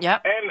moving.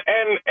 Yep.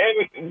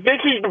 And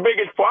this is the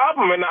biggest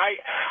problem. And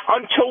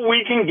until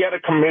we can get a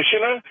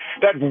commissioner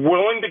that's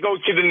willing to go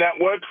to the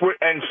networks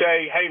and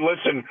say, hey,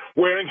 listen,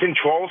 we're in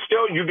control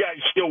still. You guys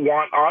still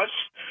want us.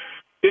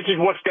 This is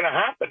what's going to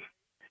happen.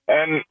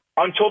 And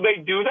until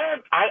they do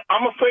that,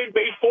 I'm afraid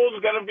baseball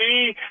is going to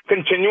be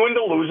continuing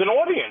to lose an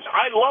audience.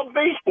 I love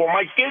baseball.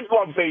 My kids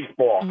love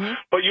baseball.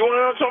 But you want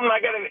to know something?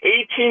 I got an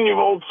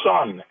 18-year-old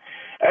son,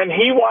 and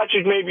he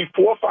watches maybe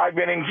 4 or 5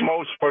 innings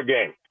most per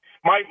game.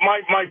 My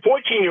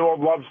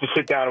 14-year-old loves to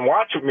sit down and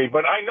watch with me,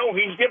 but I know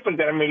he's different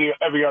than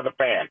every other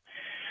fan.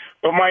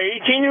 But my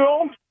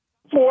 18-year-old,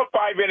 4 or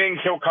 5 innings,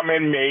 he'll come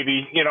in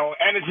maybe,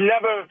 and it's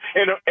never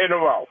in a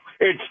row.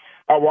 It's,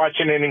 I'll watch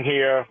an inning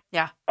here.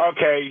 Yeah.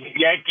 Okay,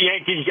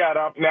 Yankees got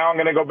up. Now I'm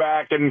going to go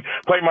back and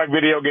play my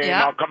video game.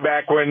 Yeah. I'll come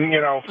back when,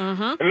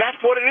 and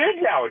that's what it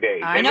is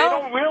nowadays. I and know.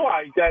 they don't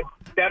realize that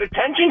that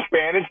attention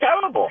span is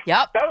terrible.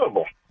 Yep.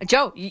 Terrible.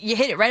 Joe, you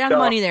hit it right on the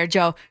money there,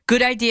 Joe.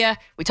 Good idea.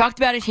 We talked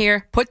about it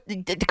here. Put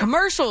the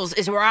commercials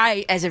is where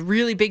I, as a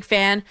really big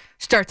fan,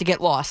 start to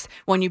get lost.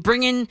 When you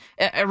bring in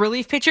a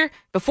relief pitcher,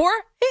 before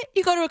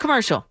you go to a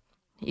commercial.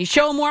 You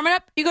show them warming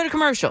up, you go to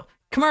commercial.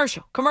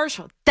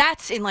 Commercial.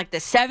 That's in like the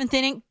 7th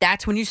inning.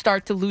 That's when you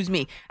start to lose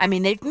me. I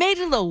mean, they've made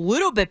it a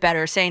little bit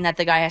better, saying that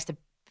the guy has to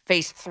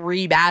face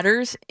 3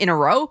 batters in a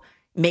row.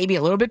 Maybe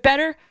a little bit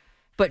better.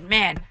 But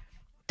man,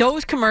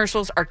 those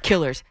commercials are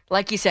killers.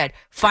 Like you said,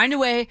 find a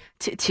way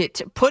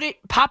to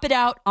pop it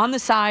out on the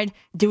side.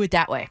 Do it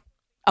that way.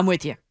 I'm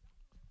with you.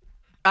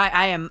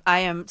 I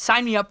am.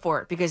 Sign me up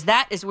for it, because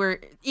that is where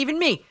even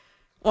me,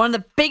 one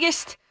of the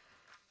biggest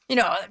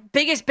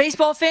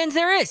baseball fans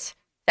there is.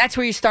 That's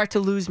where you start to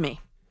lose me.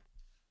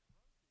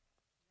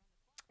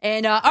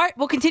 And all right,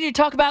 we'll continue to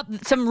talk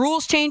about some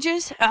rules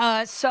changes.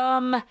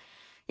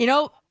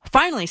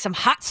 Finally, some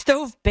hot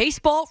stove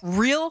baseball,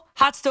 real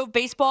hot stove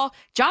baseball.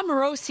 John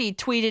Morosi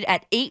tweeted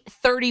at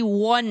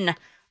 8:31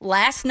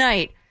 last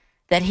night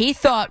that he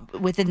thought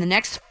within the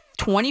next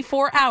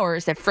 24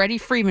 hours that Freddie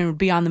Freeman would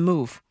be on the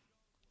move.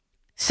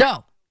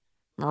 So,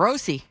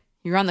 Morosi,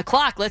 you're on the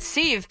clock. Let's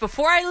see if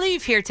before I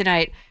leave here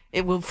tonight,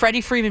 will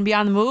Freddie Freeman be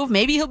on the move?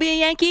 Maybe he'll be a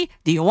Yankee.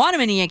 Do you want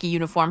him in a Yankee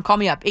uniform? Call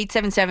me up,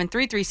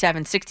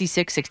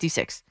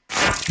 877-337-6666.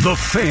 The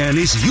Fan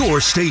is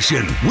your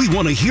station. We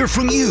want to hear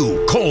from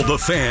you. Call The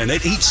Fan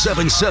at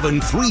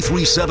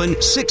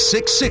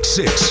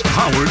 877-337-6666.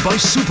 Powered by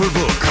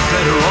Superbook.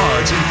 Better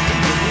odds and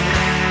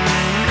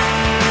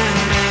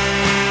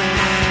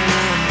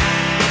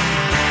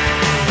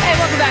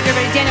back,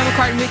 everybody. Danielle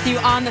McCartan with you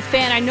on The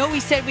Fan. I know we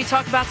said we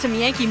talk about some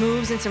Yankee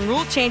moves and some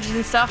rule changes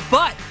and stuff,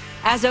 but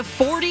as of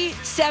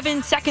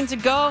 47 seconds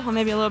ago, or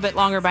maybe a little bit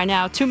longer by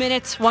now,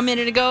 1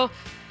 minute ago,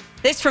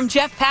 this from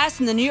Jeff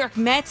Passan, the New York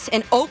Mets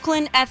and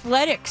Oakland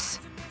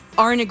Athletics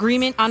are in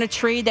agreement on a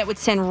trade that would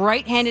send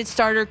right-handed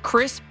starter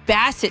Chris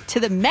Bassett to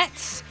the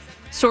Mets.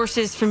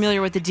 Sources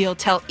familiar with the deal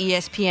tell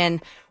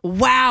ESPN.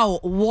 Wow,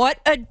 what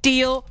a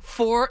deal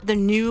for the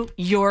New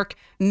York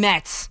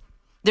Mets.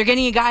 They're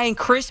getting a guy in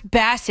Chris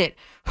Bassett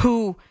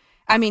who,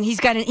 he's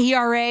got an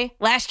ERA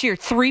last year,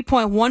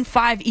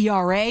 3.15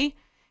 ERA.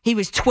 He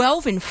was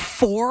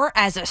 12-4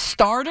 as a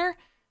starter.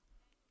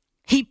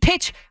 He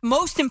pitched,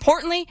 most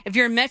importantly, if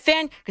you're a Met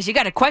fan, because you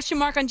got a question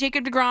mark on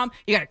Jacob deGrom,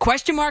 you got a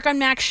question mark on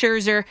Max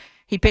Scherzer.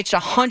 He pitched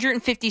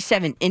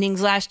 157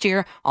 innings last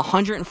year,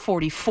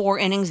 144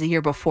 innings the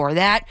year before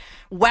that.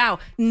 Wow,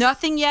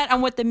 nothing yet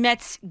on what the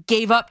Mets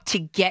gave up to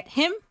get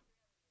him.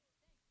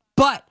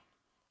 But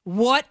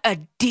what a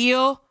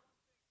deal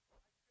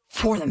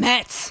for the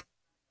Mets.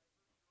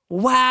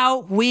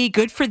 Wow,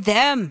 good for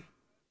them.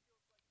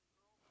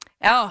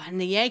 Oh, and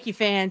the Yankee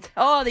fan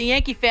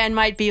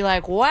might be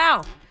like,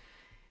 wow,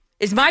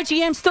 is my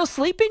GM still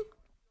sleeping?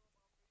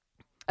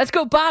 Let's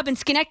go, Bob in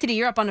Schenectady.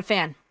 You're up on The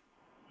Fan.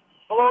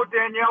 Hello,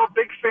 Danielle.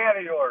 Big fan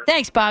of yours.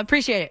 Thanks, Bob.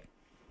 Appreciate it.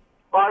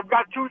 Well, I've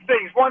got 2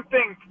 things. One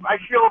thing I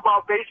feel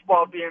about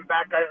baseball being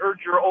back, I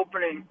heard your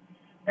opening,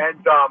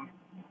 and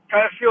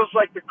kind of feels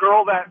like the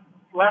girl that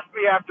left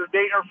me after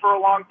dating her for a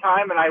long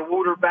time, and I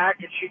wooed her back,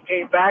 and she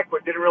came back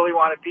but didn't really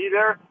want to be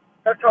there.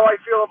 That's how I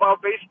feel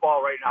about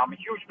baseball right now. I'm a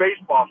huge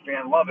baseball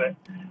fan, love it.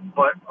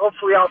 But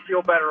hopefully I'll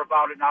feel better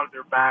about it now that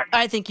they're back.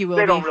 I think you will.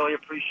 They don't really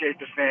appreciate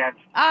the fans.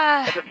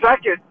 And the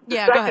second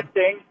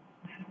thing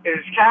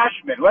is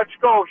Cashman. Let's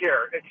go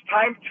here. It's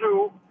time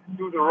to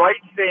do the right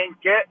thing.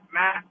 Get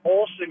Matt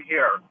Olson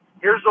here.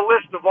 Here's a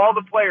list of all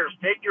the players.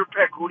 Take your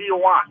pick. Who do you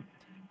want?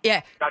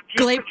 Yeah. Got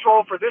team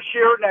control for this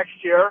year,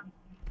 next year.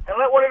 And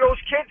let one of those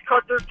kids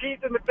cut their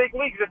teeth in the big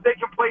leagues. If they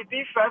can play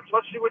defense,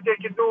 let's see what they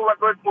can do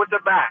with the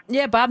bat.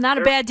 Yeah, Bob, not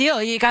a bad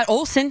deal. You got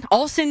Olson.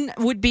 Olson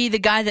would be the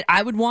guy that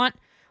I would want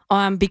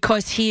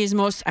because he is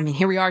most,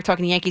 here we are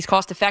talking Yankees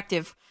cost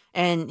effective,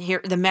 and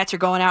here the Mets are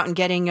going out and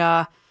getting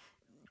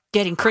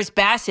Chris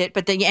Bassett,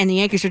 and the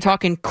Yankees are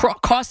talking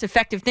cost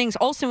effective things.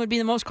 Olson would be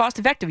the most cost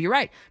effective. You're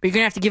right. But you're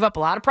going to have to give up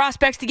a lot of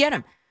prospects to get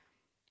him.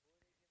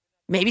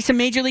 Maybe some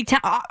major league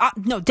talent.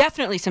 No,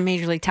 definitely some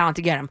major league talent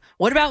to get him.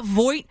 What about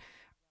Voit,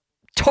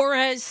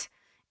 Torres,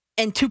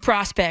 and 2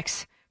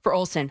 prospects for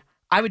Olson?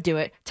 I would do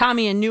it.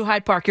 Tommy in New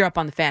Hyde Park, you're up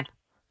on The Fan.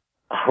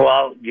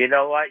 Well, you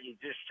know what? You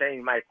just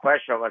changed my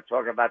question. I want to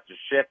talk about the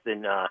shift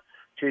in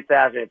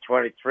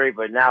 2023,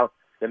 but now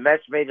the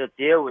Mets made a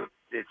deal with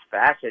this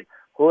Bassett.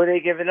 Who are they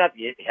giving up?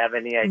 You have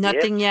any idea?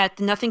 Nothing yet.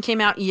 Nothing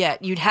came out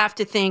yet. You'd have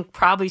to think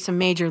probably some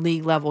major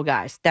league level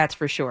guys. That's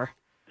for sure.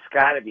 It's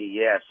got to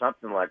be,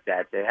 something like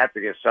that. They have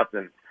to get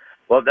something.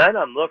 Well, then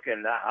I'm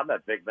looking. I'm a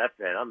big Mets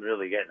fan. I'm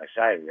really getting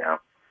excited now.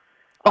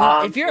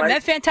 If you're a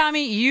Met fan,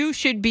 Tommy, you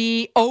should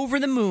be over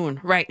the moon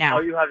right now.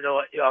 You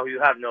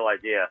have no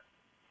idea.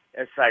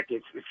 It's like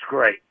it's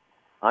great.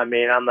 I'm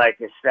like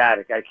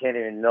ecstatic. I can't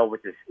even know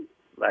what this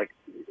like.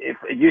 If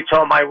you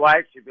told my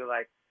wife, she'd be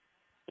like,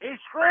 "He's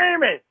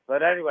screaming."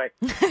 But anyway,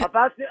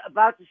 about the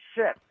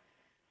shift.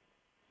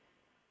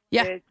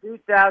 Yeah. In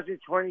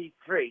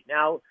 2023.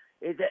 Now,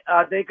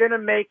 are they going to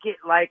make it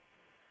like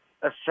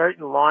a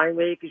certain line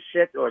where you can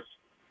shift, or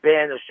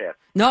ban the shift?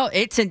 No,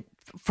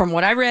 from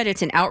what I read,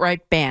 it's an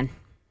outright ban.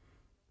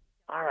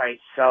 All right.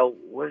 So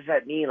what does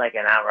that mean, like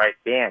an outright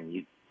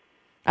ban?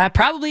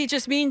 Probably it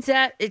just means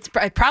that it's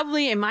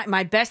probably, in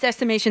my best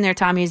estimation there,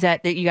 Tommy, is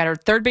that you got a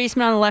third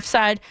baseman on the left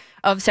side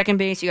of second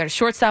base, you got a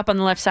shortstop on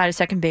the left side of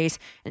second base,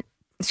 and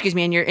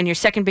your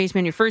second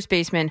baseman, your first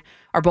baseman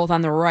are both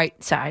on the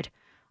right side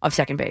of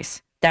second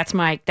base. That's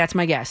my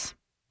guess.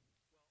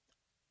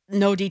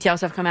 No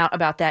details have come out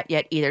about that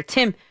yet either.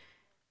 Tim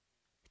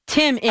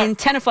in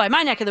Tenafly,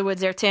 my neck of the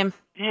woods there, Tim.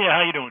 Yeah,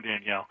 how you doing,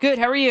 Danielle? Good,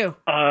 how are you?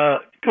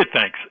 Good,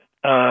 thanks.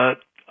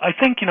 I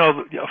think,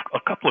 a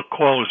couple of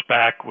callers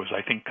back was,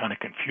 I think, kind of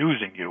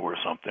confusing you or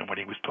something when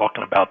he was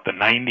talking about the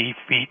 90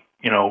 feet,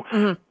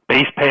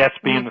 base paths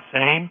being the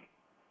same.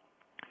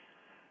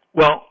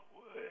 Well,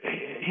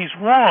 he's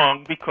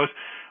wrong because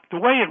the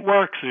way it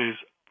works is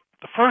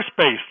the first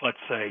base, let's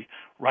say,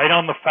 right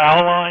on the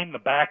foul line, the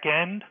back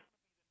end.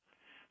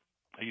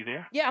 Are you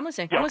there? Yeah, I'm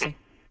listening. Yeah, I'm okay. listening.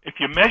 If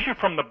you measure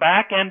from the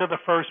back end of the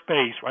first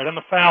base, right on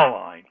the foul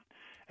line,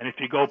 and if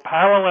you go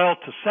parallel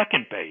to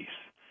second base,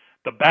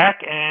 the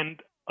back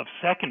end of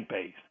second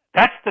base,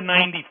 that's the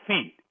 90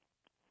 feet.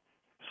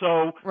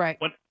 So right.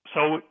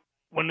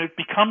 when it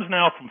becomes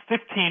now from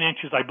 15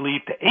 inches, I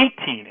believe, to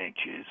 18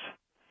 inches,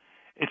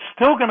 it's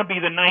still going to be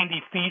the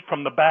 90 feet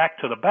from the back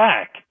to the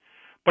back,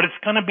 but it's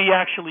going to be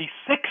actually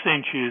 6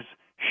 inches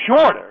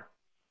shorter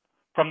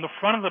from the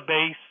front of the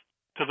base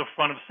to the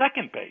front of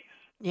second base.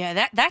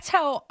 Yeah, that's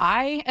how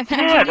I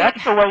imagine Yeah, it.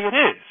 that's the way it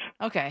is.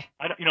 Okay.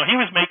 He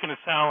was making it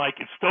sound like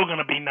it's still going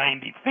to be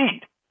 90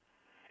 feet.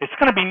 It's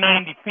going to be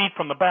 90 feet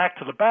from the back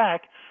to the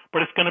back,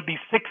 but it's going to be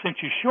 6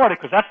 inches shorter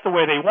because that's the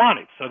way they want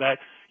it. So that,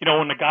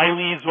 when the guy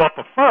leaves off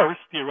of first,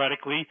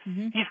 theoretically,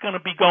 he's going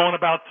to be going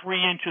about 3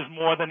 inches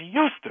more than he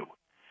used to.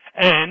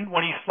 And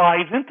when he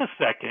slides into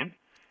second,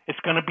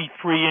 it's going to be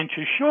 3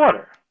 inches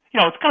shorter.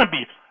 It's going to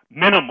be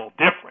minimal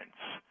difference,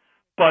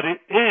 but it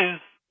is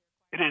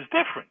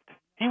different.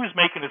 He was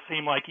making it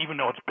seem like even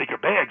though it's bigger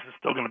bags, it's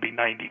still going to be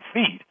 90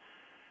 feet.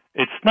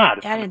 It's not.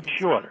 It's going to be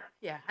shorter.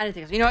 Yeah, I didn't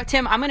think so. You know what,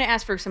 Tim? I'm going to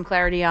ask for some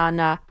clarity on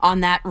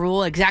that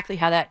rule, exactly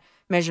how that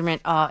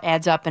measurement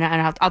adds up, and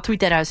I'll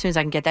tweet that out as soon as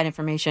I can get that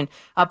information.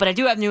 But I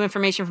do have new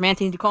information from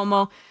Anthony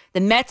DiComo.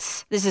 The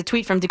Mets, this is a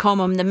tweet from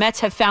DiComo, the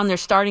Mets have found their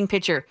starting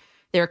pitcher.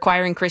 They're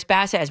acquiring Chris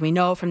Bassett, as we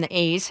know, from the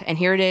A's, and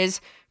here it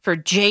is for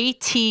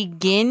J.T.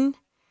 Ginn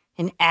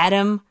and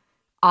Adam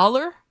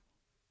Oller.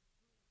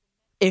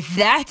 If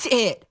that's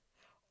it,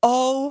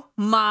 oh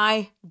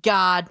my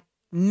God,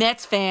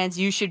 Mets fans,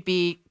 you should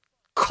be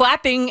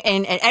clapping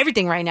and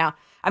everything right now.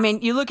 I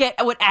mean, you look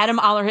at what Adam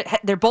Oller,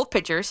 they're both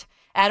pitchers.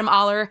 Adam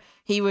Oller,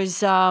 he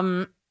was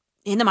in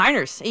the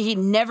minors. He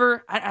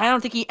never, I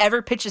don't think he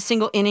ever pitched a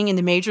single inning in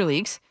the major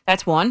leagues.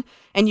 That's one.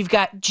 And you've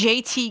got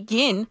J.T.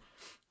 Ginn,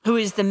 who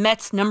is the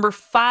Mets' number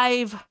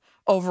 5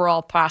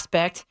 overall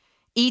prospect.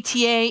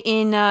 ETA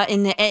in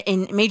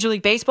Major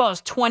League Baseball is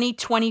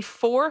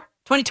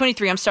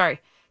 2023, I'm sorry.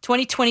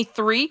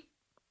 2023.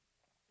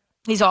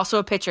 He's also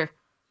a pitcher.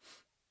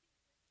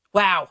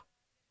 Wow.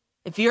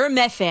 If you're a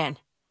Met fan,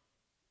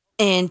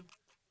 and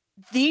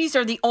these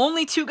are the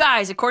only 2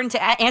 guys, according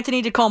to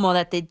Anthony DiComo,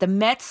 that the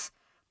Mets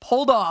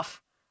pulled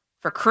off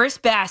for Chris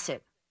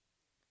Bassett.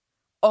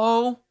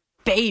 Oh,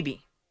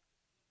 baby.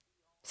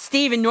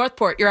 Steve in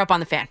Northport, you're up on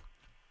the Fan.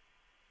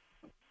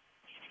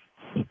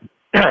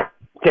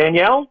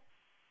 Danielle?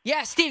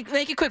 Yeah, Steve,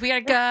 make it quick. We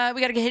gotta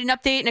hit an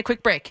update and a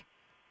quick break.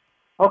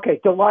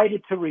 Okay,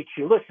 delighted to reach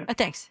you. Listen.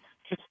 Thanks.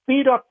 To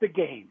speed up the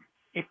game,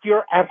 if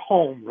you're at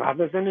home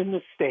rather than in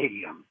the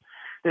stadium,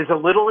 there's a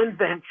little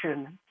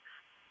invention,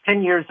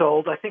 10 years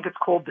old. I think it's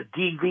called the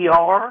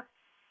DVR.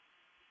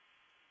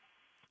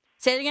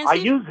 Say it again, I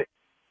Steve. use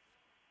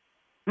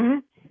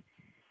it.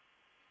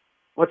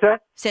 What's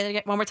that? Say that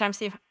again one more time,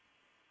 Steve.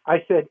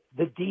 I said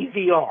the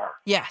DVR.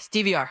 Yes,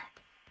 DVR.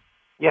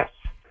 Yes.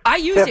 I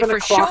use it for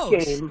 7:00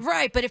 shows. game.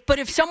 Right, but if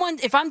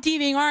I'm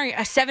DVRing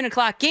a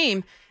 7:00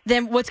 game,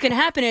 then what's going to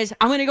happen is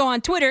I'm going to go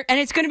on Twitter and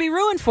it's going to be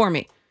ruined for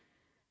me.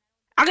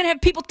 I'm going to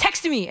have people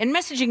texting me and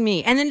messaging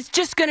me, and then it's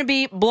just going to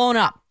be blown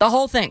up, the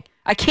whole thing.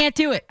 I can't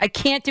do it. I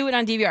can't do it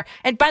on DVR.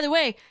 And by the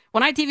way,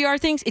 when I DVR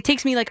things, it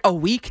takes me like a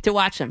week to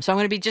watch them. So I'm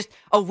going to be just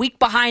a week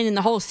behind in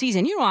the whole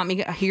season. You don't want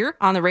me here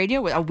on the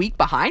radio with a week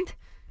behind?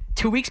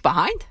 2 weeks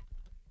behind?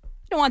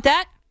 You don't want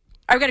that.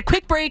 All right, we've got a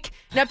quick break,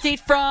 an update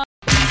from...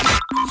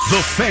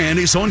 The Fan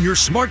is on your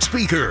smart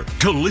speaker.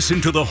 To listen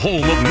to the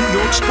home of New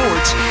York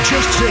sports,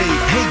 just say,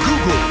 hey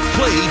Google,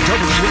 play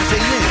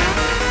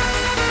WFAN.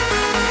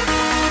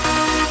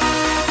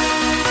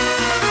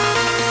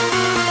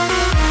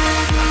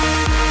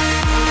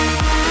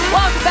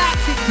 Welcome back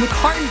to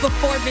McCartan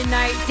Before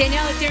Midnight.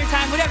 Danielle at dinner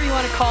time, whatever you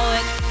want to call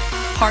it.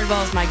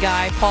 Hardwell is my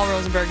guy. Paul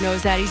Rosenberg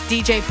knows that. He's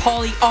DJ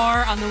Paulie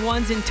R on the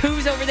 1s and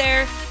 2s over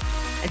there.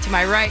 And to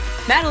my right,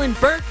 Madeline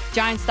Burke,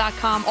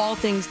 Giants.com, all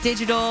things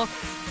digital.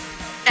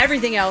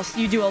 everything else.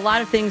 You do a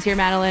lot of things here,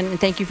 Madeline, and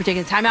thank you for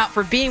taking the time out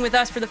for being with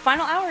us for the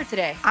final hour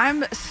today.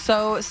 I'm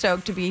so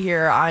stoked to be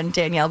here on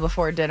Danielle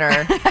Before Dinner,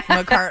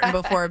 McCartan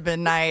Before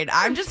Midnight.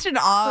 I'm just in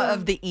awe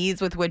of the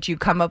ease with which you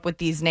come up with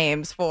these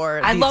names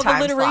for I these love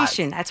time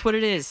alliteration. slots. That's what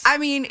it is. I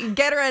mean,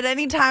 get her at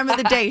any time of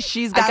the day.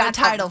 She's got a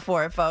title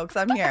for it, folks.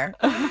 I'm here.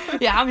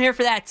 Yeah, I'm here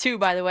for that too,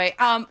 by the way.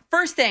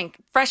 First thing,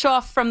 fresh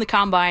off from the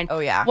Combine. Oh,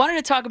 yeah. Wanted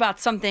to talk about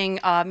something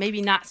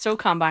maybe not so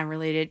Combine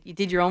related. You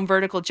did your own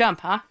vertical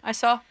jump, huh? I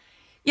saw.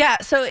 Yeah,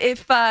 so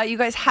if you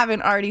guys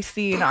haven't already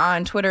seen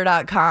on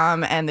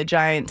Twitter.com and the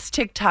Giants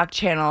TikTok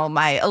channel,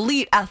 my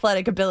elite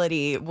athletic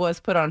ability was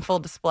put on full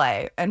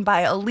display. And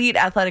by elite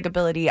athletic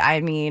ability,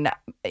 I mean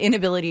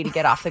inability to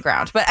get off the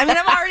ground. But I mean,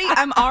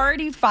 I'm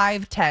already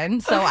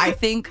 5'10", so I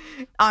think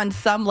on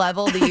some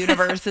level the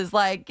universe is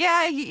like,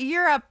 yeah,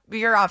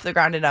 you're off the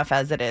ground enough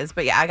as it is.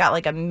 But yeah, I got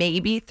like a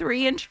maybe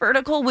 3-inch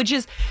vertical, which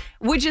is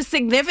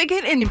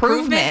significant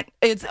improvement.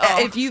 It's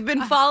if you've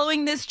been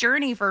following this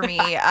journey for me.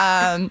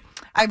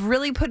 I've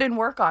really put in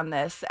work on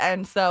this.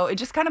 And so it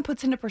just kind of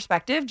puts into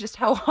perspective just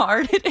how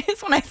hard it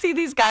is when I see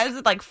these guys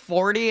with like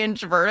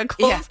 40-inch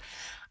verticals. Yeah.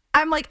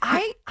 I'm like,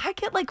 I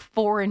get like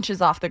 4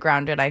 inches off the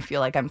ground and I feel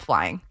like I'm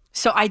flying.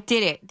 So I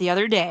did it the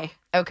other day.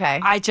 Okay.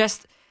 I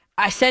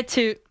said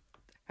to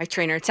my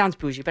trainer, it sounds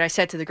bougie, but I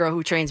said to the girl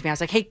who trains me, I was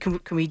like, hey, can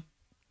we?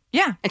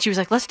 Yeah. And she was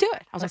like, let's do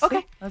it. I was like,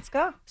 okay. Let's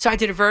go. So I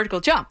did a vertical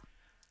jump.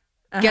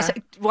 Guess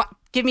what?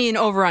 Give me an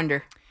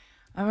over-under.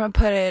 I'm going to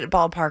put it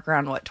ballpark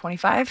around,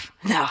 25?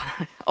 No,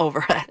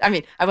 over. I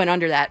mean, I went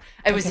under that.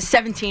 It was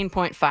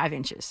 17.5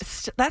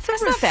 inches. That's a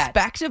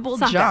respectable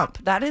jump.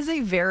 That is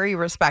a very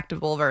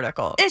respectable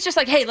vertical. It's just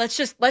like, hey, let's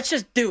just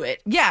do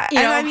it. Yeah.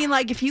 And I mean,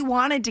 like, if you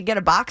wanted to get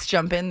a box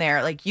jump in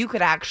there, like, you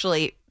could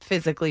actually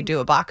physically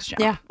do a box jump.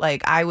 Yeah.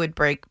 Like, I would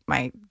break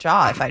my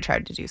jaw if I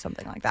tried to do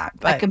something like that.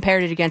 But I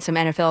compared it against some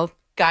NFL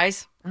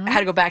guys. I had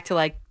to go back to,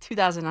 like,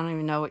 2000, I don't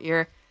even know what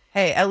year.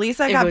 Hey, at least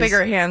I got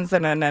bigger hands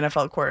than an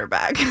NFL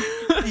quarterback.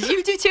 Did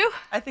you do too?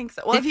 I think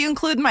so. Well, if you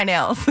include my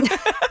nails.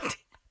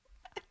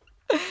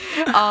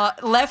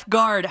 Left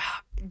guard,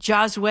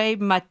 Josue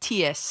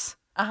Matias.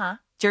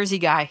 Jersey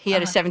guy. He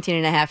had a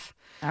 17.5.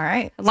 All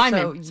right.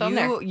 Lineman.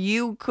 So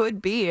you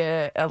could be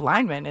a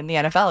lineman in the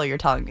NFL, you're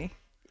telling me.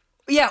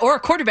 Yeah, or a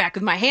quarterback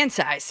with my hand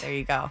size. There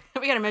you go.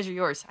 We got to measure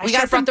yours. We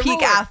got some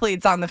peak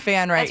athletes on the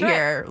fan right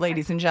here,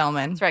 ladies and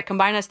gentlemen. That's right.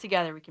 Combine us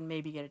together, we can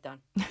maybe get it done.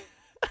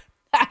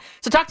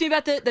 So talk to me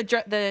about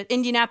the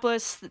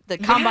Indianapolis, the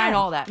Combine,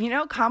 all that.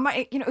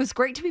 Combine, it was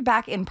great to be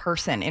back in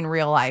person in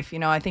real life.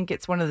 I think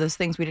it's one of those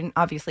things, we didn't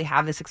obviously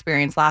have this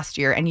experience last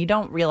year, and you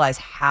don't realize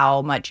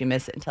how much you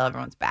miss it until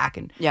everyone's back.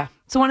 And yeah,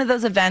 it's one of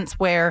those events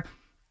where,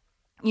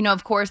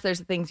 of course, there's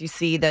the things you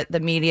see, the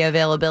media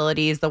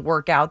availabilities, the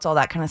workouts, all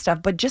that kind of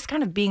stuff, but just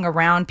kind of being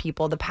around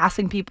people, the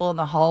passing people in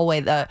the hallway,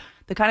 the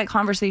kind of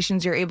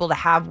conversations you're able to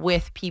have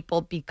with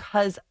people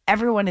because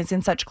everyone is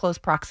in such close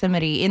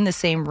proximity in the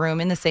same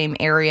room, in the same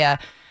area.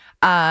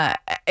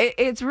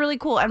 It's really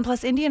cool. And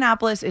plus,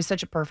 Indianapolis is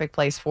such a perfect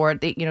place for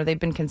it. They've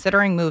been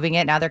considering moving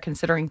it. Now they're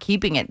considering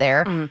keeping it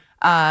there.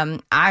 Mm-hmm.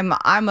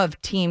 I'm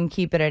of team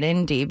keep it at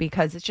Indy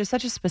because it's just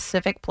such a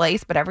specific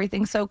place, but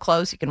everything's so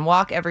close. You can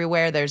walk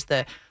everywhere. There's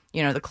the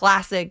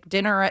classic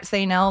dinner at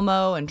St.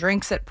 Elmo and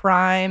drinks at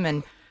Prime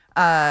and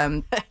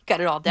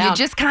got it all down. You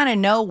just kind of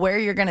know where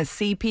you're going to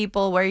see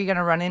people, where you're going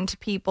to run into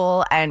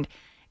people. And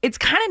it's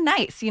kind of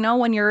nice,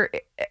 when you're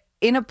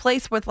in a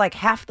place with like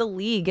half the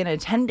league in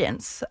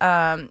attendance.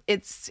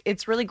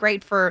 It's really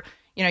great for,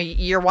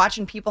 you're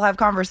watching people have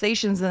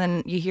conversations and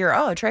then you hear,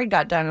 a trade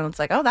got done. And it's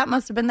like, that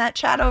must have been that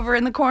chat over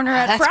in the corner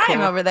at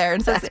Prime over there.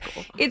 And so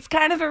it's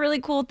kind of a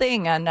really cool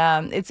thing.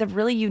 And it's a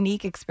really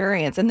unique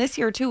experience. And this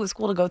year, too, was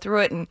cool to go through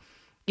it. And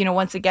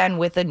once again,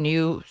 with a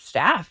new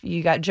staff,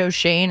 you got Joe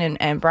Shane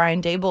and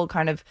Brian Dable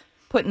kind of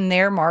putting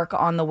their mark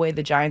on the way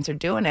the Giants are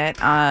doing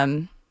it.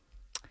 And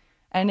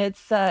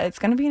it's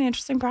going to be an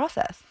interesting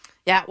process.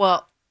 Yeah,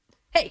 well,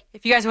 hey,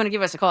 if you guys want to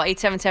give us a call,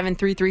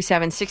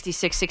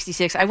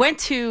 877-337-6666. I went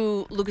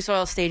to Lucas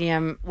Oil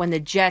Stadium when the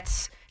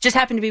Jets, just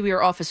happened to be, we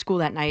were off of school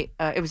that night.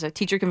 It was a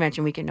teacher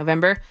convention week in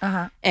November.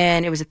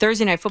 And it was a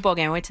Thursday night football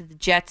game. I went to the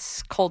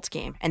Jets-Colts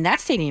game, and that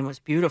stadium was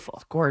beautiful.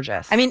 It's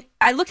gorgeous. I mean,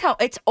 I looked how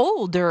it's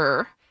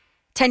older,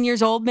 10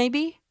 years old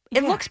maybe.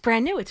 It looks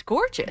brand new. It's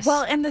gorgeous.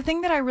 Well, and the thing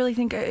that I really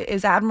think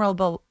is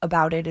admirable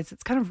about it is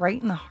it's kind of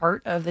right in the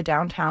heart of the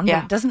downtown.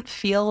 But it doesn't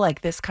feel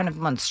like this kind of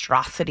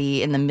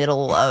monstrosity in the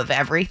middle of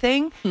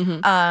everything.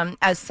 Mm-hmm.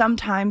 As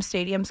sometimes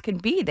stadiums can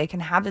be. They can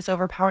have this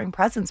overpowering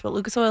presence. But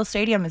Lucas Oil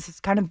Stadium is this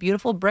kind of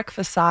beautiful brick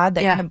facade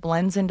that kind of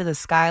blends into the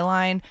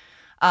skyline.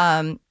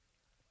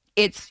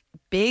 It's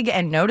big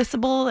and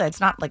noticeable.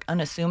 It's not like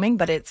unassuming,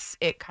 but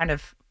it kind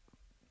of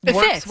works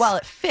fits. well.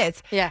 It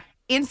fits. Yeah.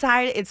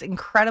 Inside, it's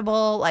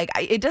incredible. Like,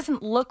 it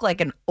doesn't look like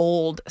an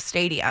old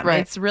stadium. Right.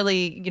 It's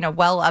really,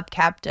 well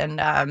upkept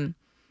and,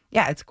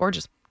 it's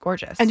gorgeous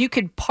gorgeous. And you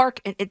could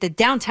park, the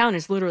downtown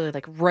is literally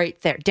like right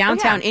there.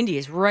 Downtown Indy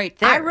is right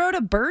there. I rode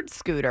a bird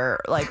scooter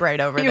like right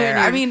over there.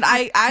 I mean,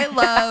 I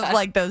love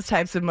like those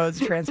types of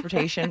modes of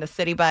transportation, a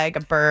city bike,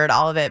 a bird,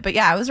 all of it. But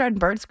yeah, I was riding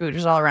bird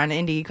scooters all around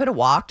Indy. You could have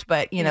walked,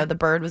 but you know, the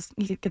bird was,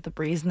 you could get the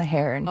breeze in the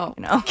hair and, you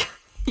know.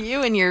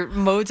 You and your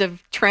modes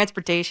of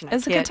transportation.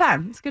 It's a good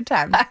time. It's a good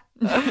time.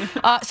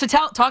 So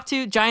talk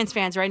to Giants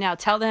fans right now.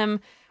 Tell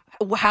them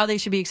how they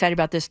should be excited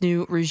about this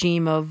new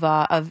regime of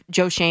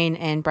Joe Schoen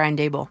and Brian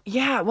Daboll.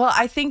 Yeah, well,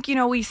 I think, you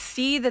know, we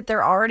see that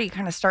they're already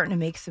kind of starting to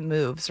make some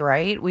moves,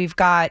 right? We've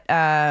got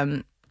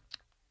the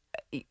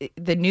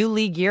new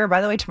league year.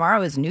 By the way,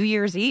 tomorrow is New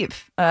Year's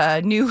Eve.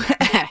 New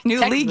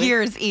league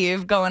year's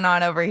Eve going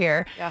on over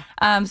here.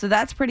 Yeah. So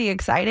that's pretty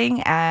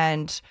exciting.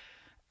 And,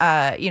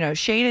 you know,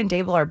 Schoen and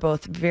Daboll are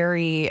both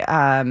very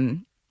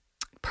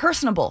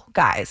personable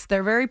guys.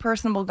 They're very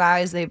personable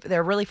guys.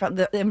 They're really fun.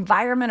 The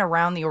environment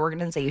around the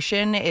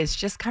organization is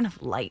just kind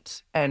of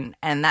light, and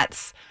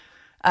that's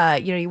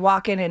you know, you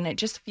walk in and it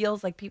just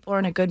feels like people are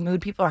in a good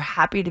mood. People are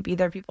happy to be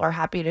there. People are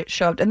happy to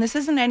show up. And this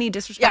isn't any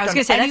disrespect. Yeah, I was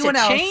going to say anyone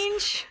that's a else.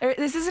 change.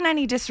 This isn't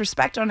any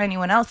disrespect on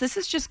anyone else. This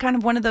is just kind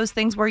of one of those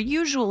things where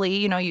usually,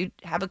 you know, you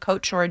have a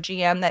coach or a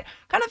GM that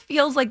kind of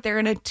feels like they're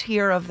in a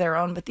tier of their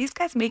own. But these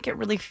guys make it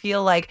really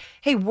feel like,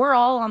 hey, we're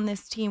all on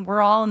this team.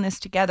 We're all in this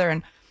together.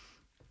 And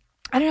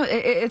I don't know.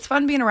 It's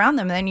fun being around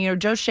them. And then, you know,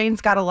 Joe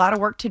Schoen's got a lot of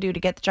work to do to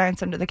get the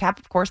Giants under the cap.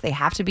 Of course, they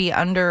have to be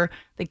under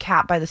the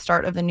cap by the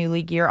start of the new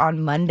league year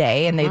on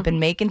Monday. And they've been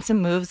making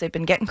some moves. They've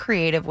been getting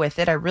creative with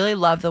it. I really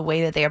love the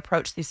way that they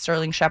approach these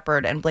Sterling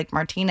Shepard and Blake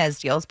Martinez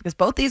deals because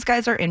both these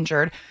guys are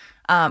injured.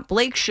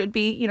 Blake should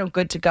be, you know,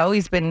 good to go.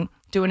 He's been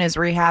doing his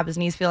rehab. His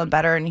knee's feeling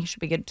better, and he should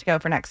be good to go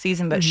for next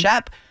season. But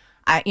Shep,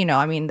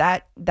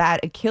 that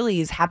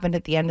Achilles happened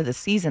at the end of the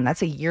season.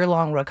 That's a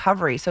year-long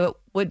recovery. So it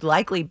would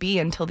likely be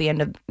until the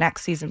end of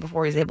next season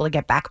before he's able to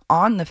get back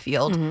on the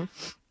field.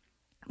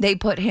 They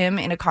put him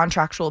in a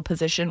contractual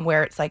position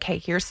where it's like, hey,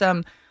 here's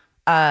some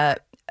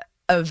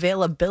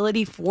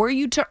availability for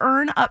you to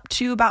earn up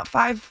to about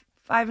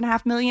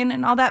 $5.5 million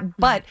and all that,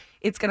 but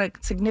it's going to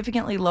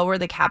significantly lower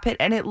the cap hit.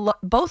 And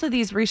both of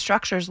these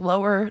restructures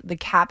lower the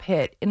cap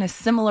hit in a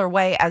similar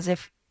way as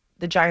if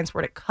the Giants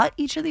were to cut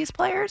each of these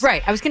players.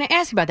 Right. I was going to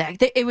ask about that.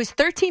 It was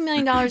 $13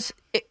 million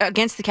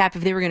against the cap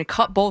if they were going to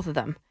cut both of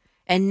them.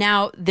 And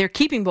now they're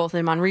keeping both of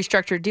them on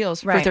restructured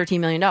deals for $13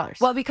 million.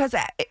 Well, because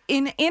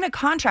in a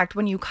contract,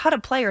 when you cut a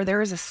player,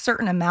 there is a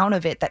certain amount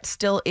of it that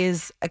still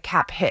is a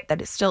cap hit,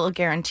 that is still a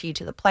guarantee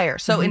to the player.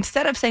 So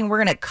instead of saying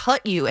we're going to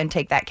cut you and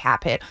take that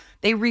cap hit,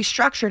 they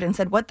restructured and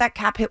said what that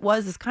cap hit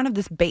was is kind of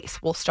this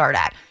base we'll start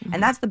at.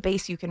 And that's the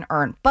base you can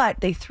earn.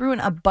 But they threw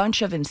in a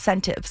bunch of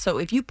incentives. So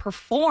if you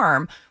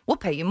perform, we'll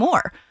pay you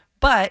more.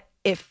 But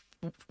if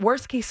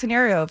worst case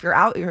scenario, if you're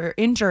out, you're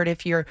injured,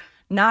 if you're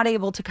not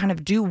able to kind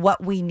of do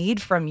what we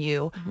need from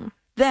you,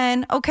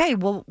 then okay,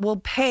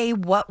 we'll pay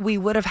what we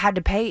would have had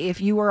to pay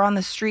if you were on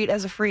the street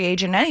as a free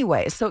agent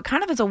anyway. So it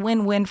kind of is a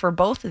win-win for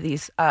both of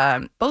these,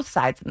 both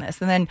sides in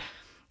this. And then,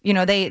 you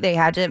know, they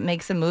had to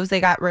make some moves.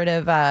 They got rid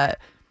of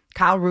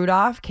Kyle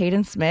Rudolph,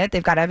 Caden Smith.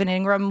 They've got Evan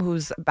Ingram,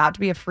 who's about to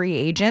be a free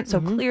agent.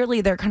 So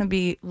clearly they're going to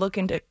be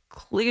looking to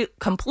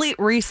complete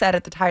reset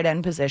at the tight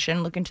end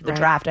position, looking to the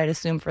draft, I'd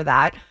assume, for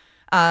that.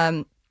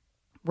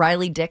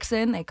 Riley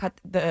Dixon, they cut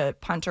the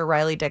punter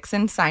Riley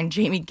Dixon, signed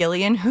Jamie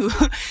Gillian, who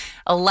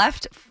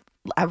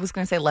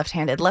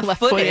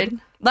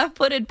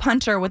left-footed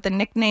punter with the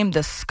nickname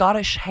the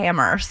Scottish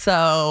Hammer.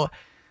 So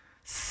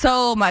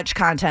much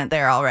content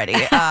there already.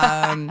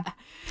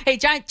 Hey,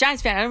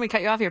 Giants fan, I don't mean to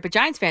cut you off here, but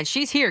Giants fan,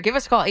 she's here. Give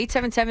us a call,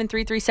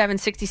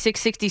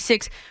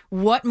 877-337-6666.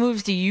 What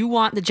moves do you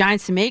want the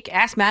Giants to make?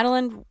 Ask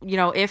Madeline, you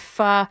know, if,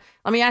 let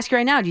me ask you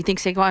right now, do you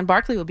think Saquon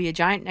Barkley will be a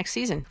Giant next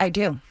season? I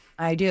do.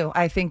 I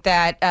think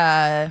that,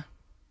 I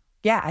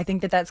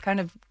think that that's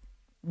kind of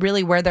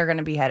really where they're going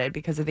to be headed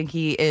because I think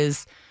he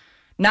is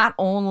not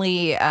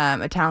only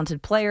a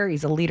talented player,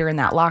 he's a leader in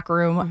that locker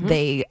room.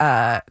 They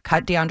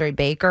cut DeAndre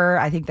Baker.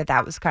 I think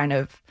that was kind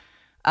of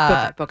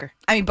Booker.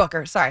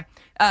 Sorry.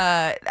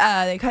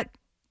 They cut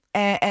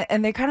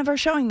and they kind of are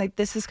showing like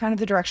this is kind of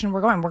the direction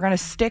we're going. We're going to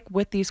stick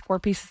with these core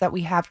pieces that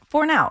we have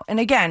for now. And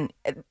again,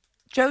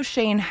 Joe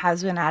Schoen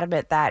has been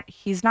adamant that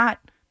he's not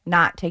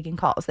taking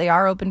calls. They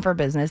are open for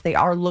business. They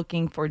are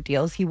looking for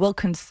deals. He will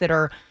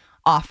consider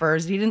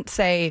offers. He didn't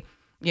say,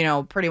 you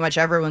know, pretty much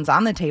everyone's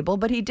on the table,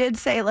 but he did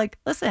say like,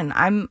 listen,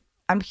 I'm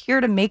here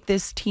to make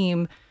this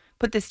team,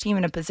 put this team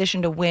in a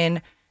position to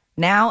win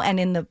now and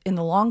in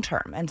the long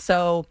term. And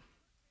so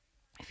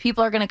if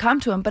people are going to come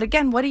to him, but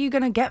again, what are you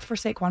going to get for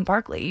Saquon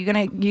Barkley? You're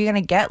going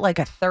to get like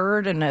a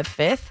third and a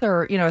fifth,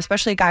 or, you know,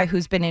 especially a guy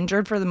who's been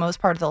injured for the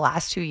most part of the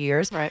last 2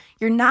 years. Right.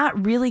 You're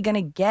not really going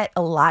to get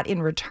a lot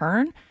in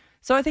return.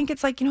 So I think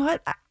it's like, you know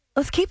what?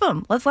 Let's keep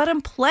him. Let's let him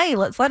play.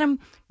 Let's let him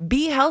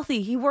be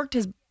healthy. He worked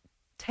his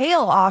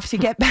tail off to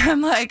get back.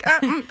 I'm like,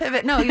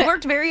 pivot. No, he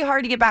worked very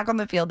hard to get back on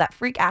the field. That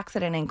freak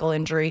accident ankle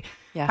injury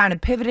kind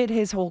of pivoted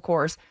his whole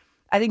course.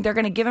 I think they're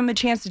going to give him a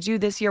chance to do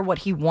this year what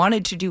he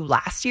wanted to do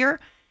last year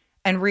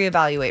and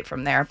reevaluate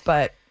from there.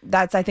 But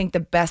that's, I think, the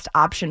best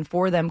option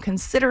for them,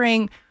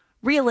 considering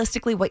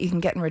realistically what you can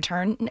get in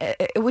return.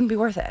 It wouldn't be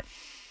worth it.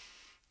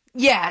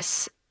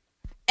 Yes.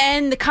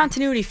 And the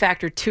continuity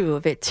factor, too,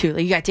 of it, too.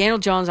 Like, you got Daniel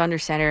Jones under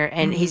center,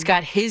 and he's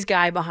got his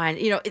guy behind.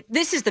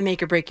 This is the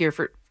make or break year,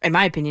 in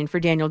my opinion, for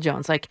Daniel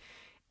Jones. Like,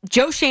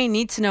 Joe Shane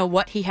needs to know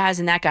what he has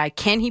in that guy.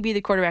 Can he be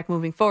the quarterback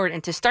moving forward?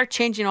 And to start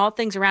changing all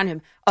things around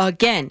him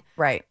again.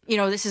 Right.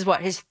 This is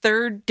his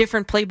third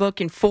different playbook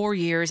in 4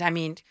 years. I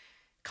mean,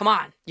 come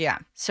on. Yeah.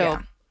 So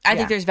I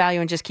think there's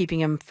value in just keeping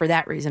him for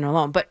that reason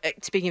alone. But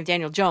speaking of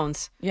Daniel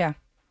Jones. Yeah.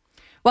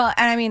 Well,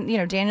 and I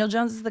mean, Daniel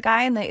Jones is the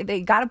guy, and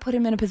they got to put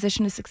him in a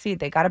position to succeed.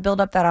 They got to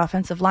build up that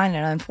offensive line.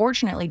 And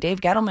unfortunately,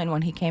 Dave Gettleman,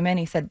 when he came in,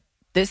 he said,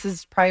 this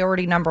is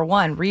priority number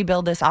one,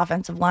 rebuild this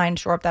offensive line,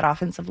 shore up that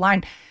offensive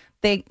line.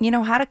 They,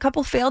 had a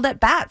couple failed at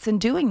bats in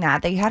doing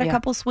that. They had a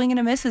couple swing and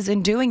a misses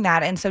in doing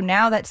that. And so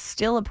now that's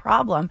still a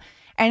problem.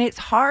 And it's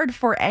hard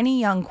for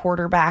any young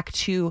quarterback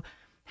to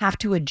have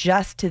to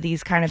adjust to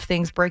these kind of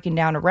things breaking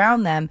down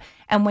around them.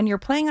 And when you're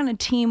playing on a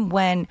team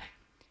when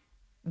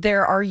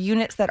there are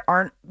units that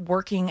aren't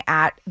working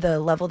at the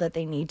level that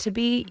they need to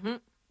be,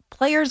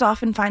 players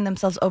often find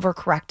themselves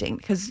overcorrecting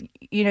because,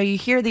 you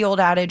hear the old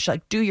adage,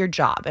 like, do your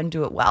job and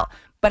do it well.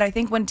 But I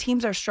think when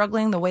teams are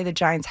struggling the way the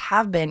Giants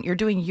have been, you're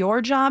doing your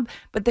job,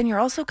 but then you're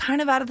also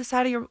kind of out of the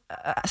side of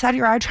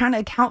your eye trying to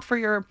account for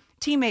your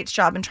teammates'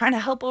 job and trying to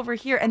help over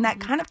here. And that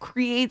kind of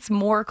creates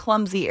more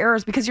clumsy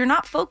errors because you're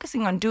not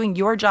focusing on doing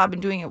your job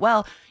and doing it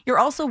well. You're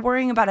also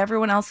worrying about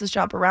everyone else's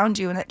job around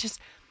you. And that just...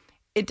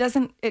 It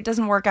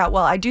doesn't work out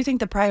well. I do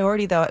think the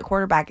priority, though, at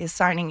quarterback is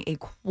signing a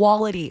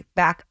quality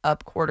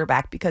backup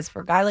quarterback because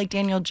for a guy like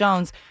Daniel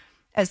Jones,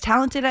 as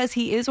talented as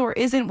he is or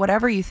isn't,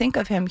 whatever you think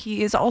of him,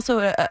 he is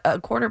also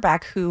a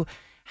quarterback who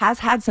has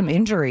had some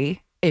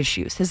injury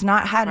issues, has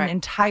not had an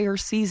entire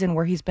season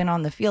where he's been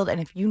on the field.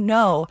 And if you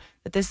know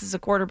that this is a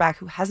quarterback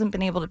who hasn't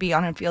been able to be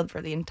on a field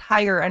for the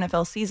entire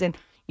NFL season,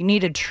 you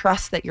need to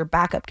trust that your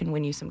backup can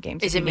win you some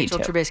games. Is it Mitchell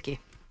Trubisky?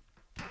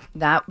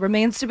 That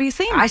remains to be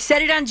seen. I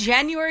said it on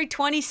January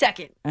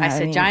 22nd. I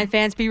said, Giant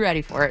fans, be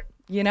ready for it.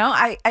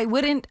 I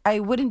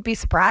wouldn't be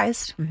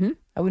surprised.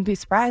 I wouldn't be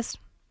surprised.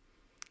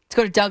 Let's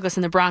go to Douglas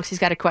in the Bronx. He's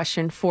got a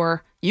question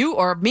for you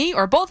or me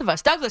or both of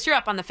us. Douglas, you're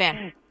up on the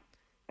fan.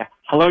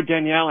 Hello,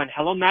 Danielle, and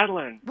hello,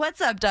 Madeline.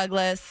 What's up,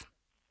 Douglas?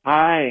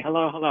 Hi.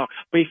 Hello.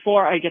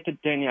 Before I get to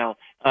Danielle,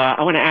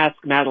 I want to ask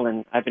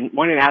Madeline. I've been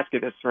wanting to ask you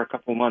this for a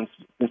couple of months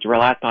since we were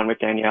last on with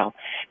Danielle.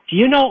 Do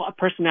you know a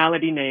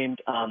personality named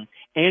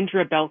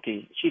Andrea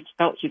Belke? She's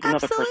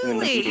another person in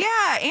the media.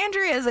 Yeah,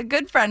 Andrea is a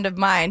good friend of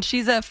mine.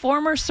 She's a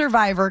former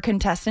Survivor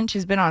contestant.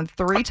 She's been on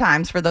 3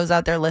 times for those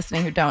out there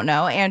listening who don't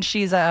know. And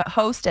she's a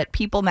host at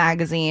People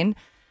Magazine.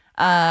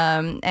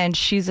 And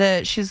she's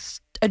a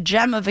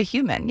gem of a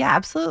human. Yeah,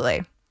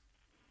 absolutely.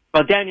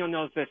 Well, Daniel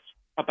knows this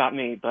about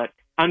me, but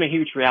I'm a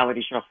huge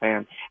reality show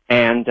fan.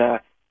 And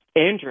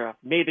Andrea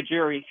made the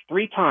jury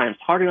 3 times,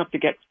 hard enough to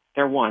get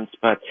there once,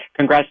 but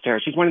congrats to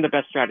her. She's one of the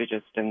best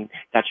strategists in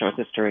that show's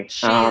history.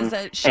 She's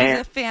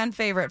a fan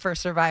favorite for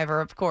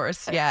Survivor, of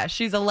course. Yeah,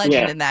 she's a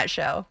legend in that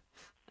show.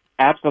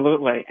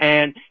 Absolutely.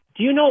 And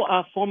do you know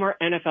a former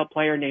NFL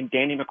player named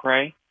Danny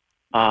McRae?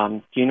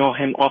 Do you know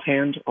him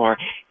offhand? Or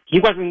he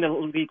wasn't in the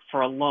league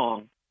for a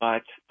long,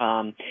 but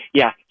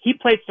he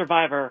played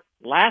Survivor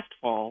last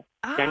fall.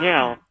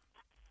 Danielle,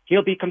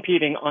 he'll be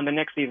competing on the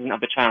next season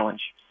of The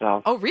Challenge.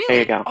 So, oh, really? There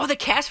you go. Oh, the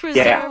cast was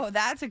there. Oh,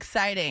 that's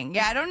exciting.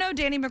 Yeah, I don't know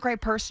Danny McRae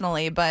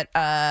personally, but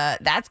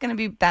that's gonna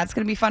be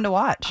fun to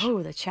watch.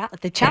 Oh, the challenge.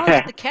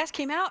 The cast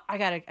came out. I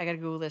gotta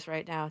Google this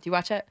right now. Do you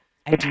watch it?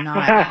 I do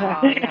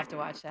not. Oh, you have to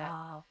watch that.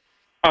 Oh.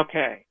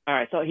 Okay. All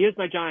right. So here's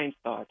my Giants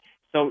thought.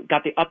 So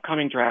got the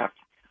upcoming draft.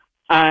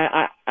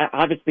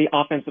 Obviously,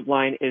 offensive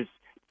line is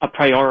a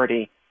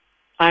priority.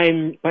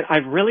 But I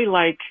really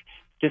like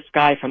this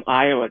guy from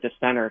Iowa, the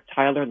center,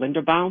 Tyler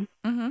Linderbaum.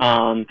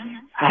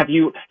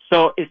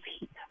 Is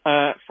he,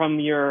 from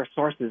your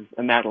sources,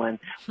 Madeline,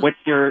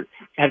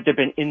 have there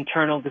been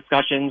internal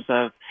discussions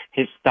of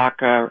his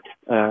stock that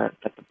the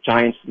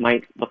Giants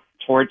might look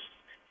towards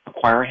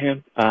acquire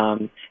him?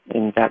 Because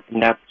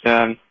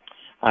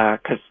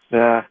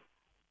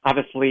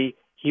obviously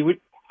he would,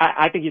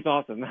 I think he's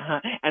awesome.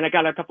 And I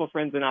got a couple of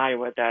friends in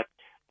Iowa that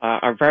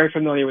are very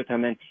familiar with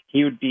him, and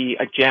he would be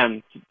a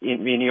gem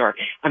in New York.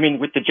 I mean,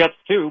 with the Jets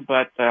too,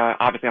 but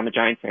obviously I'm a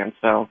Giants fan,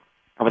 so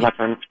I would like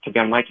for him to be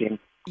on my team.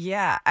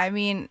 Yeah, I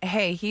mean,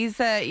 hey, he's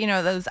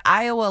those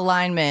Iowa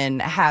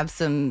linemen have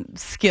some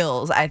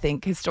skills, I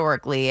think,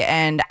 historically,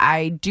 and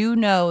I do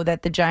know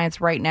that the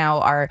Giants right now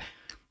are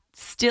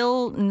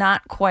still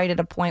not quite at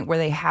a point where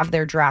they have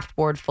their draft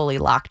board fully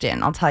locked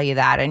in. I'll tell you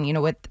that.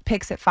 And, with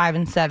picks at 5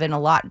 and 7, a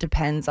lot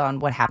depends on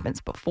what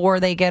happens before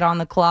they get on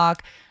the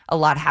clock. A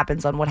lot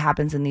happens on what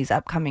happens in these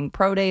upcoming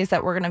pro days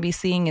that we're going to be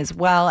seeing as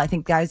well. I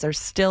think guys are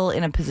still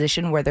in a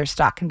position where their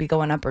stock can be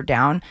going up or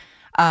down.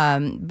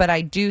 But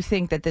I do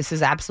think that this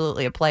is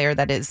absolutely a player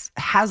that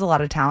has a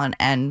lot of talent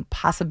and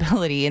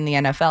possibility in the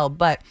NFL.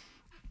 But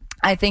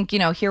I think,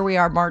 here we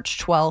are, March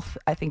 12th.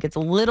 I think it's a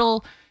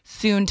little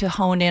soon to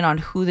hone in on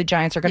who the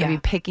Giants are going to be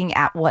picking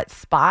at what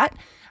spot.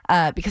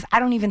 because I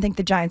don't even think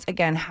the Giants,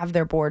 again, have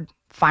their board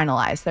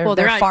finalized. They're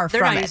far from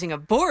it. They're not using a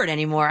board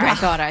anymore. I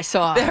thought I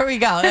saw. There we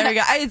go.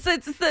 It's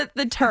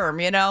the term,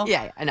 you know?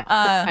 Yeah, I know.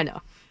 I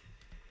know.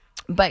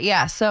 But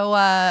yeah, so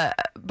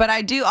but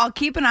I'll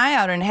keep an eye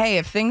out, and hey,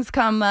 if things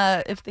come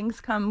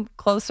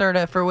closer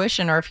to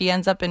fruition, or if he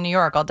ends up in New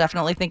York, I'll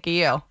definitely think of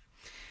you. All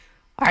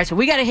right, so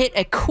we got to hit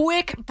a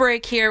quick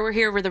break here. We're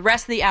here for the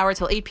rest of the hour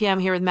till 8 p.m.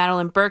 here with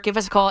Madeline Burke. Give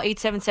us a call,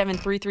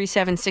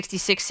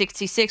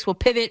 877-337-6666. We'll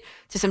pivot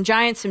to some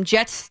Giants, some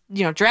Jets,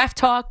 draft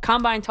talk,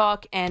 combine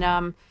talk,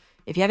 and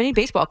if you have any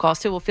baseball calls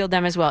too, we'll field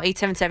them as well.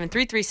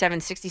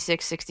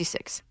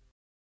 877-337-6666.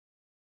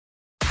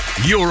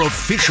 Your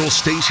official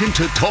station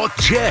to talk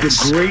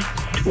Jets. The great,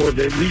 or at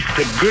least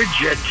the good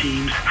Jet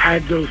teams,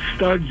 had those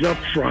studs up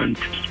front.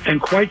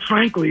 And quite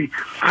frankly,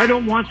 I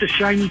don't want the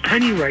shiny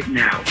penny right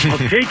now. I'll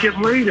take it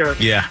later.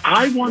 Yeah.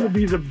 I want to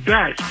be the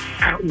best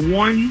at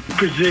one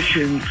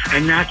position,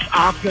 and that's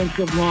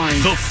offensive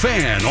line. The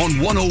Fan on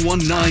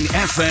 101.9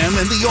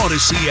 FM and the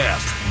Odyssey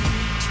app.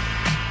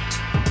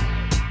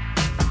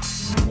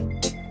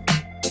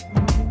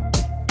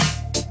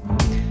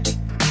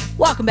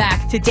 Welcome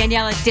back to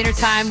Danielle at Dinner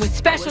Time with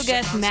special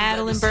guest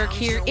Madeline Burke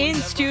here in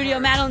studio.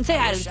 Madeline, say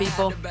hi to the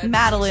people.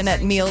 Madeline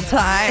at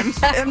mealtime.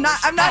 I'm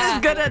not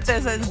as good at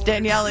this as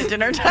Danielle at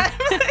dinner time.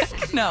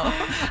 No.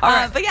 All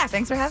right. But yeah,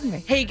 thanks for having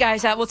me. Hey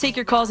guys, we'll take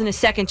your calls in a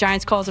second.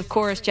 Giants calls, of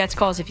course, Jets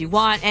calls if you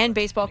want, and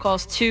baseball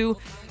calls too.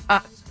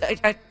 A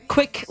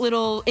quick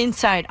little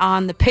insight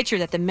on the pitcher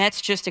that the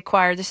Mets just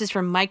acquired. This is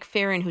from Mike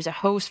Farron, who's a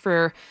host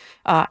for,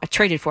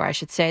 traded for, I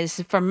should say. This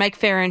is from Mike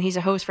Farron. He's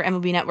a host for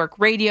MLB Network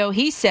Radio.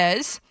 He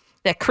says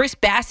that Chris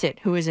Bassett,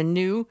 who is a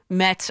new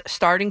Mets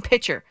starting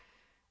pitcher,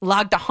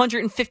 logged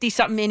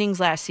 150-something innings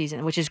last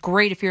season, which is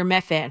great if you're a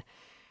Met fan.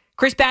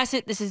 Chris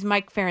Bassett, this is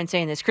Mike Farron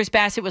saying this, Chris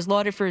Bassett was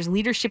lauded for his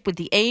leadership with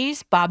the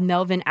A's. Bob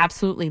Melvin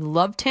absolutely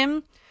loved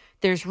him.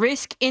 There's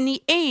risk in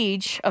the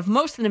age of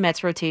most of the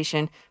Mets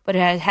rotation, but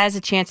it has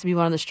a chance to be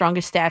one of the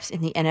strongest staffs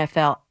in the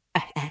NFL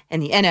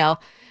and the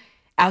NL.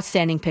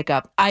 Outstanding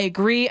pickup. I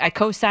agree. I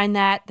co-signed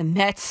that. The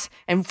Mets,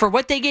 and for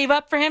what they gave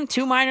up for him,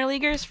 2 minor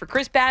leaguers, for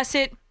Chris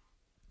Bassett,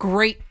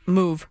 great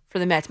move for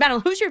the Mets.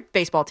 Madeline, who's your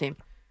baseball team?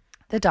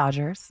 The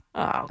Dodgers.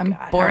 Oh, I'm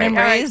God. born and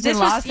raised in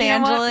Los you know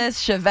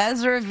Angeles.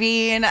 Chavez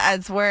Ravine.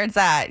 That's where it's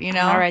at, you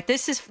know? All right.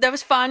 That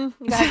was fun.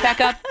 You guys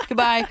back up.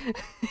 Goodbye.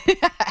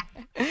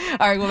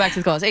 All right, go back to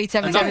the calls.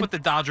 877. Enough with the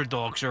Dodger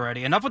dogs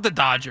already. Enough with the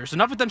Dodgers.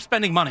 Enough with them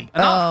spending money.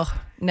 Enough.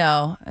 Oh,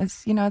 no.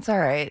 It's all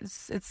right.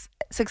 It's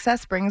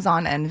success brings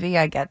on envy.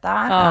 I get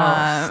that.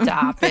 Oh,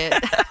 stop it.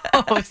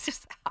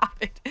 Stop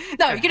it.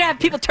 No, you're going to have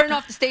people turn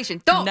off the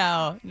station. Don't.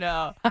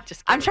 No.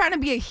 I'm trying to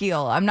be a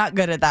heel. I'm not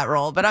good at that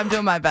role, but I'm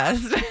doing my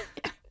best.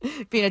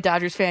 Being a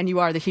Dodgers fan, you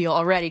are the heel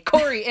already.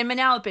 Corey in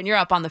Manalapan, you're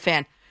up on the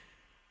Fan.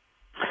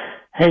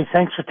 Hey,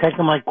 thanks for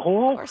taking my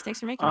call. Of course, thanks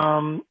for making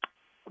it.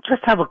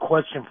 Just have a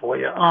question for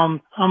you. I'm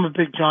a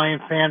big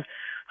Giant fan.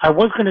 I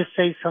was going to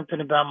say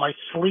something about my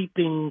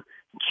sleeping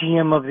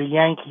GM of the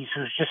Yankees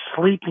who's just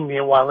sleeping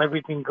there while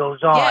everything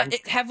goes on. Yeah,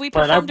 have we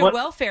performed a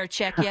welfare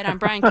check yet on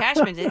Brian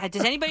Cashman?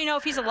 Does anybody know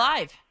if he's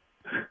alive?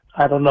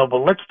 I don't know, but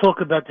let's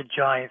talk about the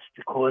Giants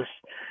because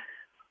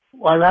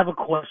I have a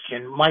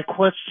question. My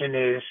question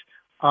is,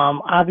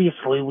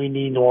 obviously we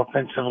need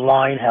offensive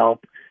line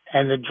help,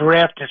 and the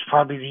draft is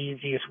probably the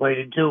easiest way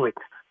to do it.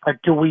 But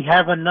do we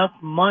have enough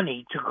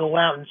money to go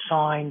out and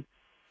sign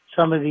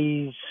some of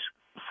these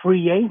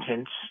free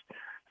agents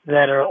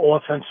that are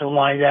offensive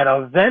line, that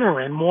are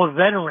more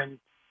veteran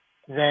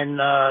than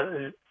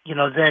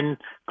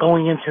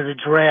going into the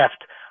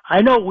draft?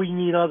 I know we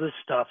need other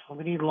stuff.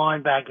 We need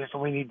linebackers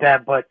and we need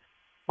that, but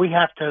we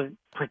have to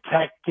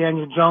protect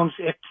Daniel Jones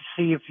to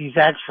see if he's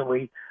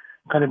actually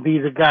going to be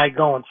the guy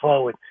going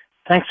forward.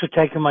 Thanks for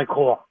taking my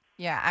call.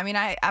 Yeah, I mean,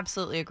 I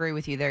absolutely agree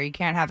with you there. You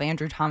can't have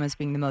Andrew Thomas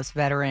being the most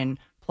veteran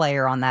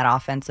player on that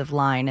offensive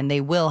line, and they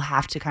will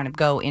have to kind of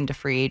go into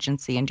free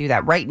agency and do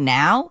that. Right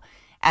now,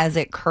 as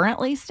it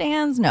currently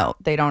stands, no,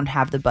 they don't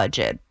have the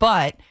budget.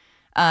 But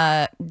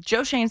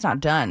Joe Shane's not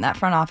done. That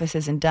front office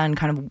isn't done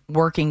kind of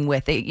working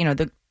with it. You know,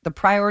 the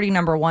priority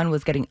number one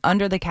was getting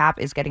under the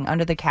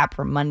cap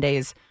for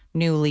Monday's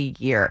new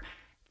league year.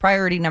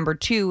 Priority number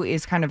two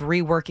is kind of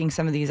reworking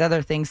some of these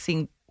other things,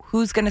 seeing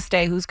who's going to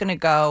stay, who's going to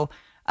go,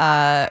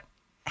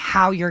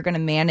 how you're going to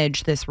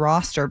manage this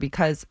roster,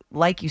 because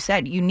like you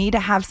said, you need to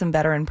have some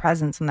veteran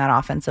presence in that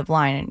offensive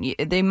line.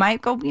 And they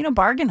might go,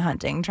 bargain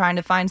hunting, trying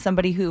to find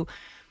somebody who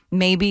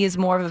maybe is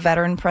more of a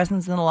veteran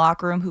presence in the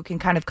locker room, who can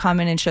kind of come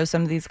in and show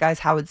some of these guys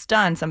how it's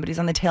done. Somebody's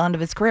on the tail end of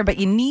his career, but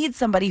you need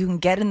somebody who can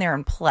get in there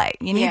and play.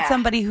 You need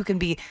somebody who can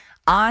be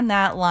on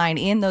that line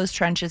in those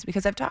trenches,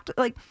 because I've talked,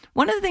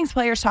 one of the things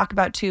players talk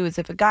about too is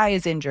if a guy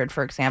is injured,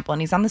 for example,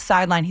 and he's on the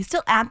sideline, he's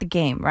still at the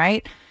game,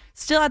 right?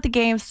 Still at the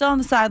game, still on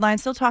the sideline,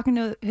 still talking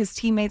to his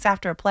teammates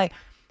after a play.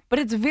 But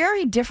it's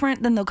very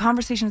different than the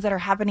conversations that are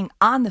happening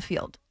on the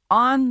field,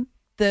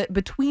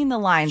 between the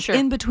lines,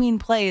 in between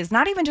plays,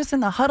 not even just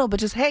in the huddle, but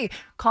just, hey,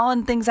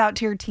 calling things out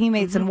to your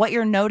teammates and what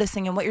you're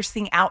noticing and what you're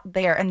seeing out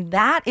there. And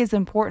that is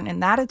important.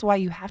 And that is why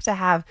you have to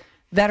have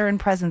veteran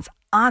presence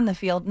on the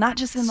field, not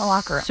just in the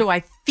locker room. So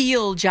I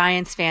feel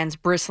Giants fans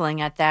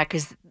bristling at that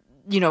because,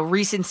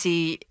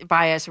 recency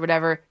bias or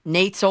whatever.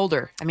 Nate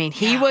Solder. I mean,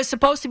 he was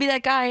supposed to be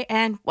that guy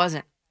and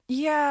wasn't.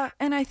 Yeah,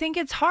 and I think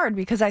it's hard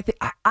because I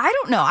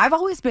don't know. I've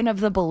always been of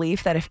the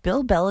belief that if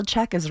Bill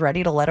Belichick is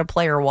ready to let a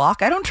player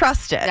walk, I don't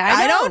trust it.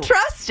 I don't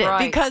trust it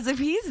because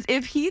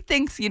if he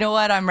thinks, you know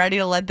what, I'm ready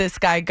to let this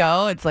guy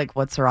go, it's like,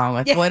 what's wrong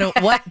with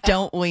what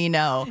don't we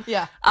know?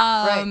 Yeah,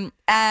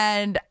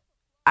 and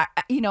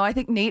I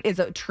think Nate is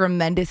a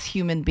tremendous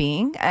human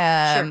being,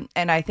 and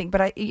I think,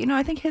 but I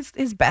think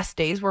his best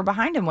days were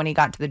behind him when he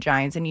got to the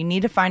Giants, and you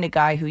need to find a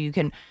guy who you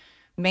can.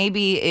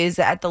 Maybe is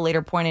at the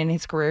later point in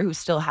his career who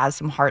still has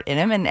some heart in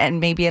him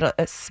and maybe at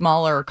a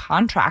smaller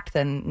contract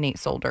than Nate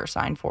Solder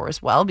signed for as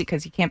well,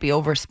 because you can't be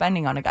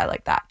overspending on a guy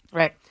like that.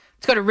 Right.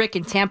 Let's go to Rick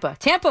in Tampa.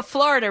 Tampa,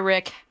 Florida,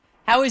 Rick.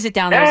 How is it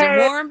down there? Is it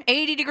warm?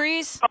 80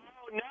 degrees? Oh,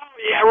 no.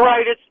 Yeah,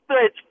 right. It's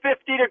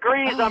 50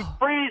 degrees. I'm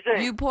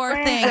freezing. You poor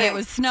thing. It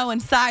was snowing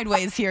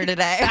sideways here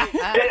today. I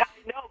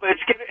know, but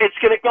it's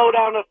gonna go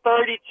down to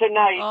 30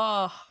 tonight.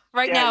 Oh.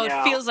 Right now,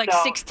 it feels like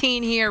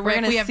 16 here. We're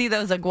going to see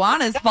those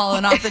iguanas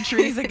falling off the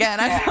trees again.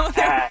 I know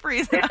they're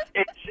freezing.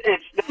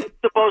 It's not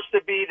supposed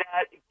to be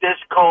this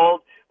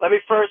cold. Let me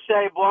first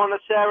say,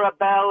 buonasera,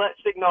 bella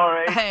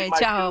signore. Hey, my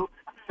ciao. Two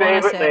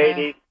favorite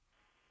ladies.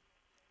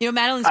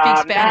 Madeline speaks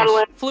Spanish.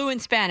 Madeline,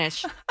 fluent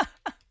Spanish.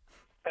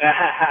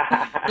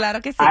 Claro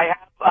que sí.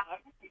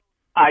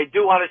 I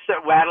do want to say,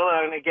 Madeline,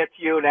 I'm going to get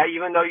to you now.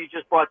 Even though you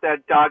just brought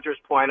that Dodgers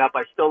point up,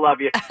 I still love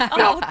you. Thank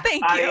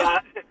you.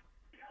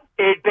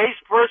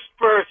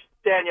 First,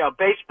 Danielle.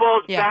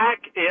 Baseball's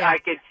back. I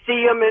could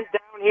see them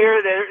down here.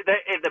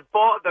 The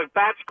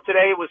bats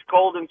today was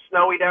cold and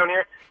snowy down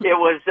here. It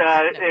was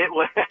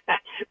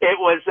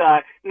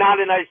not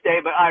a nice day,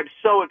 but I'm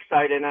so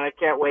excited and I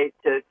can't wait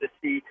to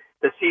see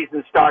the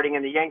season starting.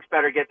 And the Yanks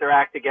better get their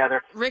act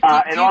together. Rick, do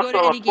you go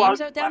to any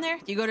games out down there?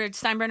 Do you go to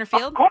Steinbrenner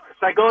Field? Of course,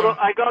 I go.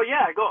 I go. Oh,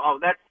 I go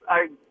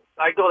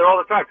there all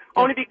the time.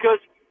 Only because.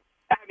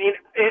 I mean,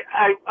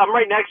 I'm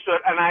right next to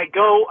it, and I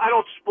go. I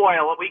don't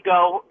spoil it. We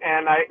go,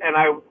 and I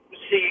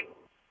see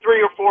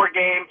 3 or 4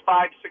 games,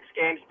 5, 6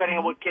 games,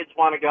 depending on what kids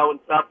want to go and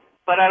stuff.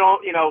 But I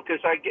don't, because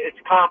it's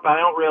comp. I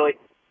don't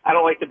like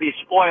to be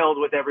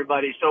spoiled with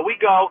everybody. So we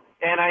go,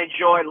 and I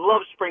enjoy.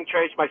 Love Spring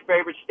Trade. It's my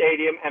favorite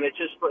stadium, and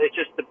it's just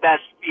the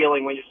best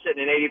feeling when you're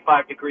sitting in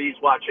 85 degrees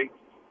watching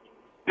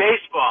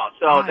baseball.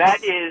 So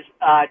that is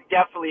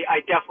definitely.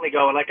 I definitely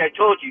go. And like I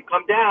told you,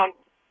 come down.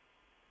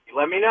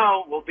 Let me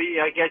know.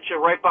 I get you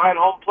right behind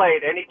home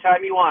plate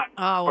anytime you want.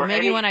 Oh, well,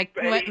 maybe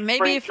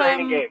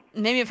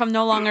if I'm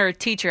no longer a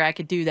teacher, I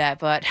could do that.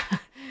 But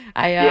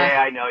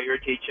I know you're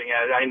teaching.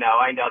 I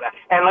know that.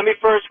 And let me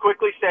first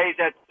quickly say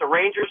that the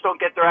Rangers don't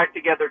get their act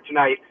together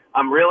tonight.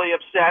 I'm really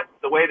upset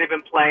the way they've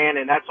been playing,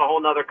 and that's a whole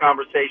nother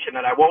conversation.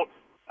 And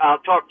I'll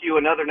talk to you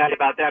another night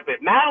about that.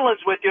 But Madeline's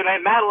with you,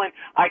 and Madeline,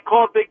 I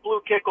call Big Blue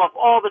Kickoff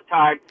all the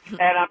time,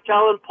 and I'm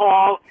telling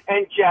Paul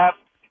and Jeff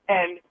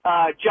and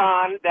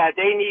John that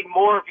they need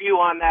more of you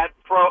on that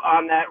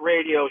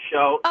radio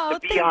show to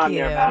be on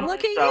there. Madeline.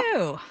 Look at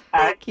you.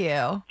 Thank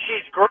you.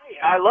 She's great.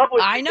 I love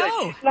what she know.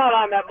 does. She's not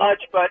on that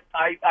much, but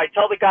I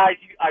tell the guys,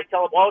 I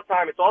tell them all the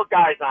time, it's all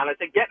guys on. I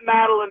say, get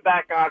Madeline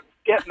back on.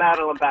 Get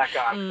Madeline back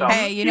on. So,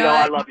 hey, you know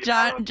I what? love you,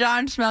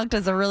 John Schmelk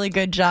does a really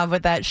good job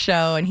with that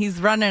show, and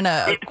he's running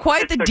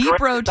quite the deep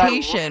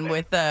rotation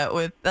with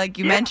like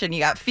you mentioned,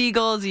 you got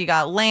Fiegels, you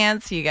got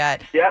Lance, you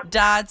got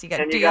Dotts, you got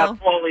and Deal. you got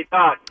Paulie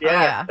Dotts.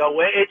 Yeah. So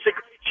it's a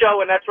great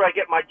show, and that's where I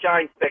get my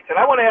Giants picks. And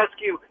I want to ask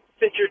you,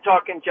 since you're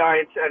talking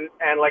Giants, and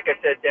like I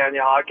said,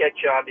 Danielle, I'll get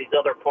you on these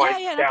other points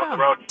down the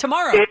road.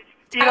 Tomorrow.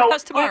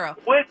 Tomorrow.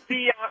 With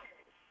the,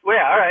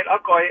 all right, I'll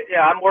call you.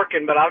 Yeah, I'm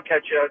working, but I'll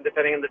catch you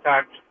depending on the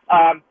time.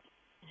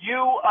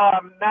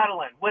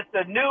 Madeline, with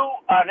the new,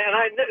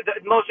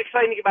 the most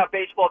exciting thing about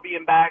baseball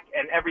being back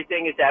and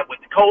everything is that with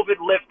COVID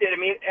lifted,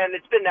 and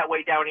it's been that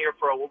way down here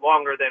for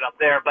longer than up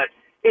there, but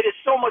it is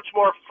so much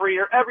more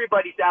freer.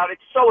 Everybody's out.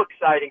 It's so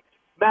exciting.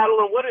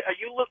 Madeline, what are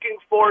you looking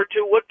forward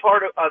to? What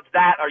part of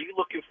that are you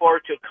looking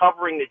forward to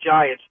covering the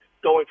Giants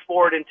going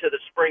forward into the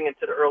spring,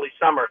 into the early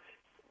summer?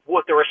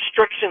 With the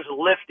restrictions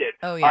lifted,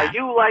 are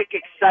you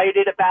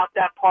excited about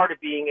that part of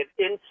being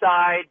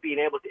inside, being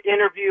able to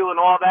interview and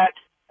all that?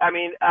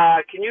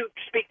 Can you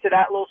speak to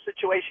that little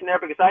situation there?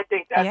 Because I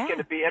think that's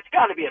it's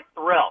got to be a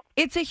thrill.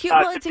 It's a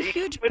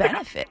huge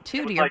benefit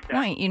too. To your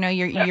point,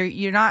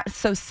 you're not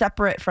so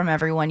separate from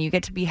everyone. You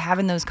get to be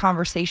having those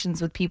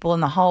conversations with people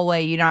in the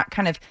hallway. You're not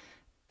kind of.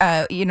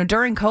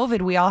 During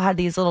COVID, we all had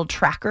these little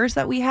trackers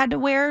that we had to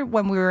wear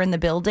when we were in the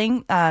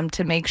building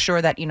to make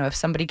sure that, if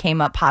somebody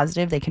came up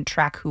positive, they can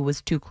track who was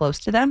too close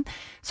to them.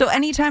 So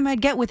anytime I'd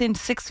get within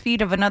 6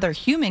 feet of another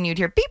human, you'd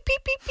hear beep,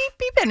 beep, beep, beep,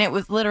 beep. And it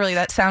was literally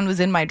that sound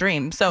was in my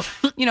dream. So,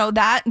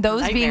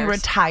 those being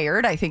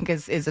retired, I think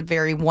is a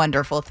very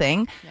wonderful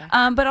thing.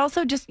 Yeah. But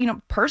also just,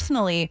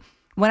 personally,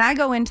 when I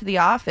go into the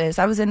office,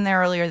 I was in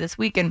there earlier this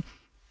week and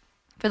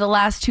for the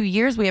last 2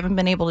 years, we haven't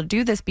been able to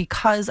do this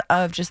because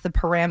of just the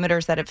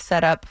parameters that have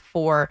set up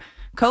for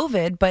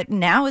COVID, but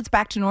now it's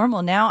back to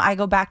normal. Now I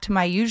go back to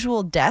my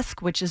usual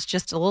desk, which is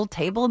just a little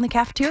table in the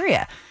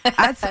cafeteria.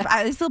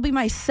 This will be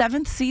my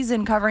 7th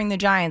season covering the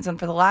Giants, and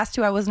for the last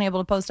 2, I wasn't able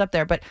to post up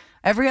there. But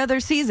every other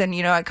season,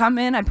 I come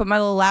in, I put my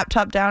little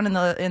laptop down in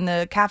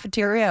the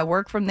cafeteria, I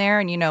work from there,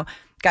 and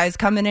guys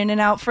coming in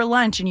and out for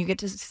lunch, and you get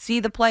to see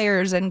the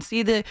players and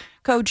see the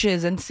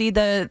coaches and see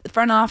the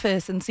front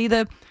office and see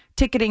the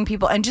ticketing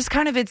people, and just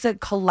kind of it's a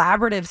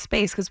collaborative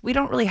space because we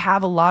don't really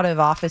have a lot of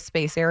office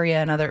space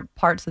area in other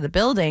parts of the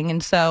building.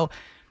 And so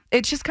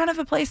it's just kind of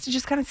a place to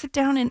just kind of sit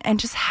down and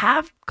just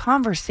have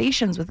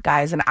conversations with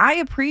guys. And I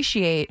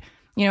appreciate,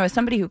 as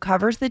somebody who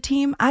covers the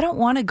team, I don't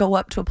want to go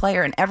up to a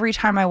player and every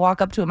time I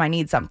walk up to him, I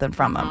need something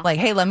from him. Like,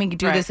 hey, let me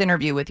do this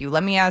interview with you.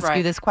 Let me ask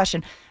you this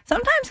question.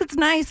 Sometimes it's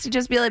nice to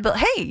just be like,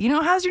 hey,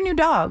 how's your new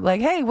dog?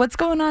 Like, hey, what's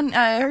going on?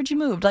 I heard you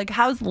moved. Like,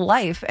 how's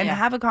life? And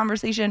have a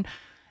conversation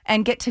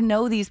and get to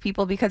know these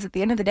people, because at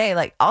the end of the day,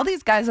 like, all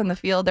these guys on the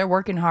field, they're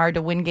working hard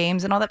to win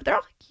games and all that, but they're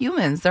all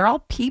humans. They're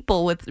all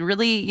people with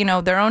really,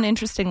 their own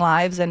interesting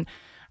lives. And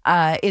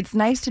it's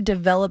nice to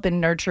develop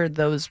and nurture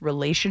those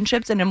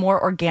relationships in a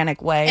more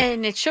organic way.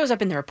 And it shows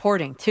up in the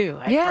reporting too,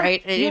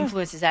 right? It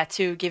influences that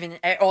too, giving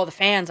all the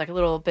fans like a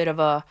little bit of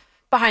a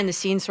behind the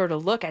scenes sort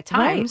of look at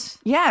times.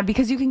 Right. Yeah,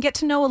 because you can get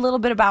to know a little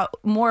bit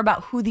more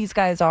about who these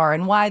guys are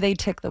and why they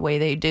tick the way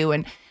they do,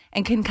 and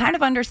can kind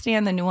of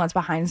understand the nuance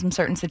behind some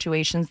certain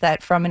situations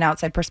that from an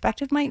outside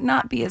perspective might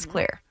not be as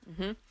clear.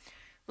 Mm-hmm.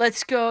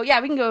 Let's go.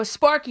 Yeah, we can go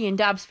Sparky and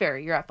Dobbs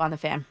Ferry. You're up on the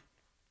Fan.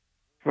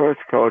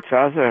 First, Coach,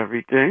 how's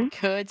everything?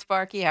 Good,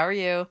 Sparky. How are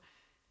you?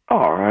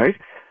 All right.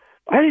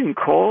 I didn't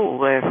call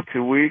the last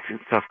 2 weeks and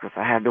stuff because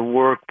I had to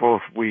work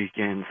both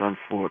weekends,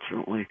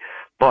 unfortunately.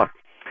 But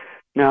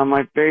now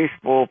my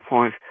baseball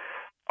points,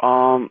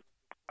 I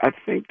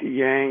think the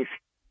Yanks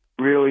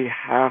really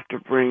have to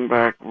bring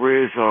back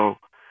Rizzo,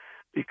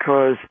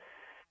 because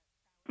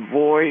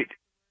Voit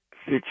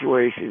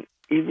situation,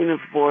 even if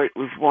Voit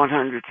was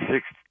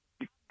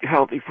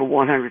healthy for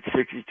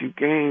 162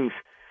 games,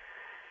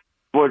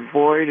 what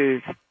Voit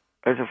is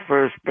as a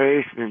first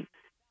baseman,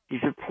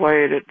 he's a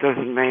player that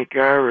doesn't make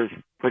errors,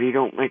 but he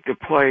don't make the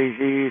plays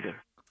either.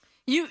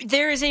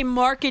 There is a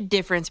marked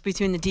difference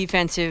between the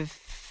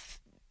defensive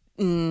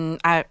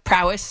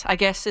prowess, I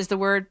guess is the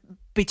word,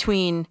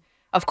 between,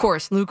 of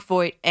course, Luke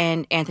Voit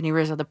and Anthony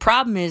Rizzo. The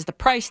problem is the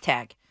price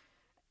tag.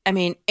 I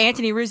mean,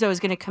 Anthony Rizzo is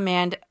going to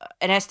command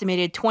an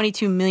estimated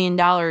 $22 million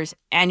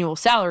annual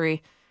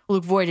salary.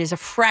 Luke Voit is a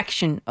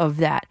fraction of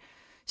that.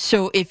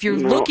 So if you're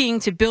looking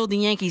to build the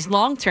Yankees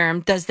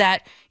long-term,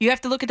 you have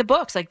to look at the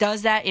books. Like,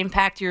 does that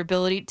impact your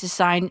ability to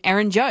sign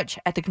Aaron Judge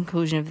at the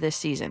conclusion of this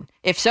season?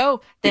 If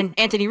so, then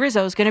Anthony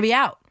Rizzo is going to be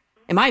out,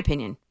 in my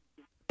opinion.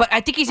 But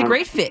I think he's a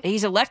great fit.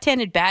 He's a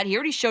left-handed bat. He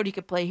already showed he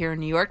could play here in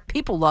New York.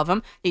 People love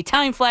him. The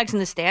Italian flag's in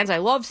the stands. I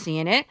love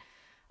seeing it.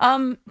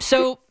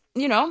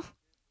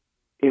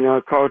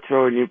 Coach,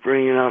 when you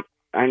bring it up,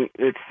 and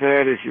it's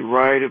sad as you're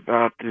right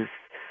about this,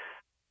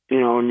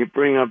 when you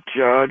bring up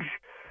Judge,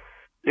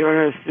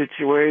 they're in a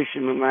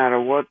situation, no matter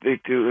what they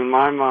do. In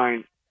my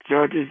mind,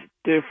 Judge is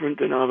different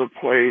than other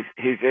players.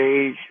 His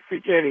age,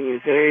 forgetting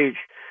his age,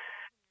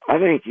 I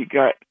think you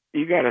got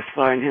to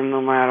sign him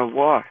no matter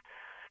what.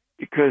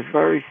 Because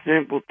very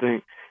simple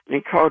thing.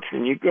 And Coach,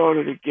 when you go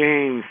to the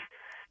games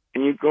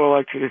and you go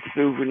like to the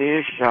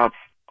souvenir shops,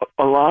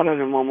 a lot of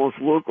them almost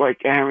look like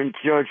Aaron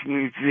Judge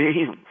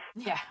museums.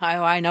 Yeah,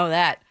 I know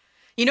that.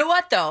 You know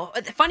what, though?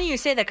 Funny you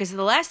say that, because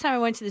the last time I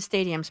went to the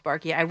stadium,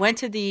 Sparky, I went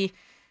to the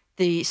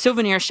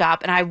souvenir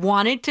shop, and I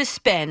wanted to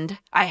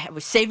I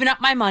was saving up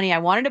my money. I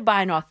wanted to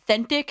buy an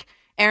authentic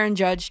Aaron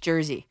Judge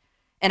jersey,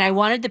 and I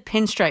wanted the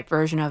pinstripe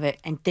version of it,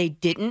 and they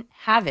didn't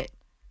have it.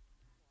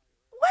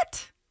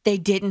 What? They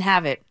didn't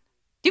have it.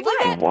 Do you believe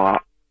that? Wow.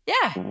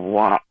 Yeah.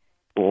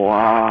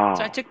 Wow.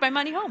 So I took my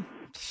money home.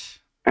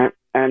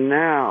 And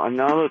now,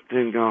 another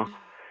thing, though,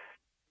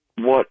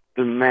 what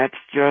the Mets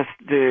just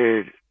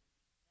did.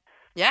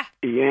 Yeah.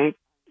 The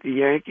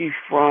Yankees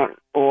front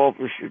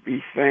office should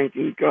be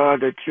thanking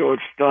God that George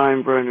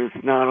Steinbrenner's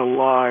not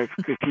alive,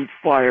 because he'd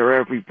fire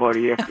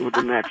everybody after what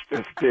the Mets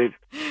just did.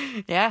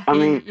 Yeah, I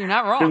mean, you're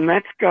not wrong. The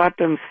Mets got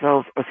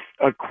themselves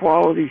a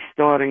quality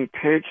starting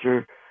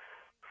pitcher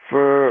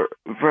for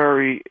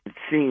it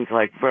seems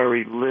like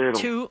very little.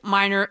 2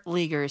 minor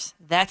leaguers.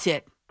 That's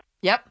it.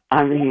 Yep.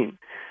 I mean,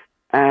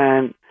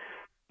 and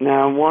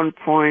now 1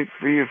 point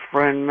for your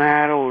friend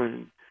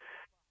Madeline.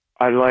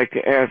 I'd like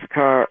to ask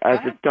her, as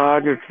a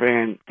Dodger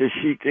fan, does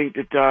she think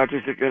the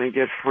Dodgers are going to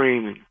get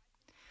Freeman?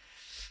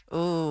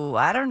 Ooh,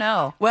 I don't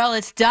know. Well,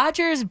 it's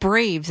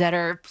Dodgers-Braves that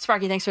are,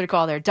 Sparky, thanks for the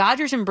call there.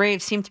 Dodgers and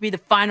Braves seem to be the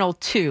final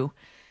 2.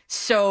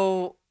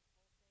 So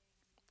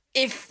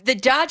if the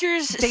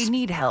Dodgers... They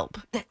need help.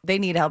 They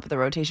need help with the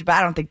rotation, but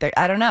I don't think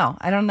I don't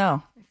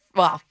know.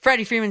 Well,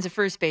 Freddie Freeman's a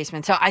first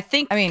baseman, so I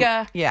think...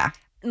 yeah.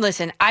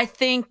 Listen, I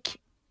think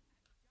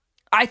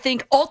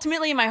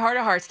ultimately in my heart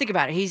of hearts, think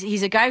about it.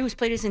 He's a guy who's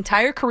played his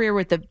entire career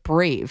with the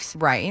Braves.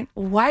 Right.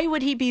 Why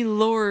would he be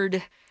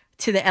lured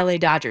to the LA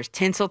Dodgers?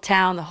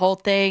 Tinseltown, the whole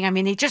thing. I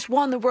mean, he just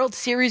won the World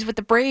Series with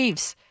the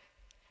Braves.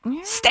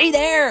 Yeah. Stay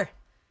there.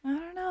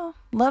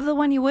 love the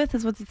one you with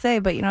is what they say,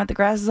 but you know what? The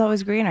grass is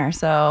always greener.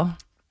 So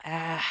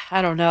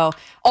I don't know.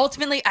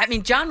 Ultimately, I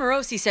mean, John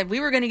Morosi said we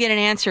were going to get an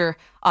answer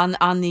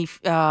on the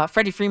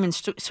Freddie Freeman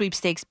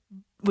sweepstakes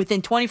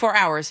within 24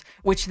 hours,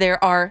 which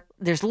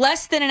there's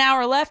less than an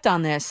hour left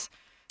on this.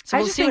 So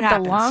we'll see what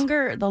happens.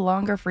 The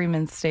longer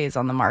Freeman stays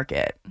on the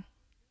market,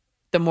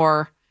 the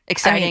more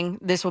exciting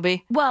this will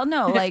be. Well,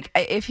 no, like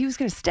if he was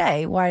going to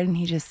stay, why didn't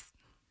he just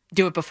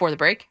do it before the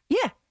break?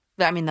 Yeah.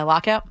 I mean, the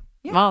lockout?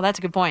 Yeah. Well, that's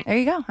a good point. There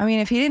you go. I mean,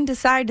 if he didn't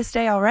decide to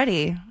stay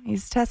already,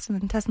 he's testing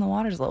the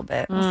waters a little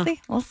bit.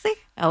 We'll see.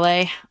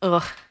 LA.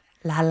 Ugh.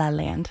 La La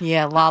Land.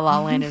 Yeah, La La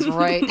Land is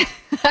right.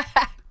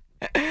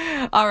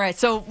 All right.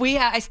 So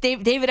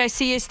David, I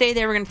see you. Stay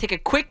there. We're going to take a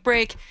quick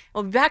break.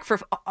 We'll be back for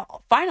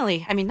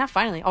already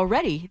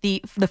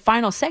the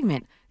final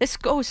segment. This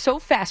goes so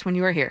fast when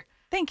you are here.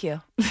 Thank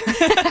you.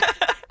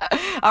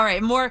 All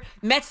right, more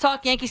Mets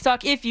talk, Yankees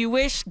talk, if you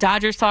wish.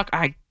 Dodgers talk,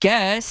 I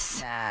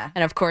guess. Nah.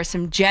 And, of course,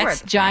 some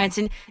Jets, Giants.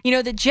 And,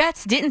 the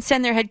Jets didn't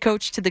send their head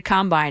coach to the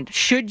Combine.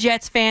 Should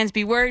Jets fans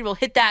be worried? We'll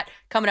hit that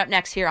coming up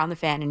next here on The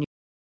Fan.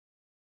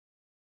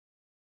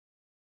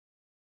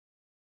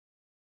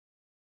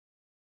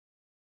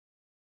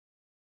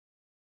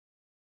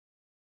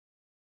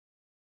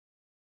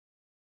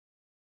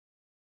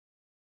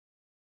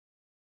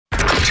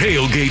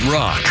 Tailgate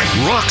Rock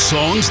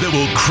songs that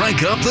will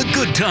crank up the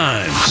good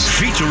times.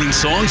 Featuring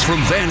songs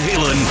from Van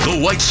Halen, The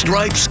White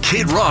Stripes,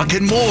 Kid Rock,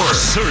 and more.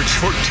 Search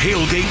for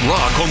Tailgate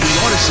Rock on the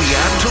Odyssey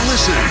app to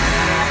listen.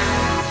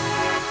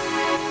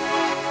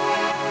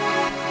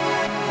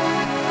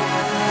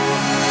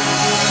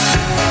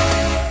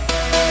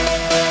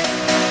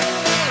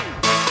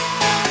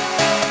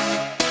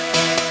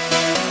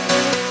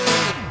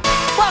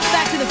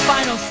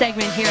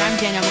 Segment here. I'm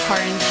Danielle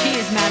McCartan. She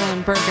is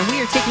Madeline Burke, and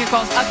we are taking your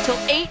calls up till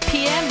 8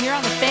 p.m. here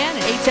on The Fan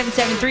at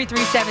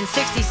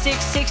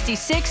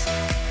 877-337-6666.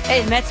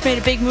 Hey, the Mets made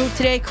a big move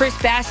today. Chris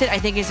Bassett, I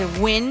think, is a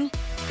win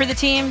for the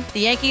team.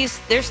 The Yankees,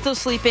 they're still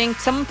sleeping.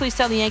 Someone please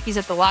tell the Yankees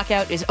that the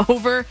lockout is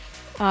over.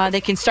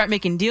 They can start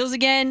making deals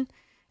again.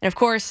 And, of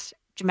course,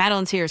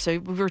 Madeline's here, so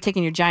we were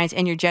taking your Giants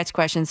and your Jets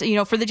questions.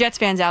 For the Jets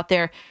fans out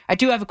there, I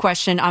do have a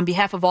question on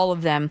behalf of all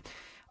of them.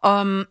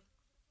 Are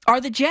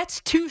the Jets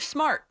too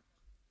smart?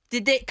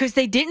 Because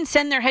they didn't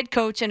send their head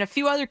coach and a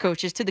few other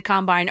coaches to the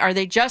Combine. Are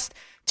they just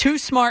too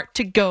smart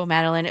to go,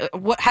 Madeline?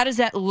 How does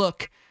that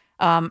look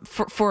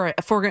for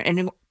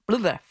an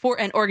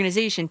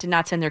organization to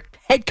not send their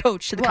head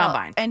coach to the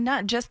Combine? And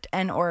not just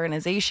an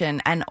organization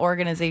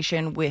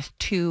with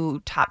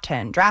 2 top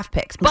 10 draft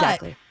picks.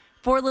 Exactly. But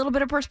for a little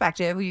bit of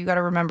perspective, you got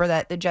to remember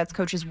that the Jets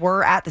coaches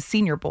were at the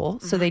Senior Bowl,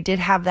 so they did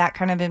have that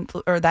kind of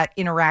that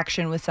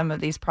interaction with some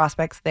of these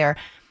prospects there.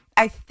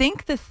 I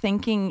think the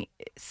thinking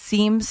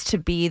seems to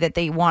be that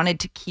they wanted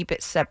to keep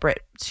it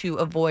separate to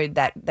avoid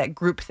that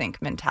groupthink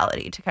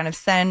mentality, to kind of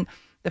send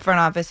the front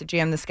office, the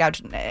GM, the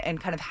scout, and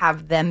kind of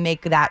have them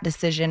make that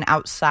decision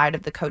outside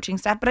of the coaching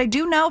staff. But I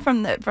do know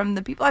from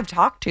the people I've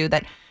talked to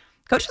that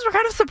coaches were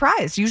kind of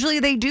surprised. Usually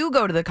they do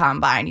go to the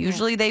Combine.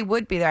 Usually they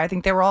would be there. I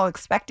think they were all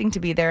expecting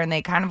to be there, and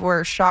they kind of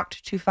were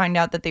shocked to find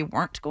out that they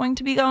weren't going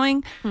to be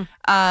going.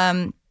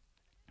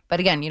 But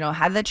again,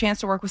 had the chance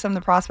to work with some of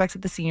the prospects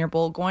at the Senior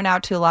Bowl, going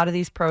out to a lot of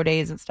these pro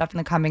days and stuff in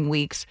the coming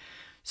weeks.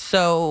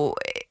 So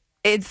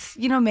it's,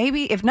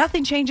 maybe if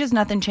nothing changes,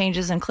 nothing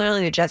changes. And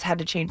clearly the Jets had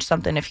to change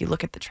something if you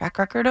look at the track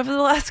record over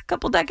the last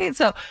couple decades.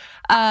 So,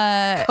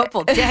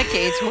 couple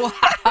decades. Wow.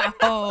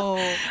 Or,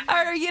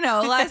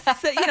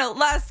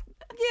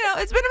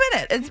 it's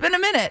been a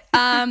minute.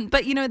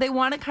 But, they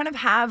want to kind of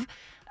have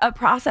a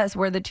process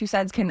where the two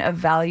sides can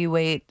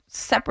evaluate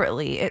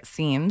separately, it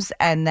seems,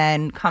 and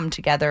then come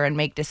together and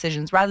make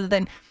decisions rather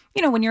than,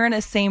 when you're in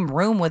a same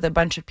room with a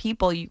bunch of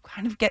people, you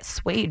kind of get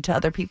swayed to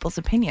other people's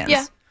opinions.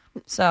 Yeah.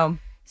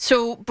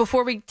 So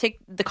before we take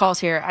the calls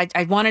here,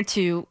 I wanted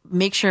to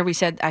make sure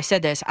I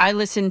said this. I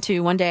listened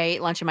to one day, I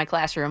ate lunch in my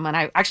classroom, and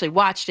I actually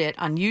watched it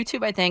on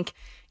YouTube, I think,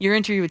 your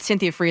interview with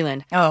Cynthia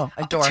Freeland. Oh,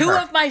 adore her. 2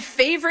 of my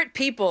favorite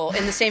people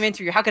in the same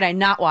interview. How could I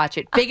not watch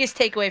it? Biggest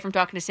takeaway from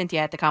talking to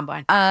Cynthia at the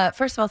Combine?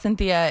 First of all,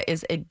 Cynthia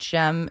is a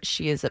gem.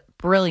 She is a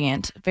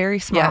brilliant, very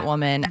smart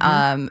woman,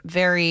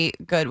 very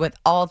good with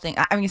all things.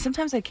 I mean,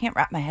 sometimes I can't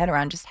wrap my head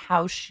around just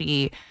how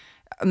she...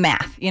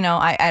 Math,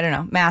 I don't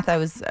know. Math,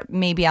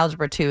 maybe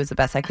algebra 2 is the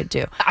best I could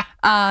do.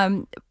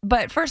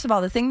 But first of all,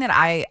 the thing that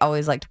I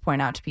always like to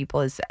point out to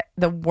people is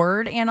the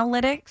word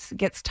analytics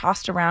gets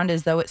tossed around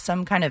as though it's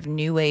some kind of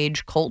new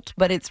age cult,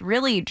 but it's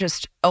really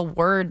just a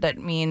word that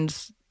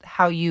means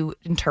how you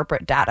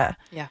interpret data.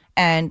 Yeah.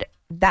 And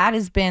that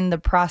has been the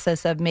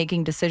process of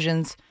making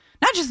decisions,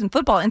 not just in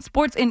football, in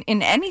sports, in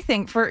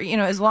anything for,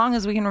 as long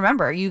as we can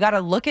remember. You got to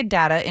look at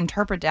data,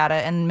 interpret data,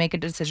 and make a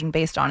decision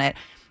based on it.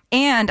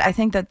 And I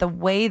think that the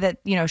way that,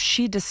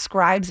 she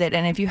describes it,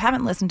 and if you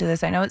haven't listened to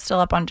this, I know it's still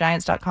up on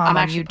Giants.com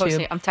on YouTube.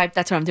 Posting.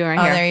 That's what I'm doing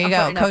here. Oh, there you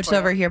go. Coach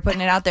over here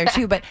putting it out there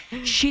too. But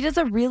she does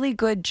a really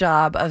good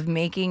job of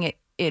making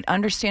it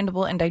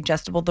understandable and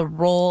digestible, the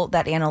role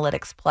that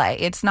analytics play.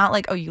 It's not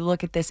like, oh, you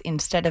look at this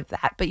instead of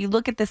that, but you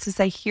look at this to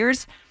say,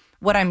 here's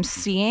what I'm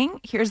seeing.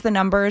 Here's the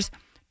numbers.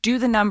 Do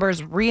the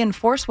numbers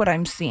reinforce what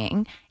I'm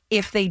seeing?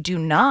 If they do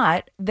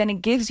not, then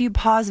it gives you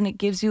pause and it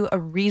gives you a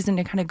reason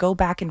to kind of go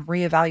back and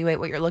reevaluate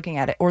what you're looking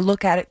at it or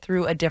look at it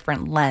through a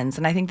different lens.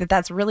 And I think that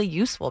that's really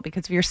useful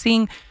because if you're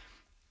seeing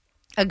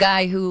a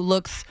guy who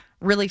looks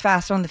really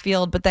fast on the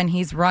field, but then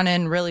he's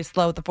running really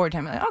slow at the 4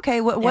 time, like,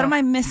 okay, what am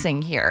I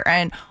missing here?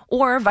 And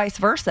or vice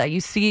versa. You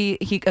see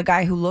a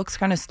guy who looks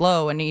kind of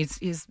slow and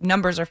his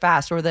numbers are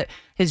fast, or that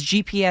his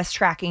GPS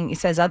tracking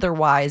says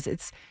otherwise.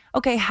 It's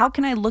okay, how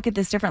can I look at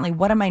this differently?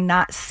 What am I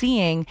not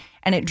seeing?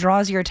 And it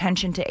draws your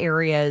attention to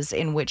areas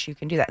in which you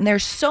can do that. And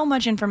there's so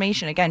much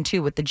information, again,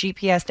 too, with the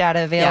GPS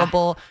data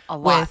available,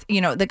 with,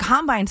 the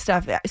combine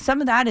stuff.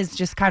 Some of that is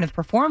just kind of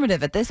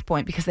performative at this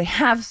point because they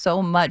have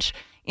so much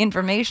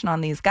information on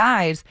these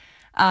guys.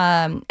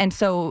 And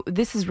so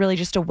this is really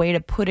just a way to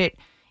put it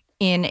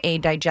in a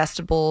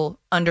digestible,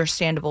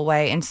 understandable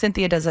way. And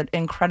Cynthia does an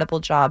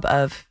incredible job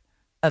of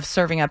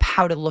serving up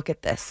how to look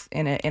at this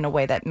in a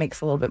way that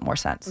makes a little bit more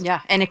sense.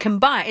 Yeah, and it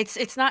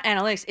it's not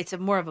analytics, it's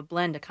more of a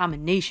blend, a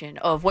combination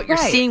of what you're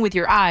seeing with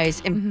your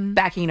eyes and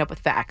backing it up with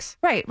facts.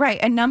 Right.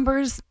 And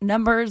numbers,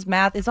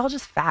 math, it's all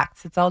just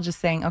facts. It's all just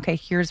saying, okay,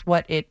 here's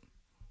what it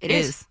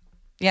is.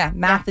 Yeah,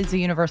 math is a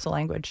universal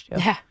language too.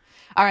 Yeah.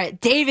 All right,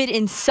 David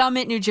in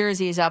Summit, New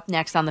Jersey is up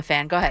next on The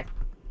Fan. Go ahead.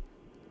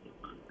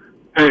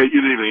 Hey,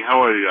 good evening.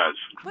 How are you guys?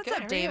 What's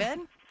up, David?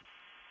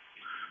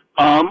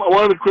 I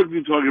wanted to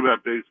quickly talk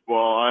about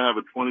baseball. I have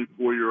a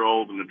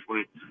 24-year-old and a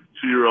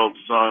 22-year-old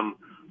son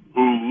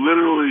who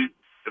literally,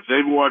 if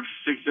they've watched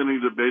 6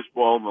 innings of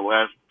baseball in the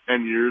last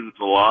 10 years, it's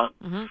a lot.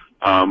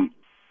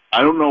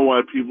 I don't know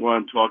why people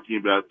aren't talking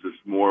about this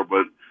more,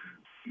 but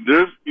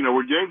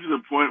we're getting to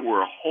the point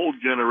where whole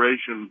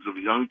generations of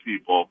young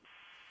people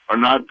are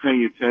not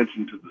paying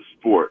attention to the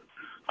sport.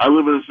 I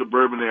live in a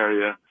suburban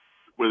area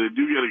where they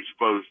do get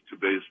exposed to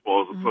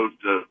baseball as opposed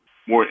to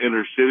more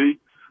inner city.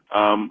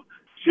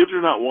 Kids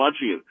are not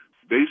watching it.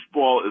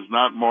 Baseball is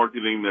not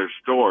marketing their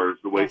stores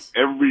the way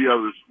every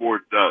other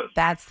sport does.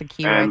 That's the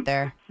key right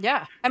there.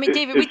 Yeah. I mean,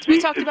 David,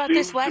 we talked about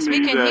this last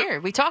weekend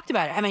here. We talked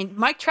about it. I mean,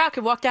 Mike Trout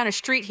could walk down a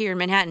street here in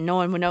Manhattan. No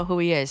one would know who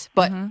he is.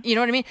 But you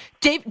know what I mean?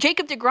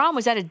 Jacob deGrom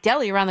was at a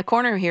deli around the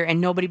corner here, and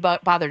nobody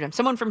bothered him.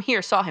 Someone from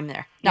here saw him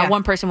there. Not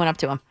one person went up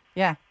to him.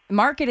 Yeah.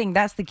 Marketing,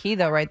 that's the key,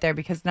 though, right there,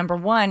 because number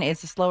one,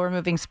 it's a slower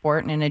moving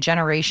sport. And in a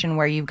generation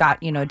where you've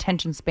got,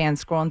 attention span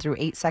scrolling through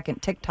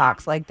 8-second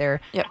TikToks like they're,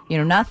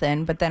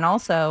 nothing. But then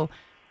also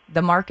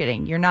the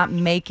marketing. You're not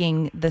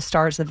making the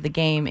stars of the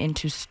game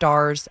into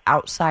stars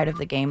outside of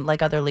the game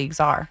like other leagues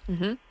are.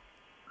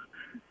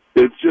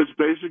 It's just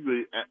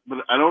basically, but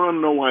I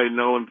don't know why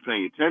no one's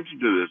paying attention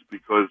to this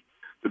because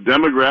the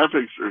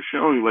demographics are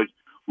showing, like,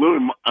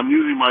 literally, I'm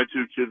using my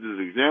 2 kids as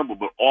an example,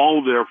 but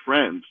all their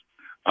friends,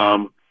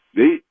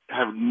 they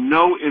have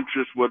no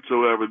interest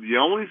whatsoever. The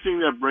only thing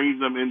that brings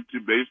them into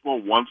baseball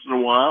once in a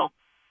while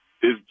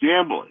is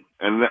gambling.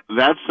 And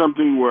that's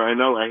something where I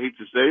know I hate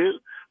to say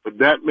it, but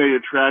that may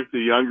attract the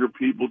younger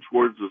people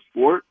towards the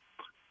sport.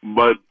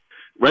 But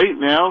right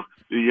now,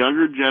 the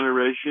younger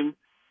generation,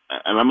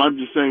 and I'm not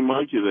just saying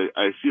my kids,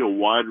 I see a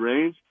wide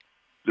range.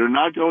 They're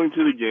not going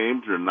to the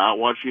games. They're not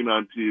watching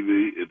on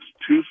TV. It's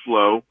too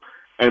slow.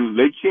 And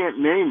they can't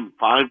name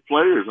 5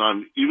 players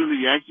on either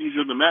the Yankees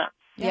or the Mets.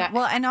 Yeah.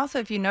 Well, and also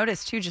if you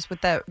notice too, just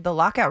with the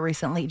lockout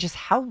recently, just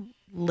how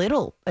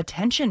little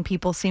attention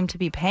people seem to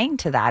be paying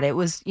to that. It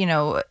was,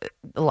 a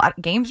lot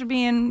of games are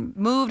being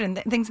moved and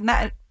things and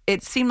that.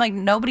 It seemed like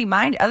nobody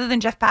minded other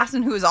than Jeff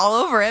Passan, who was all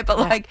over it,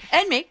 but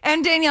and me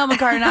and Danielle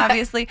McCartan,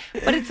 obviously.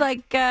 But it's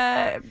like,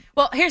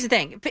 well, here's the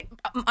thing.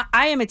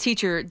 I am a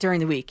teacher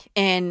during the week,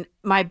 and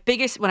my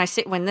biggest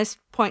when this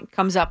point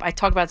comes up, I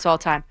talk about this all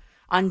the time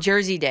on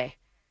Jersey Day.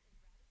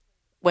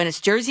 When it's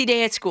Jersey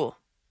Day at school,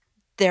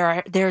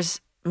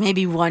 there's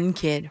maybe one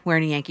kid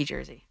wearing a Yankee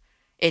jersey.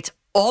 It's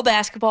all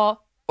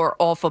basketball or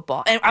all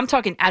football. And I'm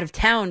talking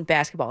out-of-town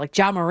basketball, like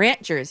John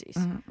Morant jerseys.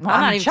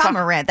 Well, John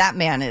Morant, that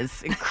man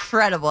is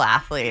incredible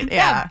athlete.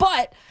 Yeah.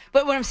 But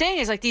what I'm saying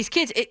is, like, these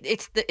kids,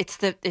 it's the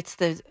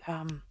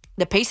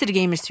pace of the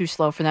game is too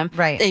slow for them.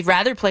 Right. They'd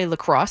rather play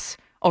lacrosse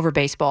over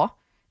baseball,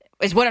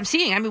 is what I'm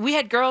seeing. I mean, we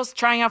had girls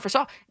trying out for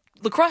softball.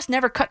 Lacrosse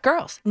never cut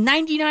girls.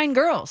 99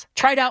 girls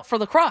tried out for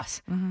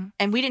lacrosse.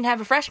 And we didn't have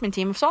a freshman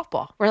team of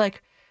softball. We're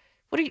like,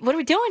 what are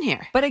we doing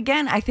here? But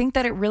again, I think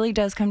that it really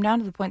does come down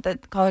to the point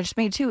that the caller just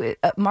made too,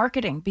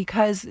 marketing,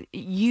 because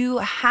you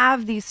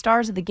have these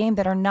stars of the game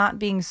that are not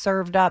being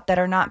served up, that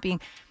are not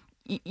being,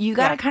 you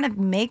got to kind of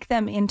make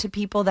them into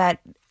people that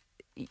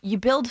you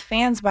build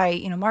fans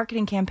by,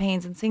 marketing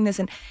campaigns and seeing this.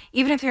 And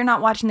even if they're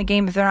not watching the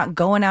game, if they're not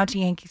going out to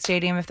Yankee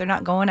Stadium, if they're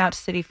not going out to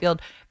Citi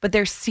Field, but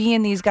they're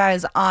seeing these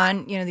guys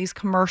on, these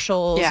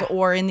commercials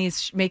or in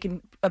these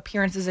making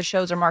appearances at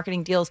shows or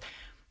marketing deals,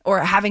 or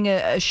having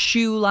a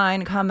shoe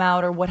line come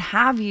out or what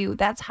have you,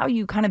 that's how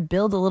you kind of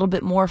build a little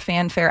bit more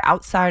fanfare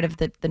outside of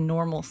the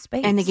normal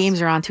space. And the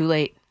games are on too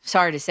late.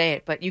 Sorry to say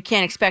it, but you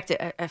can't expect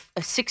a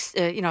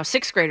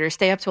sixth grader to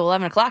stay up till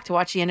 11 o'clock to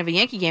watch the end of a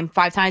Yankee game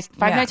five nights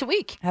a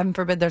week. Heaven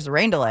forbid there's a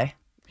rain delay.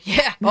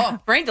 Yeah. Oh,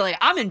 rain delay.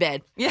 I'm in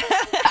bed. Yeah.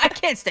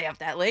 can't stay up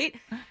that late.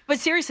 But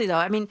seriously, though,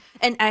 I mean,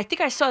 and I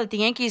think I saw that the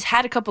Yankees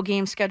had a couple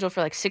games scheduled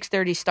for like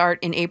 6:30 start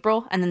in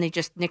April, and then they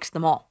just nixed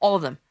them all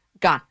of them,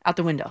 gone out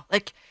the window.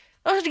 Like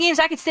those are the games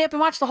I could stay up and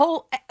watch the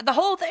whole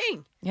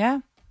thing.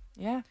 Yeah.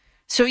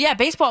 So, yeah,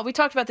 baseball, we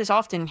talked about this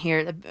often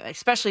here,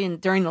 especially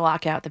during the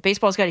lockout. The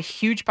baseball's got a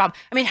huge problem.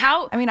 I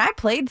mean, I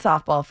played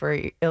softball for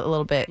a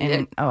little bit.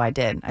 I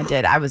did.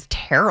 I was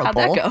terrible. How'd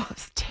that go? I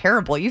was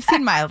terrible. You've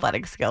seen my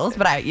athletic skills,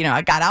 but I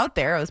got out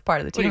there. I was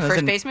part of the team. Were you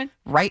first baseman?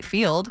 Right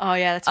field. Oh,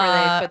 yeah, that's where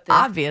they put the...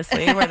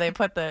 Obviously, where they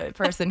put the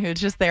person who's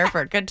just there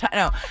for a good time.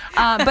 No.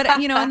 But,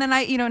 and then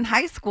in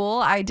high school,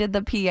 I did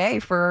the PA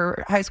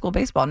for high school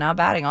baseball, now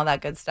batting, all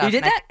that good stuff. You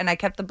did that? And I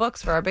kept the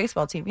books for our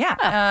baseball team.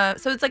 Yeah.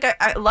 So it's like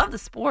I love the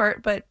sport,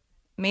 but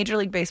Major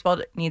League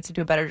Baseball needs to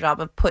do a better job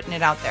of putting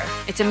it out there.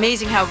 It's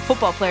amazing how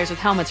football players with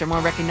helmets are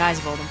more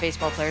recognizable than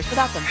baseball players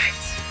without them.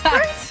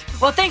 Right.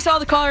 Well, thanks to all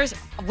the callers.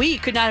 We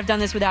could not have done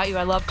this without you.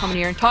 I love coming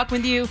here and talking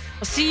with you.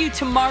 We'll see you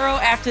tomorrow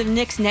after the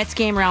Knicks-Nets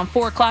game around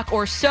 4 o'clock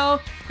or so.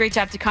 Great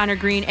job to Connor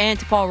Green and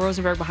to Paul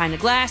Rosenberg behind the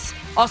glass.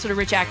 Also to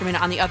Rich Ackerman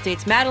on the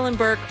updates. Madeline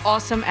Burke,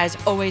 awesome as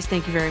always.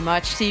 Thank you very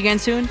much. See you again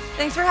soon.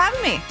 Thanks for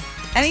having me.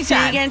 Anytime. See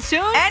you again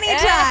soon?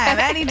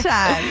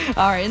 Anytime.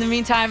 All right. In the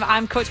meantime,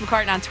 I'm Coach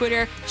McCartan on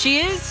Twitter. She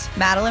is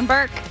Madeline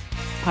Burke.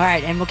 All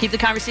right. And we'll keep the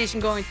conversation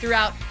going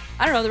throughout,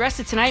 I don't know, the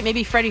rest of tonight.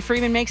 Maybe Freddie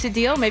Freeman makes a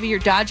deal. Maybe your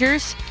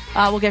Dodgers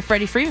will get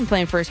Freddie Freeman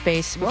playing first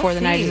base before the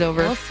night is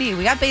over. We'll see.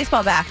 We got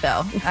baseball back,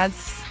 though.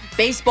 That's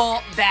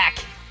baseball back.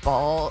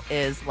 Ball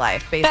is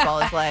life. Baseball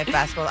is life.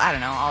 Basketball, I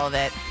don't know, all of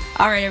it.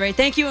 All right.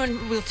 Thank you.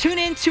 And we'll tune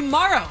in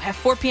tomorrow at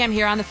 4 p.m.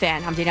 here on The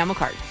Fan. I'm Danielle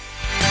McCartan.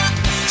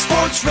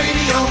 Sports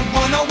Radio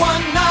 101.9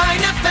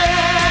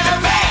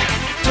 FM.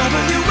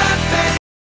 WFAN.